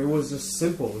saw her, it was just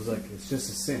simple. It was like, it's just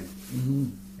a sin.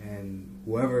 And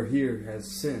whoever here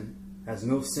has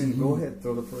no sin, go ahead,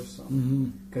 throw the first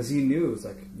stone. Because he knew, it was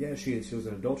like, yeah, she was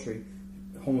in adultery.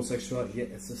 Homosexuality, yeah,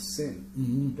 it's a sin.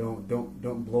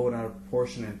 Don't blow it out of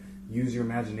proportion and use your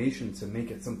imagination to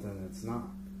make it something that's not.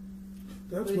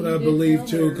 That's what I believe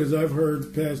too, because I've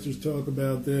heard pastors talk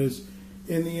about this.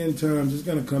 In the end times, it's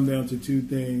going to come down to two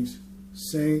things: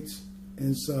 saints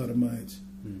and sodomites.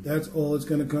 That's all it's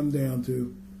going to come down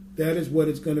to. That is what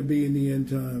it's going to be in the end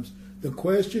times. The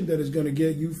question that is going to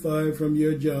get you fired from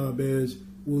your job is,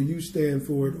 will you stand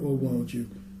for it or won't you?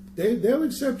 They'll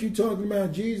accept you talking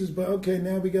about Jesus, but okay,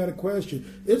 now we got a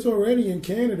question. It's already in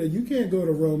Canada. You can't go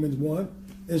to Romans 1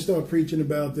 and start preaching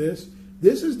about this.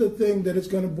 This is the thing that it's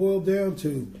going to boil down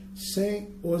to, saint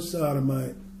or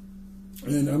sodomite.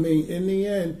 And I mean, in the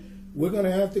end, we're going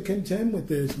to have to contend with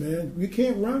this, man. We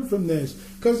can't run from this.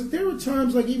 Because there are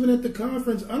times, like even at the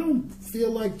conference, I don't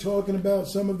feel like talking about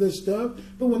some of this stuff.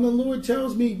 But when the Lord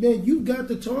tells me, man, you've got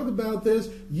to talk about this,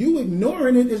 you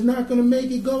ignoring it is not going to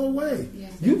make it go away. Yeah.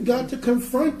 You've got to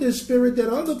confront this spirit that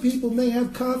other people may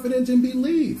have confidence and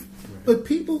believe. But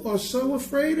people are so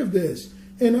afraid of this.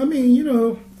 And I mean,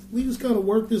 we just got to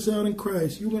work this out in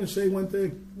Christ. You want to say one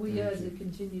thing? Well, yeah, as it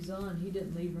continues on, he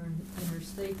didn't leave her in her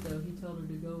state, though. He told her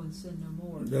to go and sin no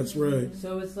more. That's right.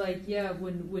 So it's like, yeah,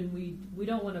 when we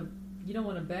don't want to, you don't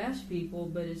want to bash people,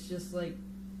 but it's just like,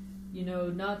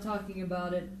 not talking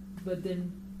about it. But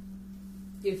then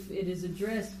if it is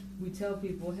addressed, we tell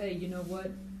people, hey, you know what?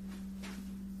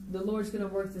 The Lord's going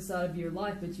to work this out of your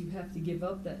life, but you have to give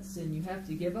up that sin. You have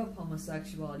to give up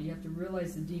homosexuality. You have to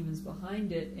realize the demons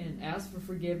behind it and ask for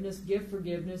forgiveness, give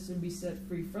forgiveness, and be set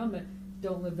free from it.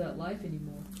 Don't live that life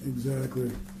anymore.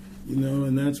 Exactly.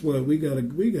 And that's why we gotta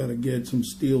get some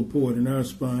steel poured in our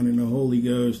spine and the Holy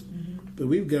Ghost. But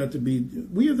we are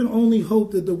the only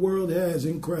hope that the world has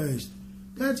in Christ.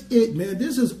 That's it, man.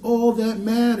 This is all that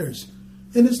matters.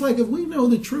 And it's like, if we know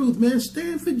the truth, man,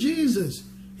 stand for Jesus.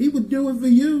 He would do it for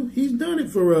you. He's done it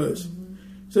for us.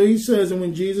 So he says, and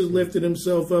when Jesus lifted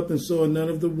himself up and saw none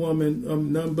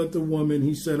but the woman,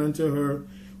 he said unto her,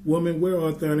 Woman, where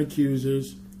art thine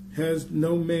accusers? Has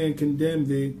no man condemned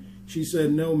thee? She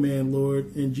said, No man,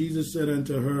 Lord. And Jesus said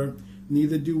unto her,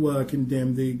 Neither do I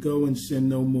condemn thee. Go and sin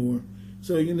no more.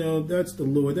 So, that's the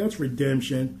Lord. That's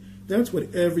redemption. That's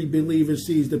what every believer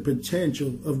sees, the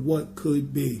potential of what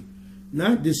could be.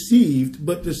 Not deceived,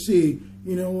 but to see,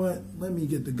 you know what? Let me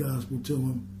get the gospel to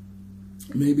them.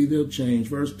 Maybe they'll change.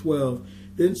 Verse 12.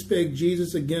 Then spake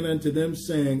Jesus again unto them,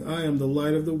 saying, I am the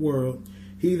light of the world.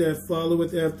 He that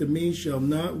followeth after me shall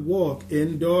not walk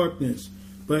in darkness,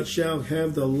 but shall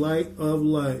have the light of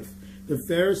life. The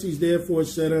Pharisees therefore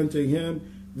said unto him,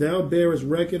 Thou bearest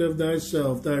record of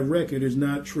thyself, thy record is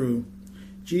not true.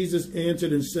 Jesus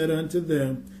answered and said unto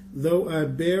them, Though I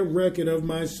bear record of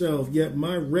myself, yet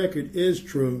my record is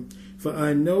true. For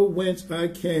I know whence I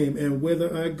came and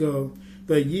whither I go,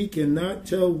 but ye cannot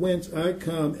tell whence I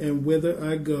come and whither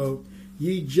I go.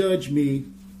 Ye judge me,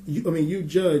 you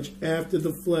judge after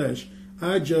the flesh.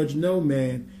 I judge no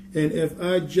man, and if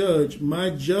I judge, my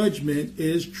judgment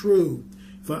is true.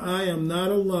 For I am not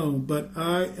alone, but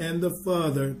I and the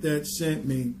Father that sent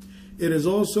me. It is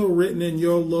also written in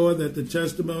your law that the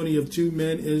testimony of two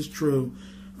men is true.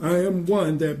 I am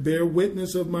one that bear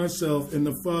witness of myself, and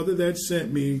the Father that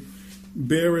sent me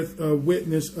beareth a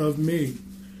witness of me.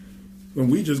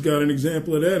 And we just got an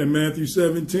example of that in Matthew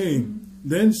 17.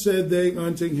 Then said they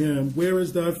unto him, Where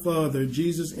is thy Father?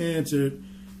 Jesus answered,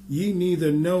 Ye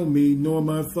neither know me nor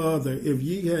my Father. If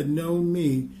ye had known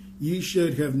me, ye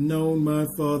should have known my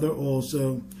Father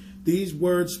also. These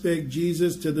words spake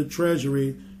Jesus to the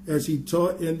treasury as he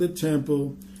taught in the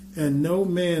temple, and no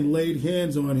man laid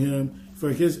hands on him,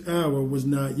 for his hour was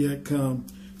not yet come.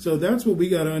 So that's what we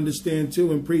got to understand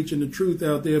too in preaching the truth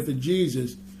out there for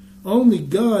Jesus. Only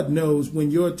God knows when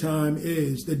your time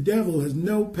is. The devil has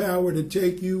no power to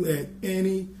take you at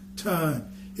any time.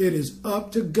 It is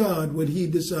up to God what he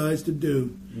decides to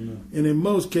do. Amen. And in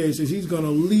most cases, he's going to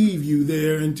leave you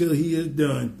there until he is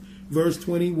done. Verse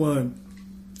 21.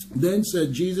 Then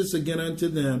said Jesus again unto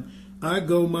them, I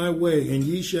go my way, and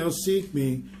ye shall seek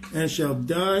me, and shall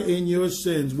die in your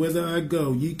sins. Whither I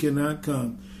go, ye cannot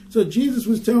come. So Jesus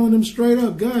was telling them straight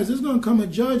up, guys, there's going to come a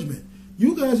judgment.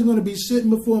 You guys are going to be sitting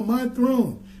before my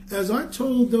throne. As I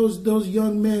told those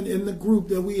young men in the group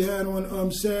that we had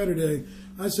on Saturday,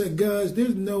 I said, guys,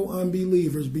 there's no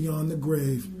unbelievers beyond the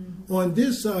grave. Mm-hmm. On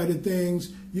this side of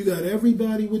things, you got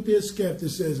everybody with their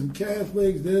skepticism.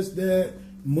 Catholics, this, that,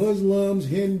 Muslims,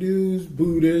 Hindus,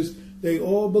 Buddhists. They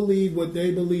all believe what they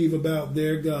believe about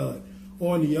their God.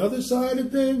 On the other side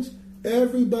of things,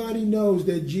 everybody knows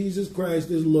that Jesus Christ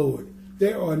is Lord.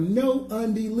 There are no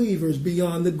unbelievers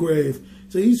beyond the grave.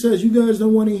 So he says, you guys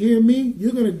don't want to hear me?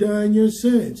 You're going to die in your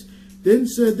sins. Then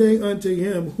said they unto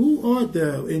him, Who art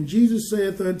thou? And Jesus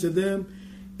saith unto them,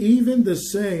 Even the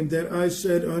same that I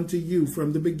said unto you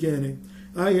from the beginning.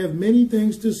 I have many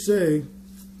things to say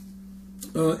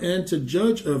and to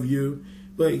judge of you,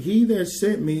 but he that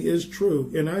sent me is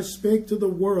true, and I spake to the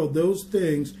world those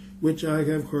things which I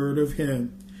have heard of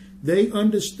him. They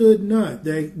understood not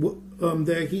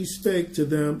that he spake to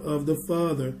them of the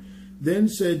Father. Then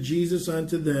said Jesus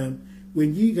unto them,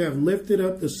 When ye have lifted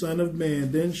up the Son of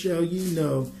Man, then shall ye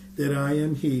know that I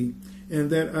am he, and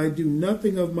that I do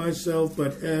nothing of myself,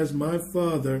 but as my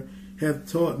Father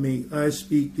hath taught me, I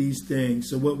speak these things.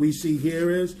 So what we see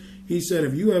here is, he said,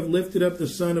 if you have lifted up the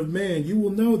Son of Man, you will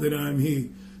know that I'm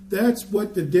he. That's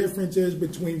what the difference is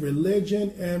between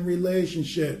religion and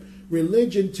relationship.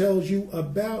 Religion tells you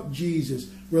about Jesus.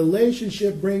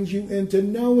 Relationship brings you into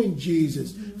knowing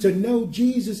Jesus. Mm-hmm. To know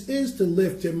Jesus is to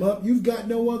lift him up. You've got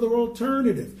no other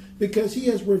alternative because he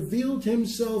has revealed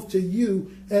himself to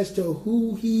you as to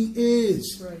who he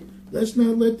is. Right. Let's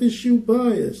not let this shoot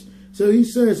by us. So he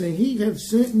says, and he hath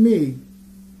sent me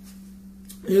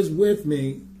is with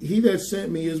me. He that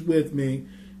sent me is with me.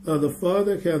 The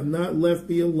Father hath not left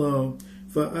me alone,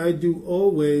 for I do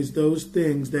always those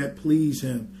things that please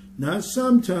him. Not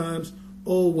sometimes,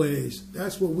 always.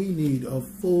 That's what we need, a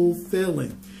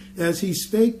fulfilling. As he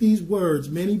spake these words,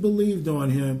 many believed on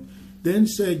him. Then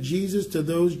said Jesus to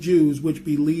those Jews which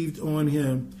believed on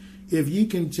him, If ye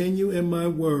continue in my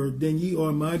word, then ye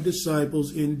are my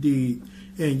disciples indeed,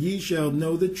 and ye shall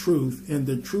know the truth, and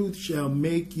the truth shall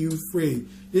make you free.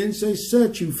 Didn't say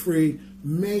set you free,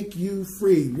 make you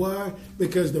free. Why?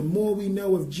 Because the more we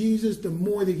know of Jesus, the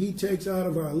more that he takes out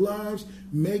of our lives,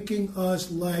 making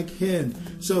us like him.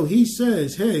 So he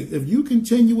says, hey, if you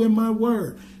continue in my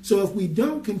word. So if we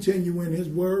don't continue in his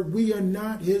word, we are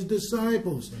not his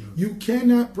disciples. You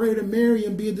cannot pray to Mary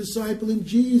and be a disciple in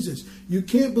Jesus. You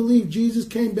can't believe Jesus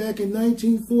came back in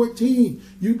 1914.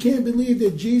 You can't believe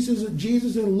that Jesus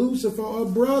and Lucifer are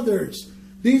brothers.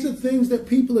 These are things that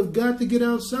people have got to get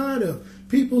outside of.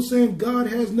 People saying God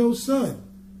has no son.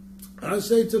 I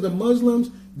say to the Muslims,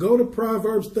 go to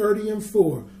Proverbs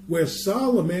 30:4, where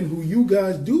Solomon, who you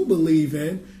guys do believe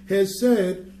in, has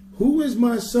said, who is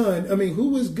my son?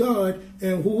 Who is God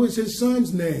and who is his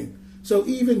son's name? So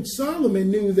even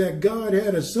Solomon knew that God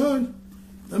had a son.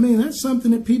 That's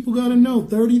something that people got to know.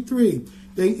 33.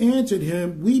 They answered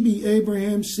him, we be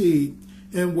Abraham's seed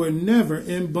and were never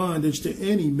in bondage to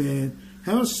any man.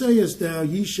 How sayest thou,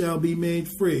 ye shall be made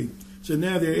free? So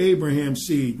now they're Abraham's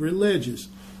seed, religious.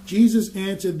 Jesus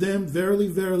answered them, Verily,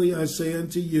 verily, I say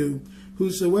unto you,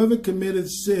 whosoever committeth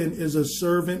sin is a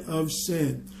servant of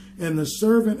sin. And the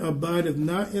servant abideth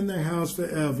not in the house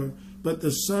forever, but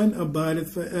the Son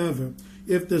abideth forever.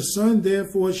 If the Son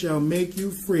therefore shall make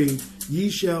you free, ye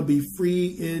shall be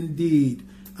free indeed.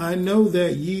 I know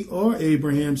that ye are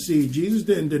Abraham's seed. Jesus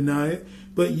didn't deny it.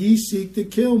 But ye seek to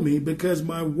kill me, because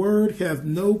my word hath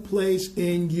no place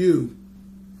in you.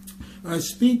 I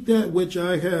speak that which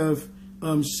I have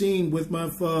seen with my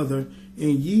Father,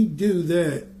 and ye do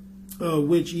that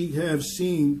which ye have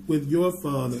seen with your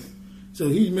father. So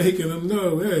he's making them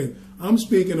know, hey, I'm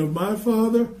speaking of my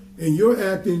Father, and you're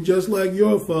acting just like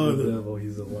your father. The devil,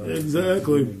 he's a liar.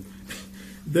 Exactly.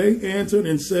 They answered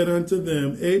and said unto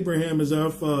them, Abraham is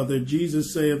our father.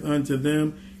 Jesus saith unto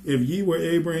them, If ye were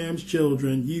Abraham's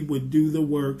children, ye would do the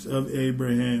works of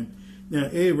Abraham. Now,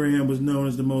 Abraham was known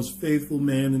as the most faithful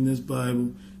man in this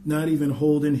Bible, not even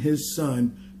holding his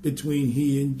son between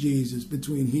he and Jesus,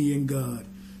 between he and God.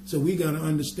 So we got to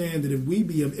understand that if we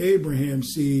be of Abraham's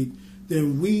seed,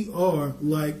 then we are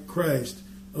like Christ,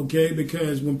 okay?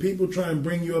 Because when people try and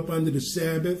bring you up under the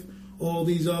Sabbath, all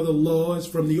these other laws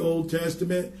from the Old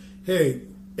Testament, hey,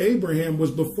 Abraham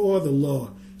was before the law.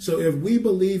 So if we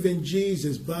believe in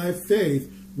Jesus by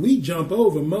faith, we jump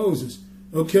over Moses.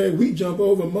 Okay, we jump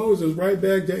over Moses right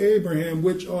back to Abraham,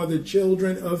 which are the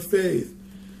children of faith.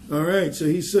 All right, so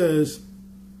he says,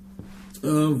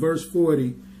 verse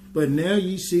 40, But now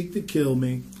ye seek to kill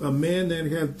me, a man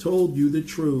that hath told you the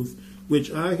truth,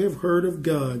 which I have heard of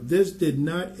God. This did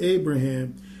not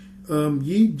Abraham.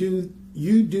 You do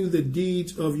the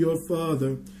deeds of your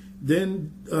father.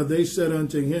 Then they said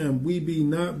unto him, We be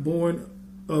not born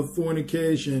of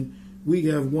fornication, we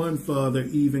have one Father,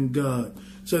 even God.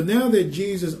 So now that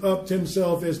Jesus upped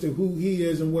himself as to who he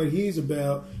is and what he's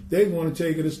about, they want to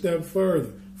take it a step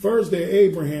further. First, they're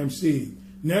Abraham's seed.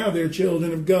 Now they're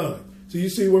children of God. So you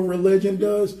see what religion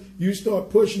does? You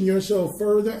start pushing yourself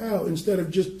further out instead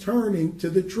of just turning to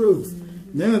the truth.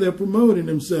 Now they're promoting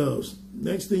themselves.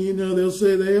 Next thing you know, they'll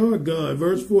say they are God.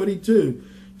 Verse 42,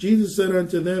 Jesus said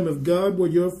unto them, If God were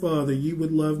your Father, ye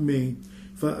would love me.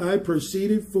 For I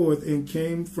proceeded forth and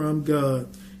came from God.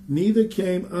 Neither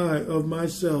came I of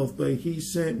myself, but he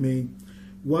sent me.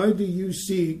 Why do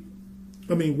ye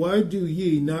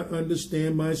not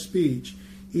understand my speech?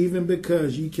 Even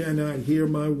because ye cannot hear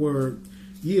my word.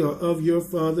 Ye are of your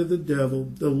father the devil.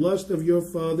 The lust of your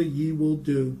father ye will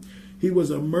do. He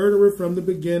was a murderer from the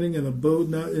beginning, and abode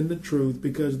not in the truth,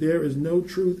 because there is no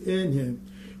truth in him.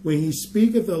 When he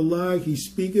speaketh a lie, he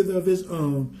speaketh of his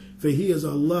own, for he is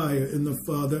a liar and the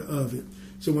father of it.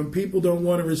 So when people don't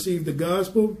want to receive the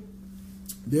gospel,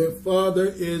 their father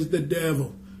is the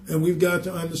devil. And we've got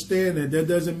to understand that. That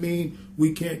doesn't mean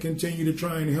we can't continue to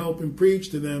try and help and preach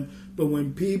to them. But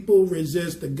when people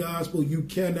resist the gospel, you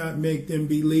cannot make them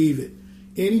believe it.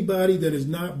 Anybody that is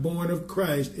not born of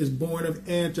Christ is born of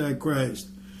Antichrist.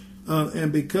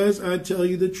 And because I tell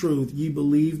you the truth, ye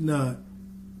believe not.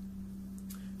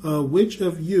 Which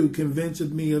of you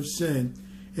convinceth me of sin?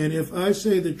 And if I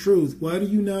say the truth, why do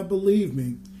you not believe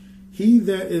me? He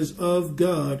that is of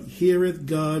God heareth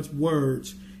God's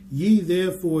words. Ye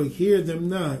therefore hear them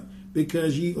not,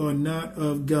 because ye are not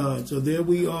of God. So there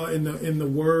we are in the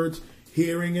words,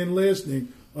 hearing and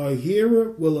listening. A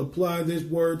hearer will apply this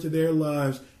word to their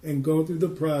lives and go through the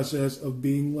process of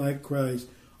being like Christ.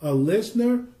 A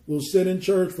listener will sit in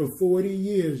church for 40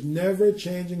 years, never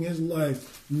changing his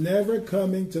life, never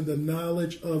coming to the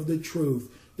knowledge of the truth.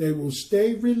 They will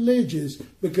stay religious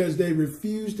because they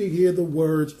refuse to hear the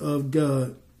words of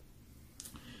God.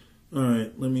 All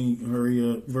right, let me hurry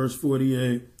up. Verse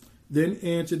 48. Then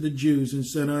answered the Jews and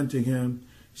said unto him,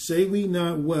 Say we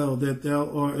not well that thou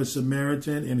art a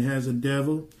Samaritan and hast a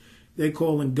devil? They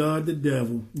calling God the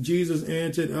devil. Jesus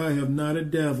answered, I have not a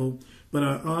devil, but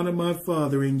I honor my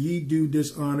Father, and ye do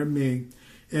dishonor me.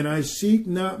 And I seek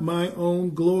not my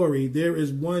own glory. There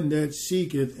is one that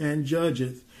seeketh and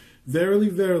judgeth. Verily,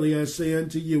 verily, I say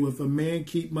unto you, if a man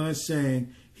keep my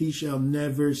saying, he shall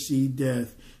never see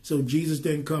death. So Jesus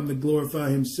didn't come to glorify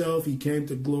himself. He came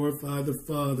to glorify the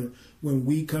Father. When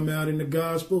we come out in the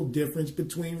gospel, difference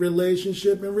between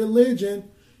relationship and religion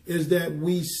is that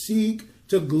we seek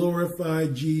to glorify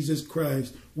Jesus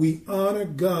Christ. We honor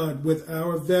God with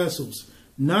our vessels,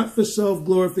 not for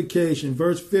self-glorification.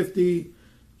 Verse 52.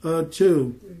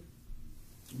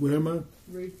 Where am I?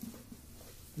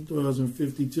 I thought I was in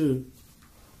 52.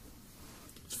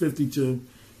 It's 52.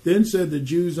 Then said the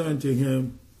Jews unto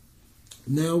him,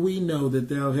 Now we know that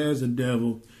thou hast a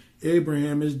devil.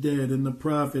 Abraham is dead, and the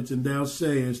prophets, and thou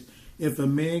sayest, If a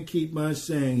man keep my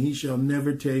saying, he shall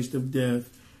never taste of death.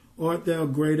 Art thou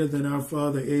greater than our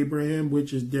father Abraham,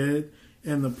 which is dead,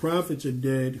 and the prophets are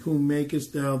dead? Whom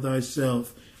makest thou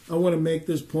thyself? I want to make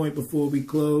this point before we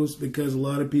close, because a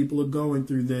lot of people are going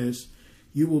through this.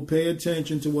 You will pay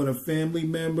attention to what a family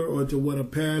member or to what a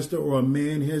pastor or a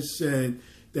man has said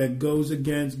that goes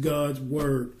against God's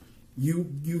word.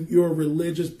 You're a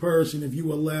religious person if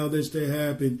you allow this to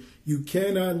happen. You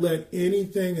cannot let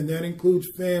anything, and that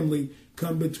includes family,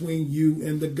 come between you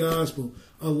and the gospel.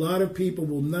 A lot of people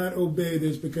will not obey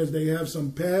this because they have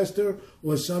some pastor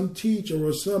or some teacher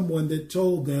or someone that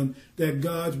told them that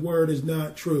God's word is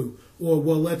not true. Or,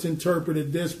 well, let's interpret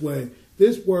it this way.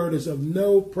 This word is of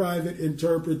no private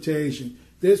interpretation.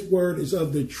 This word is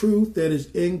of the truth that is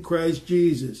in Christ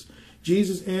Jesus.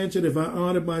 Jesus answered, if I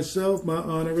honor myself, my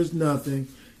honor is nothing.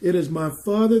 It is my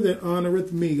Father that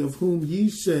honoreth me, of whom ye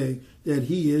say that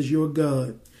he is your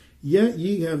God. Yet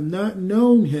ye have not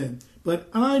known him, but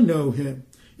I know him.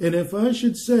 And if I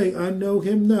should say I know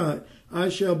him not, I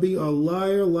shall be a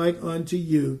liar like unto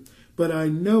you. But I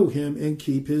know him and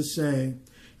keep his saying.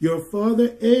 Your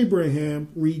father Abraham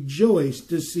rejoiced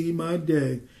to see my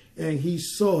day, and he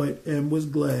saw it and was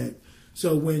glad.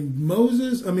 So when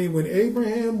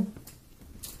Abraham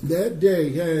that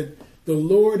day had the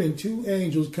Lord and two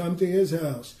angels come to his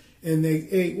house, and they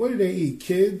ate, what did they eat?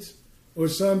 Kids or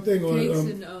something?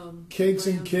 Cakes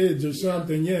and kids or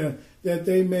something, yeah, that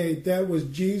they made. That was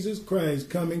Jesus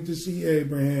Christ coming to see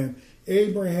Abraham.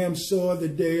 Abraham saw the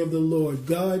day of the Lord.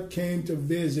 God came to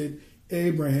visit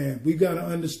Abraham. We've got to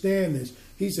understand this.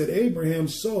 He said Abraham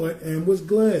saw it and was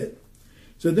glad.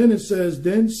 So then it says,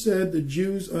 then said the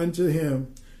Jews unto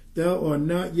him, thou art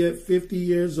not yet 50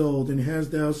 years old, and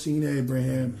hast thou seen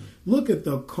Abraham? Look at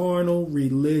the carnal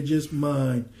religious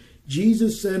mind.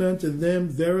 Jesus said unto them,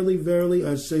 verily, verily,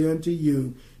 I say unto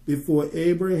you, before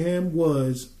Abraham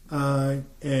was, I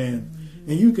am.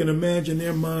 And you can imagine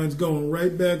their minds going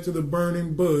right back to the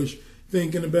burning bush,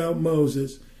 thinking about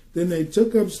Moses. Then they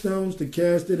took up stones to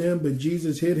cast at him, but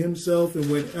Jesus hid himself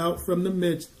and went out from the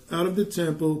midst, out of the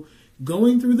temple,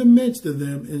 going through the midst of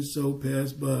them, and so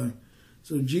passed by.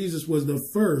 So Jesus was the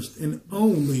first and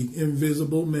only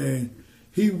invisible man.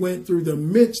 He went through the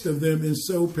midst of them and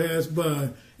so passed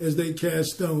by as they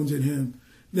cast stones at him.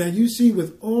 Now you see,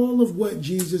 with all of what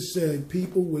Jesus said,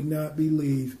 people would not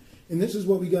believe. And this is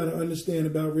what we got to understand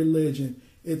about religion.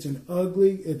 It's an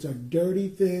ugly, it's a dirty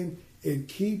thing. It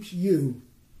keeps you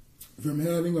from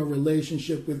having a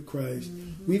relationship with Christ.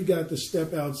 We've got to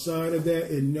step outside of that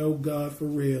and know God for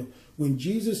real. When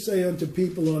Jesus say unto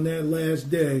people on that last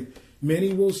day,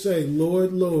 many will say,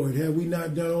 Lord, Lord, have we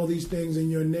not done all these things in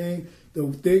your name?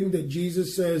 The thing that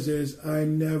Jesus says is, I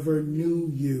never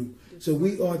knew you. So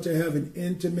we ought to have an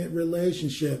intimate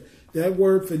relationship. That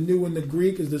word for "new" in the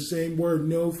Greek is the same word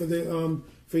 "know" for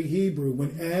Hebrew.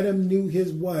 When Adam knew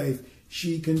his wife,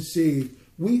 she conceived.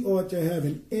 We ought to have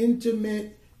an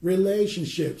intimate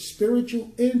relationship,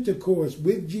 spiritual intercourse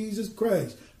with Jesus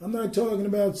Christ. I'm not talking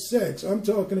about sex. I'm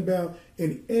talking about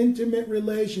an intimate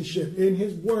relationship in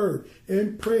his word,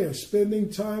 in prayer, spending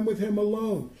time with him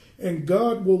alone. And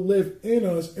God will live in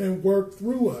us and work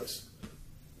through us.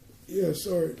 Yes,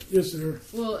 sorry. Yes, sir.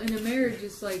 Well, in a marriage,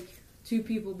 it's like two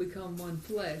people become one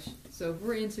flesh. So if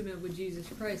we're intimate with Jesus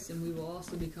Christ, then we will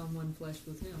also become one flesh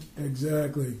with him.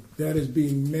 Exactly. That is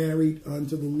being married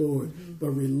unto the Lord. But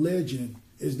religion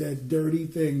is that dirty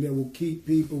thing that will keep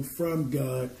people from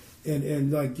God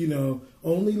and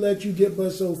only let you get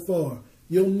but so far.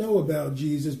 You'll know about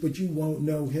Jesus, but you won't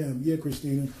know him. Yeah,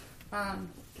 Christina. Can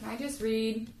I just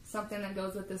read something that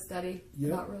goes with this study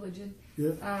about religion?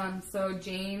 Yeah. So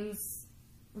James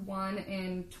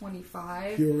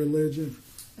 1:25. Pure religion.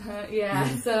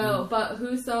 So, but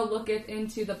whoso looketh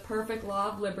into the perfect law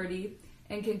of liberty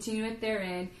and continueth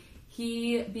therein,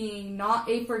 he being not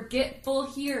a forgetful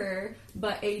hearer,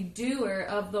 but a doer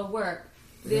of the work,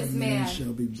 this man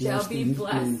shall be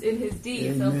blessed in his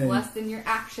deeds. So blessed in your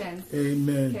actions.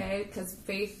 Amen. Okay, because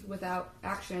faith without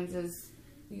actions is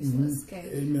useless. Okay.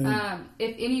 Amen.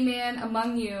 If any man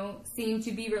among you seem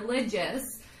to be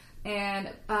religious and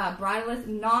bridleth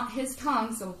not his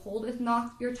tongue, so holdeth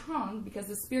not your tongue, because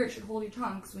the Spirit should hold your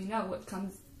tongue, because we know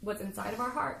what's inside of our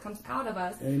heart comes out of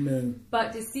us. Amen.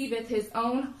 But deceiveth his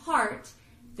own heart,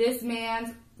 this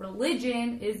man's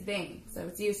religion is vain, so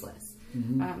it's useless.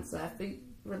 So that's the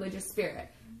religious spirit.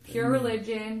 Pure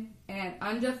religion and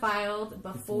undefiled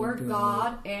before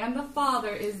God and the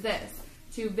Father is this: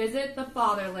 to visit the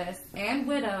fatherless and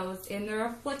widows in their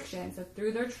afflictions, so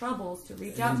through their troubles, to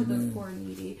reach out to those poor and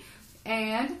needy,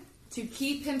 and to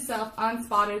keep himself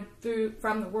unspotted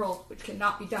from the world, which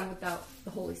cannot be done without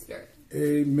the Holy Spirit.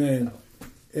 Amen.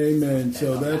 Amen.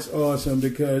 So that's awesome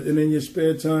because, and in your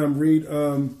spare time, read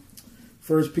 1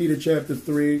 Peter chapter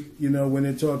 3, when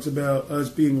it talks about us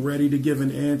being ready to give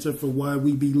an answer for why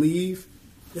we believe.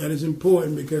 That is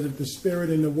important because if the Spirit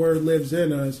and the Word lives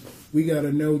in us, we got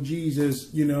to know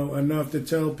Jesus, enough to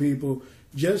tell people.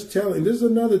 Just telling, this is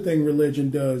another thing religion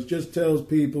does, just tells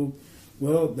people,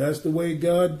 well, that's the way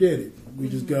God did it. We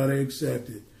just got to accept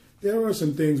it. There are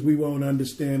some things we won't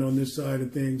understand on this side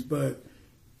of things, but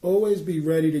always be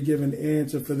ready to give an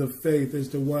answer for the faith as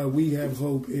to why we have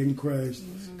hope in Christ.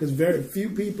 Because very few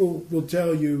people will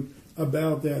tell you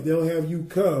about that. They'll have you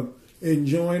come and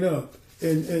join up.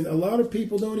 And a lot of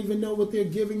people don't even know what they're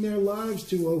giving their lives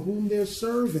to or whom they're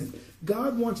serving.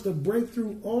 God wants to break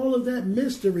through all of that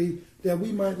mystery that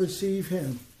we might receive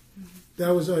him.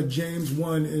 That was James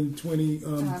 1 and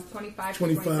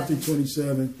 25 to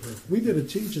 27. We did a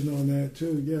teaching on that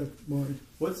too. Yeah, Martin.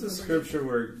 What's the scripture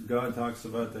where God talks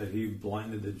about that he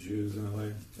blinded the Jews in a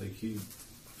way? Like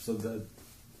so that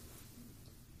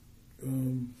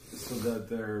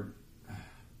they're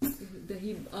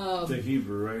the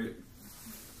Hebrew, right?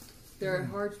 Their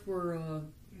hearts were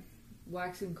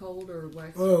waxing cold or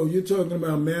waxing. Oh, you're talking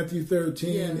about Matthew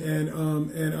 13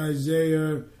 and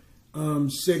Isaiah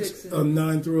 6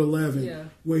 9 through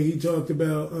 11, where he talked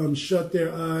about shut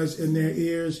their eyes and their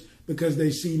ears because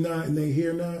they see not and they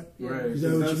hear not. Right. Is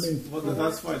that what you mean? Well,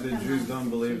 that's why the Jews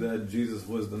don't believe that Jesus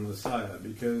was the Messiah,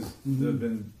 because they've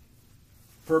been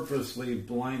purposely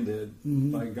blinded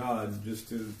by God just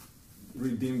to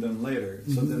redeem them later.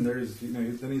 So then there's,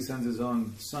 then he sends his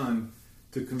own son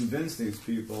to convince these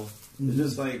people. It's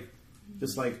just like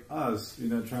us,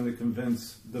 trying to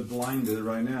convince the blinded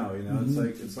right now.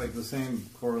 It's like the same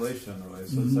correlation in a way.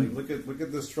 So it's like look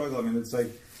at the struggle. I mean, it's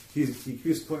like he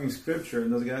keeps quoting scripture,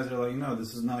 and those guys are like, no,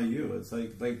 this is not you. It's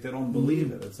like they don't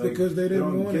believe it. It's like because they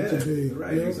didn't want it to be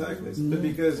right. Yeah. Exactly.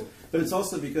 But it's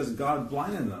also because God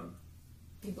blinded them.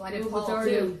 He blinded Paul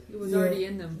too. It was already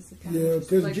in them. Yeah,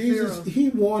 because like Jesus, Pharaoh. He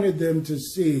wanted them to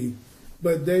see,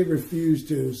 but they refused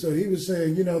to. So he was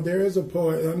saying, there is a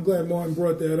part, and I'm glad Martin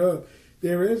brought that up.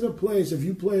 There is a place, if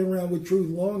you play around with truth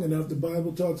long enough, the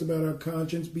Bible talks about our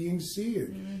conscience being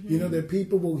seared. That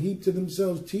people will heap to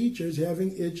themselves teachers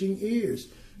having itching ears.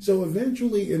 So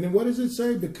eventually, and then what does it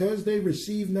say? Because they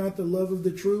receive not the love of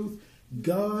the truth,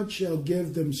 God shall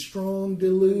give them strong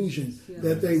delusion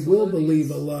that they will believe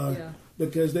a lie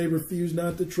because they refuse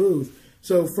not the truth.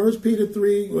 So 1 Peter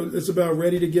 3, it's about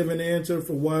ready to give an answer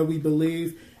for why we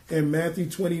believe. And Matthew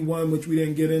 21, which we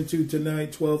didn't get into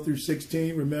tonight, 12 through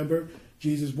 16, remember?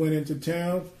 Jesus went into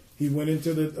town. He went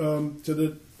into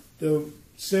the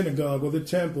synagogue or the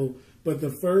temple. But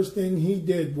the first thing he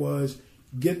did was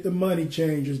get the money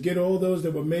changers, get all those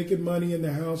that were making money in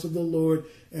the house of the Lord.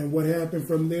 And what happened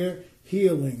from there?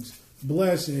 Healings,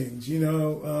 blessings,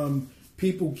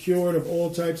 people cured of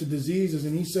all types of diseases.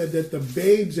 And he said that the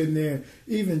babes in there,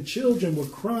 even children, were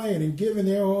crying and giving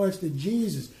their hearts to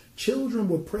Jesus. Children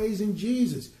were praising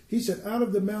Jesus. He said, out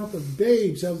of the mouth of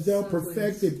babes have thou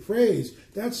perfected praise.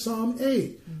 That's Psalm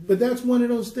 8. But that's one of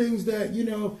those things that,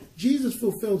 Jesus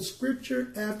fulfilled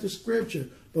scripture after scripture.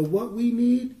 But what we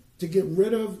need to get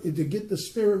rid of, to get the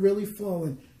spirit really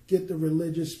flowing, get the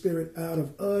religious spirit out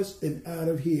of us and out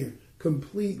of here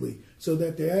completely, so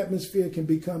that the atmosphere can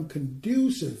become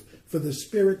conducive for the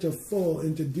spirit to fall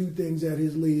and to do things at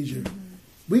his leisure.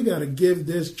 We got to give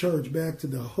this church back to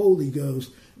the Holy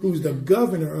Ghost, who's the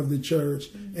governor of the church,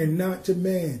 and not to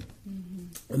man.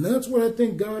 And that's what I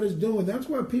think God is doing. That's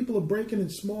why people are breaking in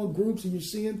small groups and you're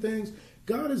seeing things.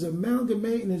 God is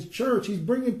amalgamating his church. He's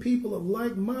bringing people of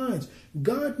like minds.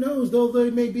 God knows, though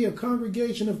there may be a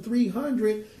congregation of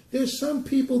 300, there's some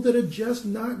people that are just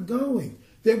not going.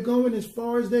 They're going as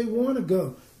far as they want to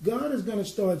go. God is going to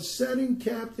start setting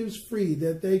captives free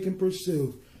that they can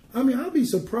pursue. I mean, I'll be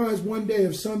surprised one day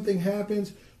if something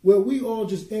happens where we all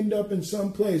just end up in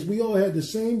some place. We all had the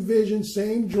same vision,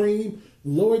 same dream.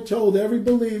 Lord told every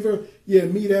believer,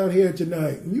 meet out here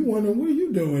tonight. And you wonder, what are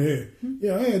you doing here?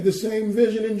 Yeah, I had the same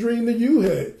vision and dream that you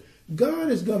had.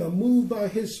 God is going to move by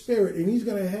his spirit, and he's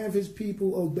going to have his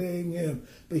people obeying him.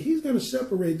 But he's going to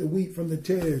separate the wheat from the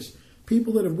tares.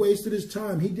 People that have wasted his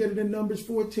time. He did it in Numbers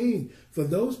 14. For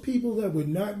those people that would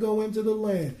not go into the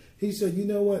land, he said, you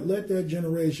know what? Let that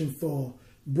generation fall.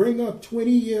 Bring up 20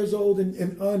 years old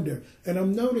and under. And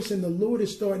I'm noticing the Lord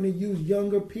is starting to use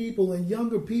younger people, and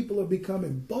younger people are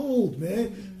becoming bold,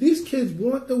 man. These kids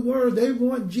want the word. They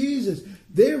want Jesus.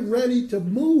 They're ready to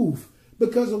move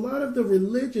because a lot of the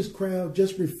religious crowd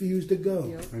just refused to go.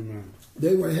 Yep. Amen.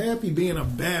 They were happy being a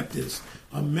Baptist,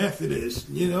 a Methodist,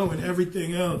 and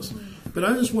everything else. But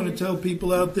I just want to tell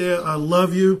people out there, I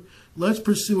love you. Let's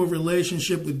pursue a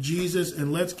relationship with Jesus,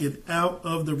 and let's get out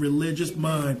of the religious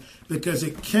mind, because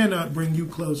it cannot bring you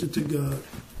closer to God.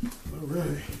 All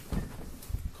right.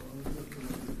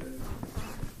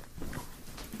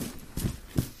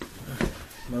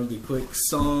 That'll be quick.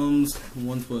 Psalms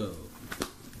 112.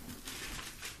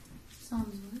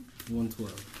 Psalms what?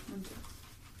 112.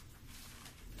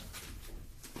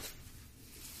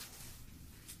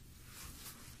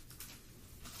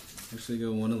 Actually,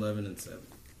 go 111 and 7.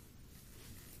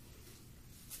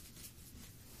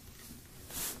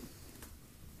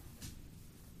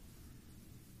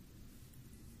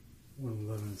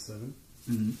 and 7.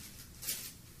 Mm-hmm.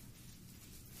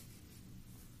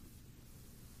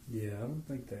 Yeah, I don't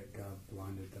think that God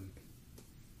blinded them.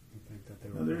 I don't think that they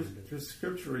were No, blinded. there's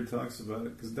scripture where he talks about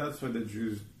it, because that's why the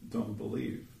Jews don't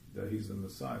believe that he's the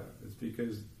Messiah. It's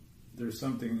because there's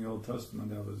something in the Old Testament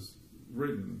that was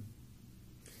written.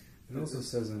 It also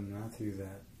says in Matthew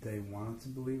that they wanted to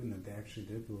believe and that they actually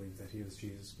did believe that he was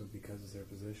Jesus, but because of their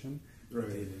position, Right.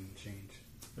 they didn't change.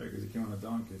 Right, because he came on a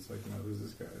donkey. It's like, who's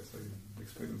this guy? It's like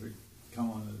expect him to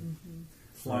come on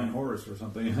a flying horse or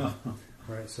something,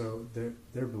 Right, so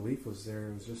their belief was there.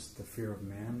 It was just the fear of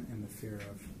man and the fear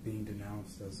of being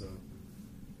denounced as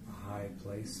a high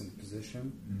place and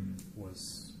position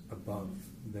was above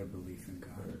their belief in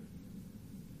God. Right.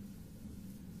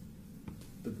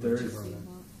 But there is,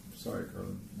 sorry,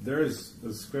 Carlin, there is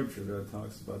a scripture that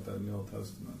talks about that in the Old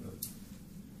Testament. That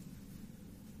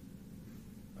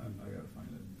I gotta find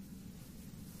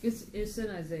it. It's in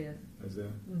Isaiah.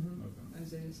 Isaiah? Mm-hmm. Okay.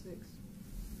 Isaiah 6.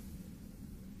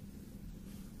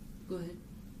 Go ahead.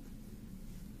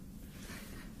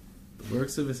 The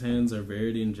works of his hands are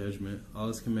verity and judgment. All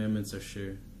his commandments are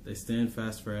sure. They stand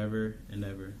fast forever and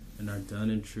ever, and are done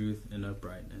in truth and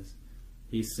uprightness.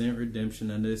 He sent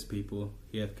redemption unto his people.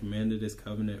 He hath commanded his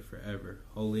covenant forever.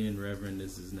 Holy and reverend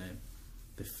is his name.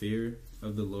 The fear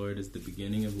of the Lord is the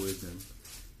beginning of wisdom.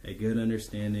 A good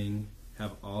understanding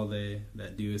have all they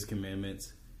that do his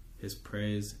commandments. His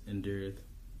praise endureth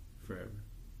forever.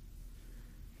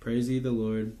 Praise ye the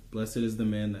Lord. Blessed is the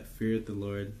man that feareth the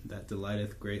Lord, that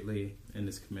delighteth greatly in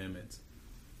his commandments.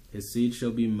 His seed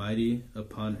shall be mighty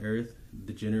upon earth.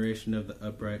 The generation of the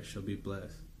upright shall be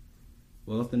blessed.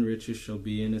 Wealth and riches shall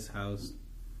be in his house,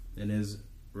 and his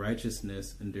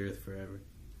righteousness endureth forever.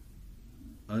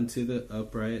 Unto the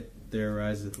upright there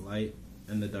ariseth light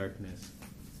and the darkness.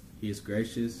 He is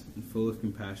gracious and full of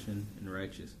compassion and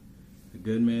righteous. A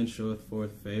good man showeth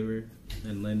forth favor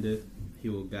and lendeth. He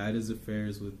will guide his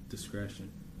affairs with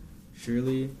discretion.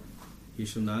 Surely he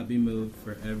shall not be moved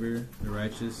forever. The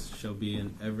righteous shall be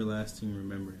in everlasting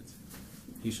remembrance.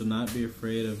 He shall not be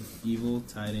afraid of evil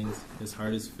tidings. His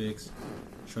heart is fixed,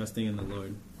 trusting in the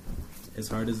Lord. His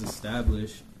heart is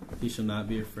established. He shall not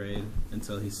be afraid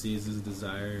until he sees his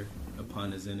desire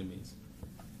upon his enemies.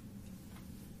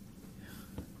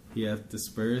 He hath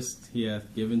dispersed, he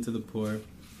hath given to the poor.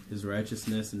 His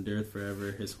righteousness endureth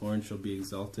forever. His horn shall be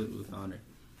exalted with honor.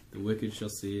 The wicked shall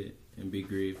see it and be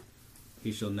grieved.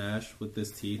 He shall gnash with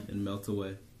his teeth and melt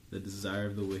away. The desire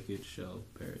of the wicked shall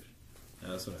perish.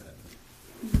 That's what I have.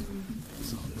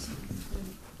 Songs.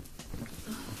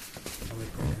 I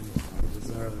like that.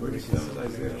 Desire of the Where wicked did you shall have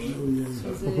Isaiah? perish.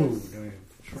 Isaiah,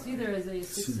 it's either Isaiah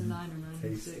 6 and 9 or 9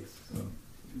 and 6.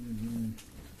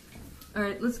 All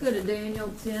right, let's go to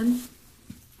Daniel 10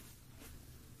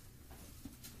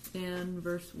 and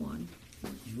verse 1.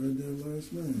 Just read that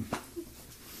last night.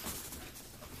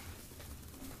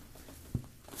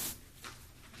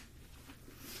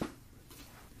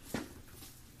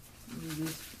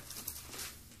 These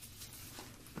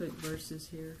quick verses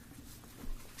here.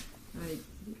 All right,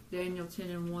 Daniel 10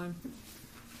 and 1.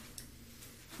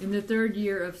 In the 3rd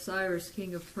year of Cyrus,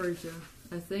 king of Persia,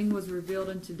 a thing was revealed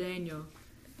unto Daniel,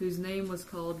 whose name was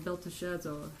called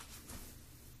Belteshazzar.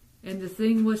 And the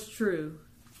thing was true,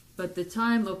 but the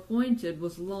time appointed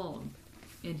was long,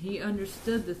 and he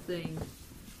understood the thing,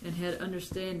 and had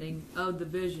understanding of the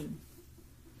vision.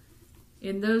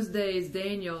 In those days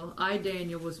Daniel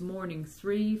was mourning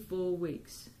 3 full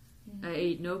weeks. I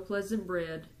ate no pleasant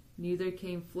bread, neither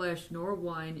came flesh nor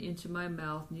wine into my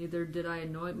mouth, neither did I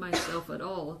anoint myself at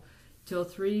all, till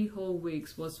 3 whole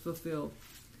weeks was fulfilled.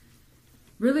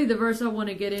 Really, the verse I want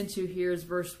to get into here is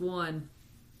verse 1,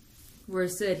 where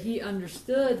it said he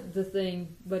understood the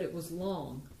thing, but it was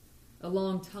long, a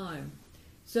long time.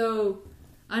 So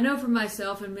I know for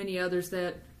myself and many others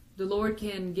that the Lord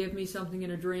can give me something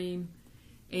in a dream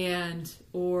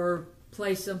or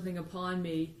place something upon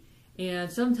me.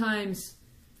 And sometimes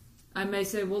I may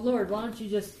say, well, Lord, why don't you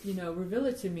just, reveal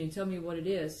it to me and tell me what it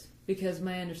is? Because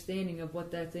my understanding of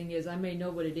what that thing is, I may know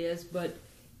what it is, but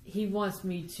He wants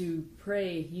me to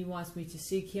pray. He wants me to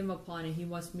seek Him upon it. He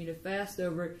wants me to fast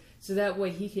over it, so that way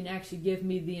He can actually give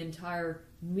me the entire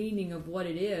meaning of what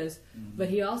it is. But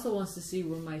He also wants to see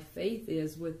where my faith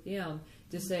is with Him,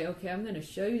 to say, okay, I'm going to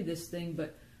show you this thing,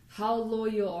 but how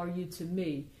loyal are you to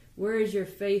me? Where is your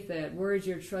faith at? Where is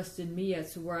your trust in me at?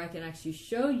 So where I can actually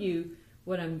show you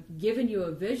what I'm giving you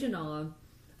a vision on,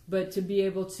 but to be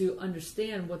able to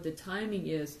understand what the timing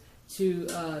is,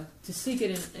 to seek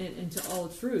it into all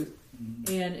truth.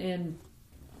 And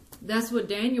that's what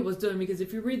Daniel was doing, because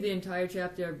if you read the entire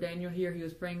chapter of Daniel here, he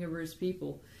was praying over his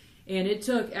people. And it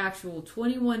took actual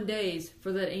 21 days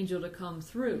for that angel to come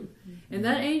through. And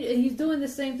that angel, he's doing the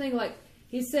same thing. Like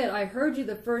he said, I heard you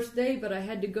the first day, but I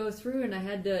had to go through and I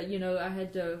had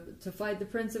to, to fight the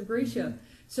Prince of Grecia.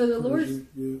 So the Lord's,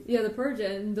 the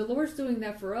Persia, and the Lord's doing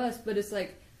that for us. But it's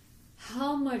like,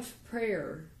 how much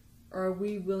prayer are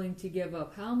we willing to give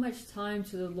up? How much time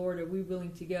to the Lord are we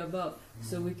willing to give up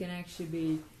so we can actually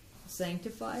be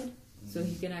sanctified? So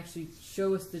He can actually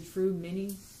show us the true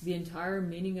meaning, the entire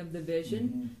meaning of the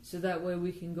vision, so that way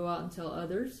we can go out and tell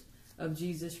others of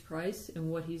Jesus Christ and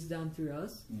what He's done through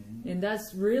us. And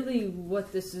that's really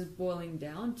what this is boiling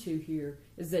down to here,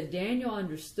 is that Daniel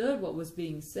understood what was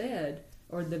being said,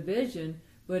 or the vision,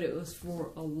 but it was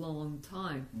for a long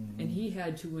time. And he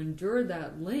had to endure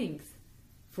that length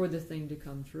for the thing to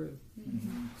come true.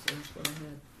 So that's what I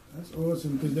had. That's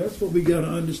awesome, because that's what we got to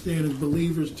understand as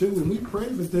believers too. When we pray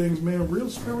for things, man, real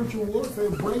spiritual warfare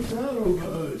breaks out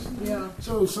over us. Yeah.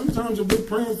 So sometimes if we're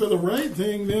praying for the right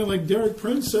thing, man, like Derek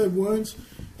Prince said once,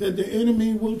 that the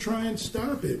enemy will try and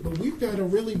stop it. But we've got to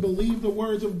really believe the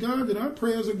words of God, that our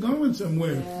prayers are going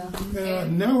somewhere.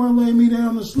 Now I lay me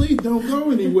down to sleep, don't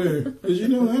go anywhere. Because,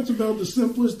 that's about the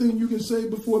simplest thing you can say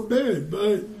before bed.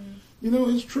 But,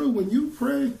 it's true. When you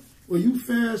pray, or you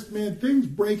fast, man, things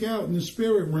break out in the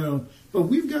spirit realm. But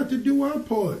we've got to do our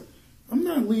part. I'm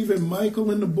not leaving Michael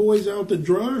and the boys out to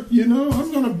dry.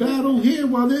 I'm going to battle here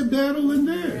while they're battling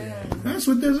there. That's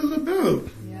what this is about.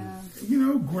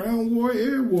 Ground war,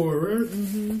 air war, right?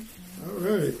 All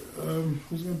right.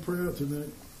 Who's going to pray out tonight?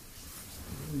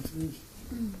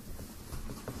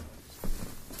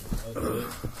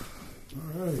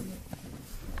 All right.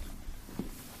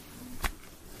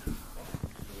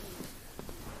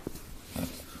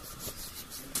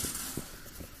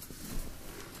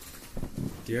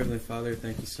 Dear Heavenly Father,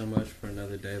 thank you so much for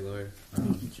another day, Lord.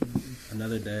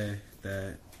 Another day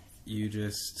that you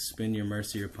just spend your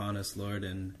mercy upon us, Lord,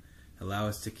 and allow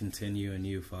us to continue in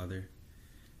you, Father.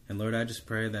 And Lord, I just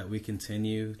pray that we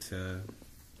continue to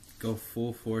go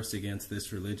full force against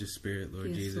this religious spirit,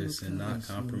 Lord Jesus, and not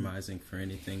compromising for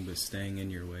anything, but staying in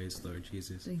your ways, Lord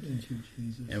Jesus. Thank you,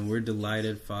 Jesus. And we're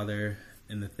delighted, Father,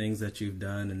 in the things that you've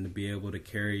done, and to be able to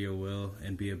carry your will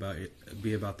and be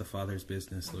about the Father's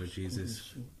business, Lord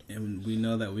Jesus. And we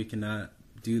know that we cannot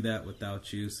do that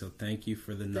without you, so thank you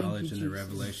for the knowledge and the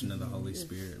revelation of the Holy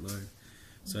Spirit, Lord.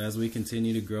 So as we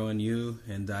continue to grow in you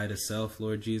and die to self,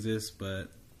 Lord Jesus, but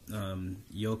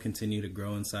you'll continue to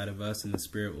grow inside of us, and the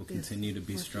Spirit will continue to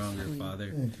be stronger,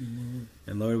 Father. Thank you, Lord.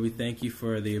 And Lord, we thank you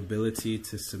for the ability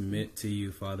to submit to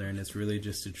you, Father, and it's really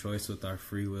just a choice with our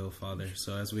free will, Father.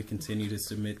 So as we continue to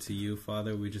submit to you,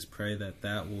 Father, we just pray that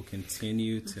that will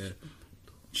continue to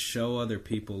show other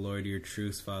people, Lord, your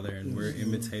truths, Father, and we're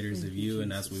imitators of you,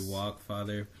 and as we walk,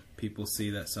 Father, people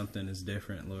see that something is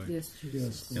different, Lord.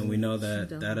 Yes. And we know that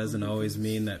that doesn't always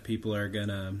mean that people are going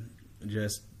to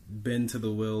just bend to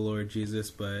the will, Lord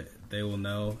Jesus, but they will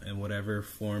know in whatever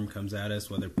form comes at us,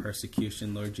 whether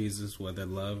persecution, Lord Jesus, whether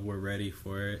love, we're ready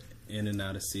for it in and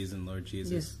out of season, Lord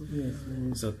Jesus. Yes.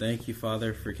 So thank you,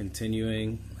 Father, for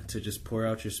continuing to just pour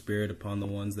out your Spirit upon the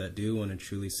ones that do want to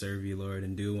truly serve you, Lord,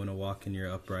 and do want to walk in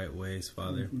your upright ways,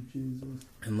 Father. Thank you, Jesus.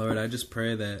 And Lord, I just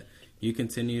pray that you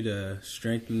continue to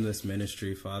strengthen this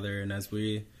ministry, Father, and as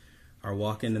we are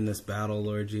walking in this battle,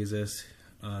 Lord Jesus,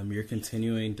 you're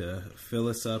continuing to fill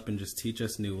us up and just teach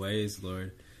us new ways,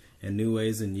 Lord, and new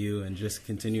ways in you, and just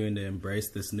continuing to embrace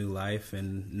this new life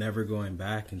and never going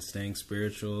back and staying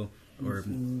spiritual or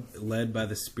led by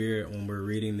the Spirit when we're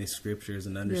reading these scriptures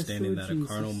and understanding that a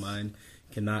carnal mind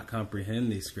cannot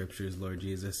comprehend these scriptures, Lord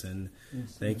Jesus. And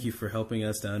thank you for helping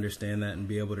us to understand that and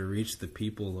be able to reach the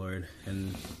people, Lord.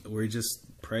 And we just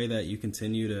pray that you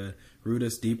continue to root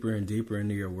us deeper and deeper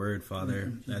into your word,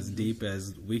 Father, as deep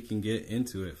as we can get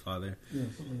into it, Father.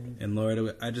 And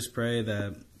Lord, I just pray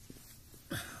that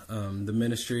the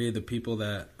ministry, the people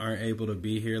that aren't able to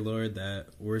be here, Lord, that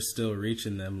we're still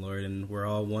reaching them, Lord, and we're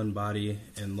all one body.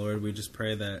 And Lord, we just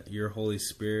pray that your Holy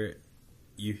Spirit,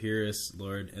 you hear us,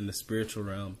 Lord, in the spiritual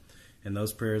realm, And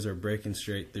those prayers are breaking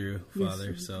straight through,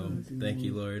 Father. So thank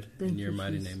you, Lord. In your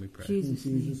mighty name we pray. Jesus'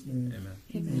 name. Amen.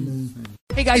 Amen.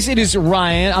 Hey guys, it is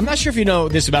Ryan. I'm not sure if you know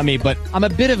this about me, but I'm a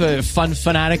bit of a fun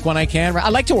fanatic when I can. I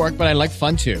like to work, but I like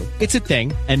fun too. It's a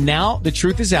thing. And now the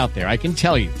truth is out there. I can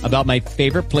tell you about my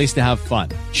favorite place to have fun.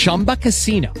 Chumba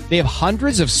Casino. They have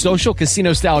hundreds of social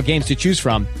casino style games to choose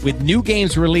from with new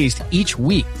games released each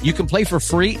week. You can play for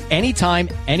free anytime,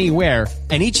 anywhere.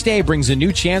 And each day brings a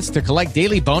new chance to collect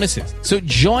daily bonuses. So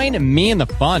join me in the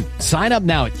fun. Sign up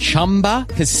now at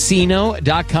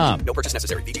ChumbaCasino.com. No purchase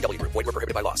necessary. VGW Group. Void where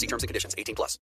prohibited by law. See terms and conditions. 18+.